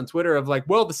lot of this on Twitter of like,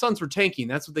 well, the Suns were tanking.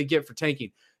 That's what they get for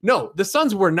tanking. No, the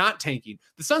Suns were not tanking.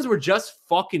 The Suns were just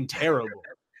fucking terrible.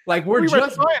 Like we're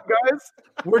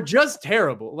just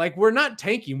terrible. Like we're not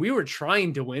tanking. We were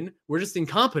trying to win. We're just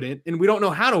incompetent and we don't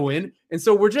know how to win. And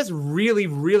so we're just really,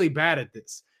 really bad at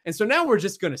this. And so now we're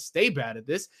just going to stay bad at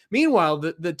this. Meanwhile,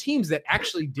 the teams that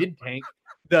actually did tank,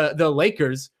 the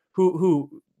Lakers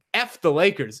who F the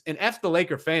Lakers and F the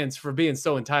Laker fans for being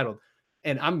so entitled.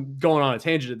 And I'm going on a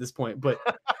tangent at this point, but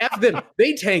F them.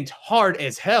 They tanked hard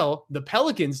as hell. The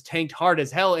Pelicans tanked hard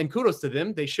as hell, and kudos to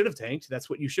them. They should have tanked. That's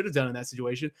what you should have done in that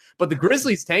situation. But the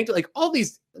Grizzlies tanked. Like all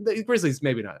these, the Grizzlies,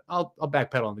 maybe not. I'll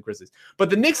backpedal on the Grizzlies. But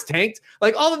the Knicks tanked.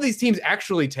 Like all of these teams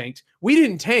actually tanked. We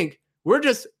didn't tank. We're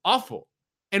just awful.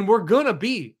 And we're going to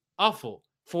be awful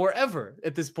forever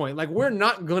at this point. Like we're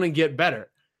not going to get better.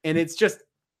 And it's just,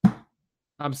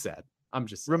 I'm sad. I'm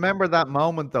just remember that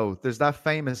moment though. There's that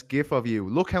famous gif of you.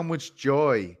 Look how much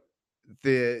joy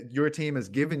your team has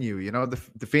given you. You know,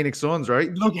 the Phoenix Suns, right?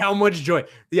 Look how much joy.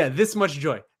 Yeah, this much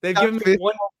joy. They've given me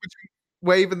one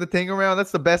waving the thing around.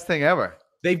 That's the best thing ever.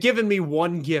 They've given me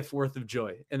one gif worth of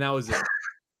joy, and that was it.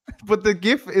 But the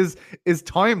gif is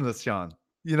timeless, Sean.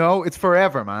 You know, it's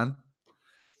forever, man.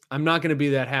 I'm not going to be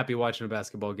that happy watching a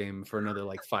basketball game for another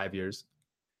like 5 years.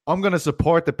 I'm going to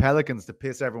support the Pelicans to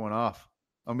piss everyone off.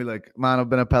 I'll be like, man, I've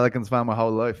been a Pelicans fan my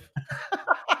whole life.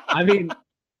 I mean,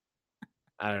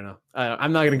 I don't know.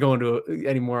 I'm not going to go into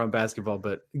any more on basketball,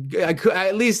 but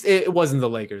at least it wasn't the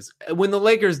Lakers. When the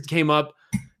Lakers came up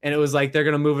and it was like they're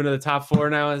going to move into the top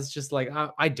 4 now, it's just like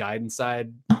I died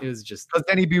inside. It was just. Because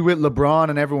then he'd be with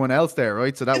LeBron and everyone else there,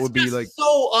 right? So that would be like.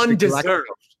 So undeserved.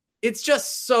 It's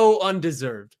just so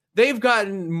undeserved. They've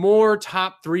gotten more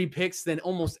top 3 picks than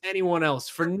almost anyone else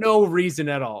for no reason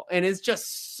at all. And it's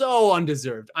just so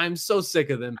undeserved. I'm so sick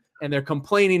of them. And they're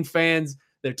complaining fans.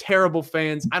 They're terrible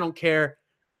fans. I don't care.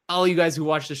 All you guys who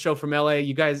watch the show from LA,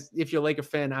 you guys, if you're a Laker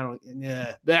fan, All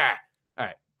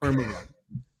right, we're going to move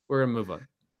on. We're going to move on.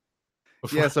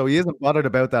 Yeah, so he isn't bothered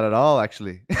about that at all,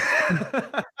 actually.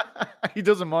 He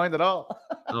doesn't mind at all.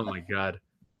 Oh, my God.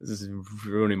 This is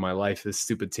ruining my life, this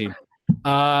stupid team.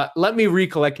 Let me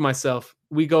recollect myself.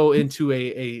 We go into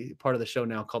a part of the show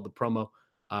now called the promo,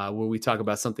 where we talk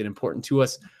about something important to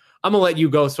us. I'm gonna let you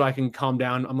go so I can calm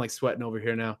down. I'm like sweating over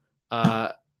here now.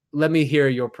 Let me hear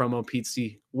your promo, Pete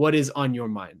C. What is on your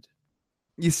mind?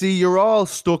 You see, you're all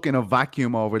stuck in a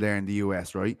vacuum over there in the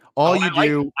US, right? All you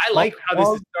do. I like how this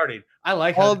is starting. I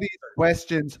like all these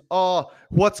questions. Oh,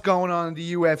 what's going on in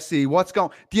the UFC?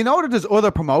 Do you know that there's other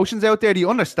promotions out there? Do you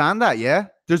understand that? Yeah.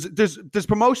 There's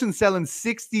promotions selling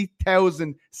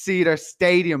 60,000 seater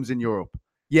stadiums in Europe.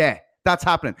 Yeah, that's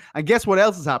happening. And guess what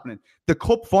else is happening? The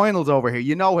cup finals over here.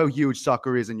 You know how huge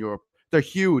soccer is in Europe. They're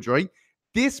huge, right?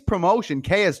 This promotion,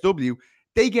 KSW,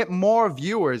 they get more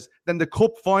viewers than the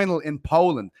cup final in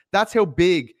Poland. That's how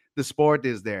big the sport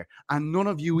is there. And none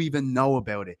of you even know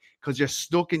about it because you're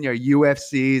stuck in your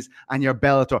UFCs and your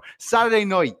Bellator. Saturday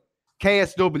night,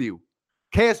 KSW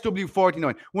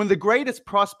 49. One of the greatest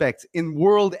prospects in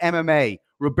world MMA,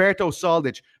 Roberto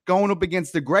Soldic, going up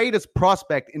against the greatest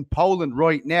prospect in Poland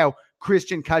right now,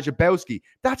 Christian Kajabowski.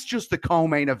 That's just the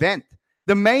co-main event.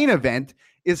 The main event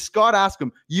is Scott Askham,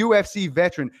 UFC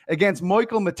veteran, against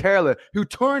Michael Materla, who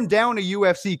turned down a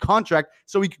UFC contract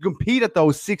so he could compete at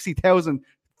those 60,000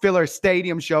 filler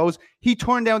stadium shows. He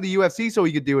turned down the UFC so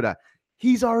he could do that.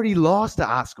 He's already lost to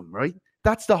Askham, right?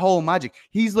 That's the whole magic.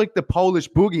 He's like the Polish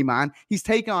boogeyman. He's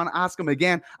taking on Askham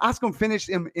again. Askham finished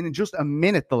him in just a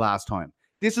minute the last time.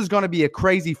 This is going to be a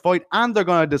crazy fight, and they're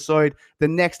going to decide the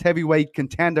next heavyweight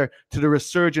contender to the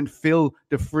resurgent Phil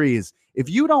DeFries. If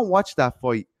you don't watch that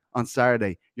fight on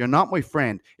Saturday, you're not my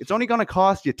friend. It's only going to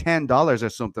cost you $10 or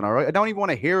something, all right? I don't even want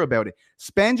to hear about it.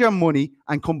 Spend your money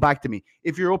and come back to me.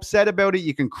 If you're upset about it,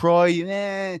 you can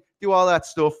cry, do all that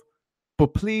stuff,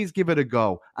 but please give it a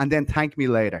go and then thank me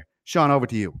later. Sean, over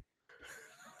to you.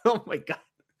 Oh my God.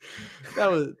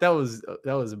 That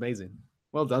was amazing.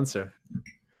 Well done, sir.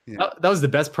 Yeah. That was the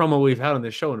best promo we've had on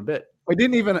this show in a bit.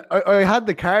 I had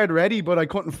the card ready, but I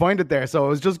couldn't find it there. So I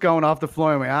was just going off the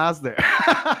fly on my ass there.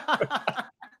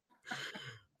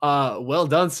 Well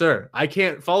done, sir. I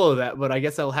can't follow that, but I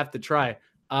guess I'll have to try.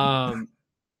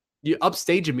 You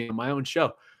upstaging me on my own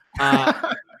show.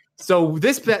 So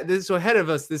so ahead of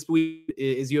us this week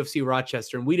is UFC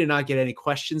Rochester, and we did not get any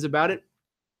questions about it,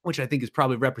 which I think is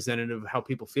probably representative of how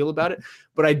people feel about it.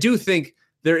 But I do think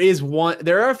there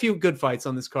are a few good fights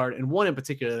on this card, and one in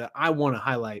particular that I want to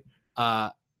highlight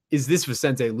is this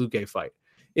Vicente Luque fight.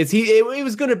 It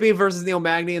was going to be versus Neil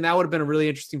Magny, and that would have been a really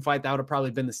interesting fight. That would have probably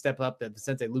been the step up that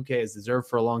Vicente Luque has deserved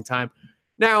for a long time.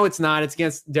 Now it's not. It's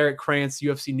against Derek Krantz,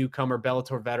 UFC newcomer,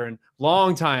 Bellator veteran,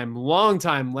 long time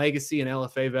legacy and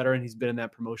LFA veteran. He's been in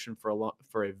that promotion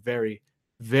for a very,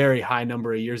 very high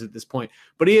number of years at this point.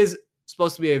 But he is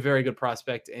supposed to be a very good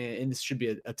prospect, and this should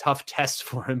be a tough test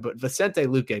for him. But Vicente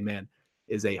Luque, man,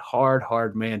 is a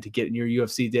hard man to get in your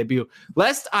UFC debut.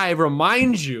 Lest I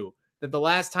remind you that the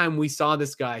last time we saw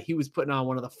this guy, he was putting on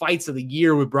one of the fights of the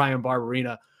year with Brian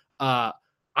Barberina.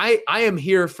 I am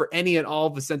here for any and all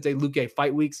Vicente Luque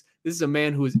fight weeks. This is a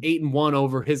man who is 8-1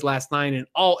 over his last 9, and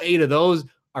all 8 of those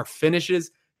are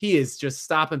finishes. He is just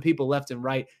stopping people left and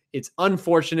right. It's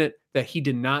unfortunate that he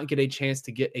did not get a chance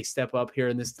to get a step up here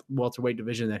in this welterweight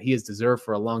division that he has deserved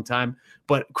for a long time.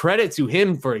 But credit to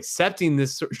him for accepting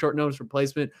this short notice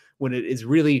replacement when it is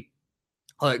really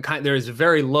there is a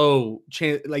very low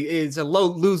chance, like it's a low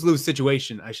lose-lose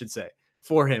situation, I should say,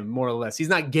 for him, more or less. He's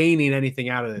not gaining anything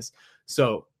out of this.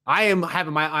 So I am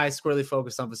having my eyes squarely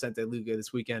focused on Vicente Luque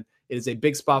this weekend. It is a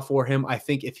big spot for him. I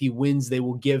think if he wins, they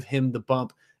will give him the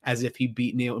bump as if he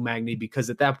beat Neil Magny, because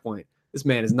at that point, this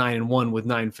man is 9-1 with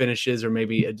 9 finishes, or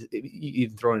maybe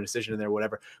even throwing a decision in there,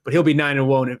 whatever. But he'll be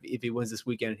 9-1 if he wins this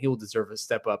weekend. He will deserve a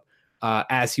step up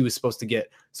as he was supposed to get.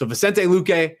 So Vicente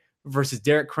Luque versus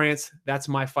Derek Krantz, that's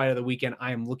my fight of the weekend.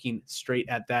 I am looking straight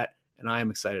at that, and I am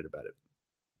excited about it.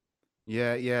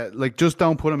 Yeah. Like, just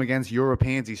don't put him against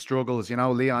Europeans. He struggles. You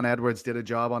know, Leon Edwards did a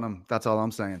job on him. That's all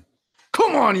I'm saying.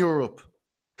 Come on, Europe.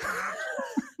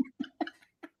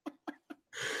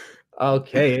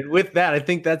 Okay. And with that, I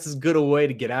think that's as good a way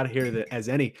to get out of here as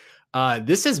any.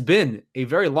 This has been a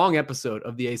very long episode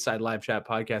of the A-Side Live Chat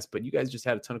podcast, but you guys just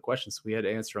had a ton of questions, so we had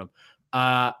to answer them.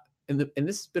 And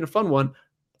this has been a fun one.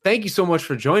 Thank you so much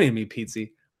for joining me,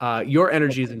 Pizzi. Your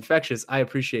energy is infectious. I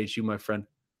appreciate you, my friend.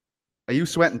 Are you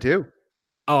sweating too?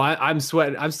 Oh, I'm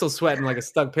sweating. I'm still sweating like a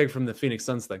stuck pig from the Phoenix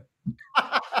Suns thing.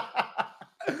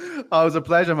 Oh, it was a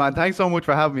pleasure, man. Thanks so much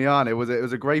for having me on. It was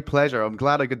a great pleasure. I'm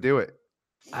glad I could do it.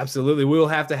 Absolutely. We will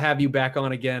have to have you back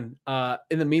on again.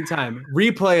 In the meantime,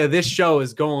 replay of this show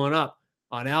is going up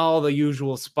on all the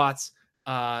usual spots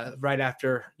right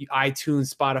after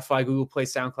iTunes, Spotify, Google Play,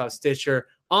 SoundCloud, Stitcher,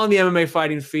 on the MMA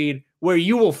Fighting feed, where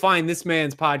you will find this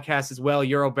man's podcast as well,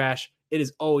 Eurobash. It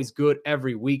is always good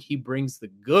every week. He brings the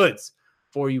goods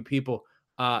for you people.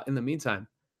 In the meantime,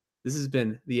 this has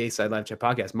been the A-Side Live Chat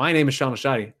podcast. My name is Sean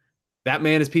Mashadi. That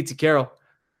man is Pizzi Carroll.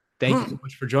 Thank you so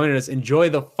much for joining us. Enjoy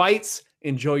the fights.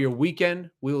 Enjoy your weekend.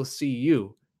 We will see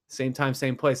you same time,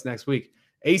 same place next week.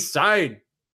 Ace side.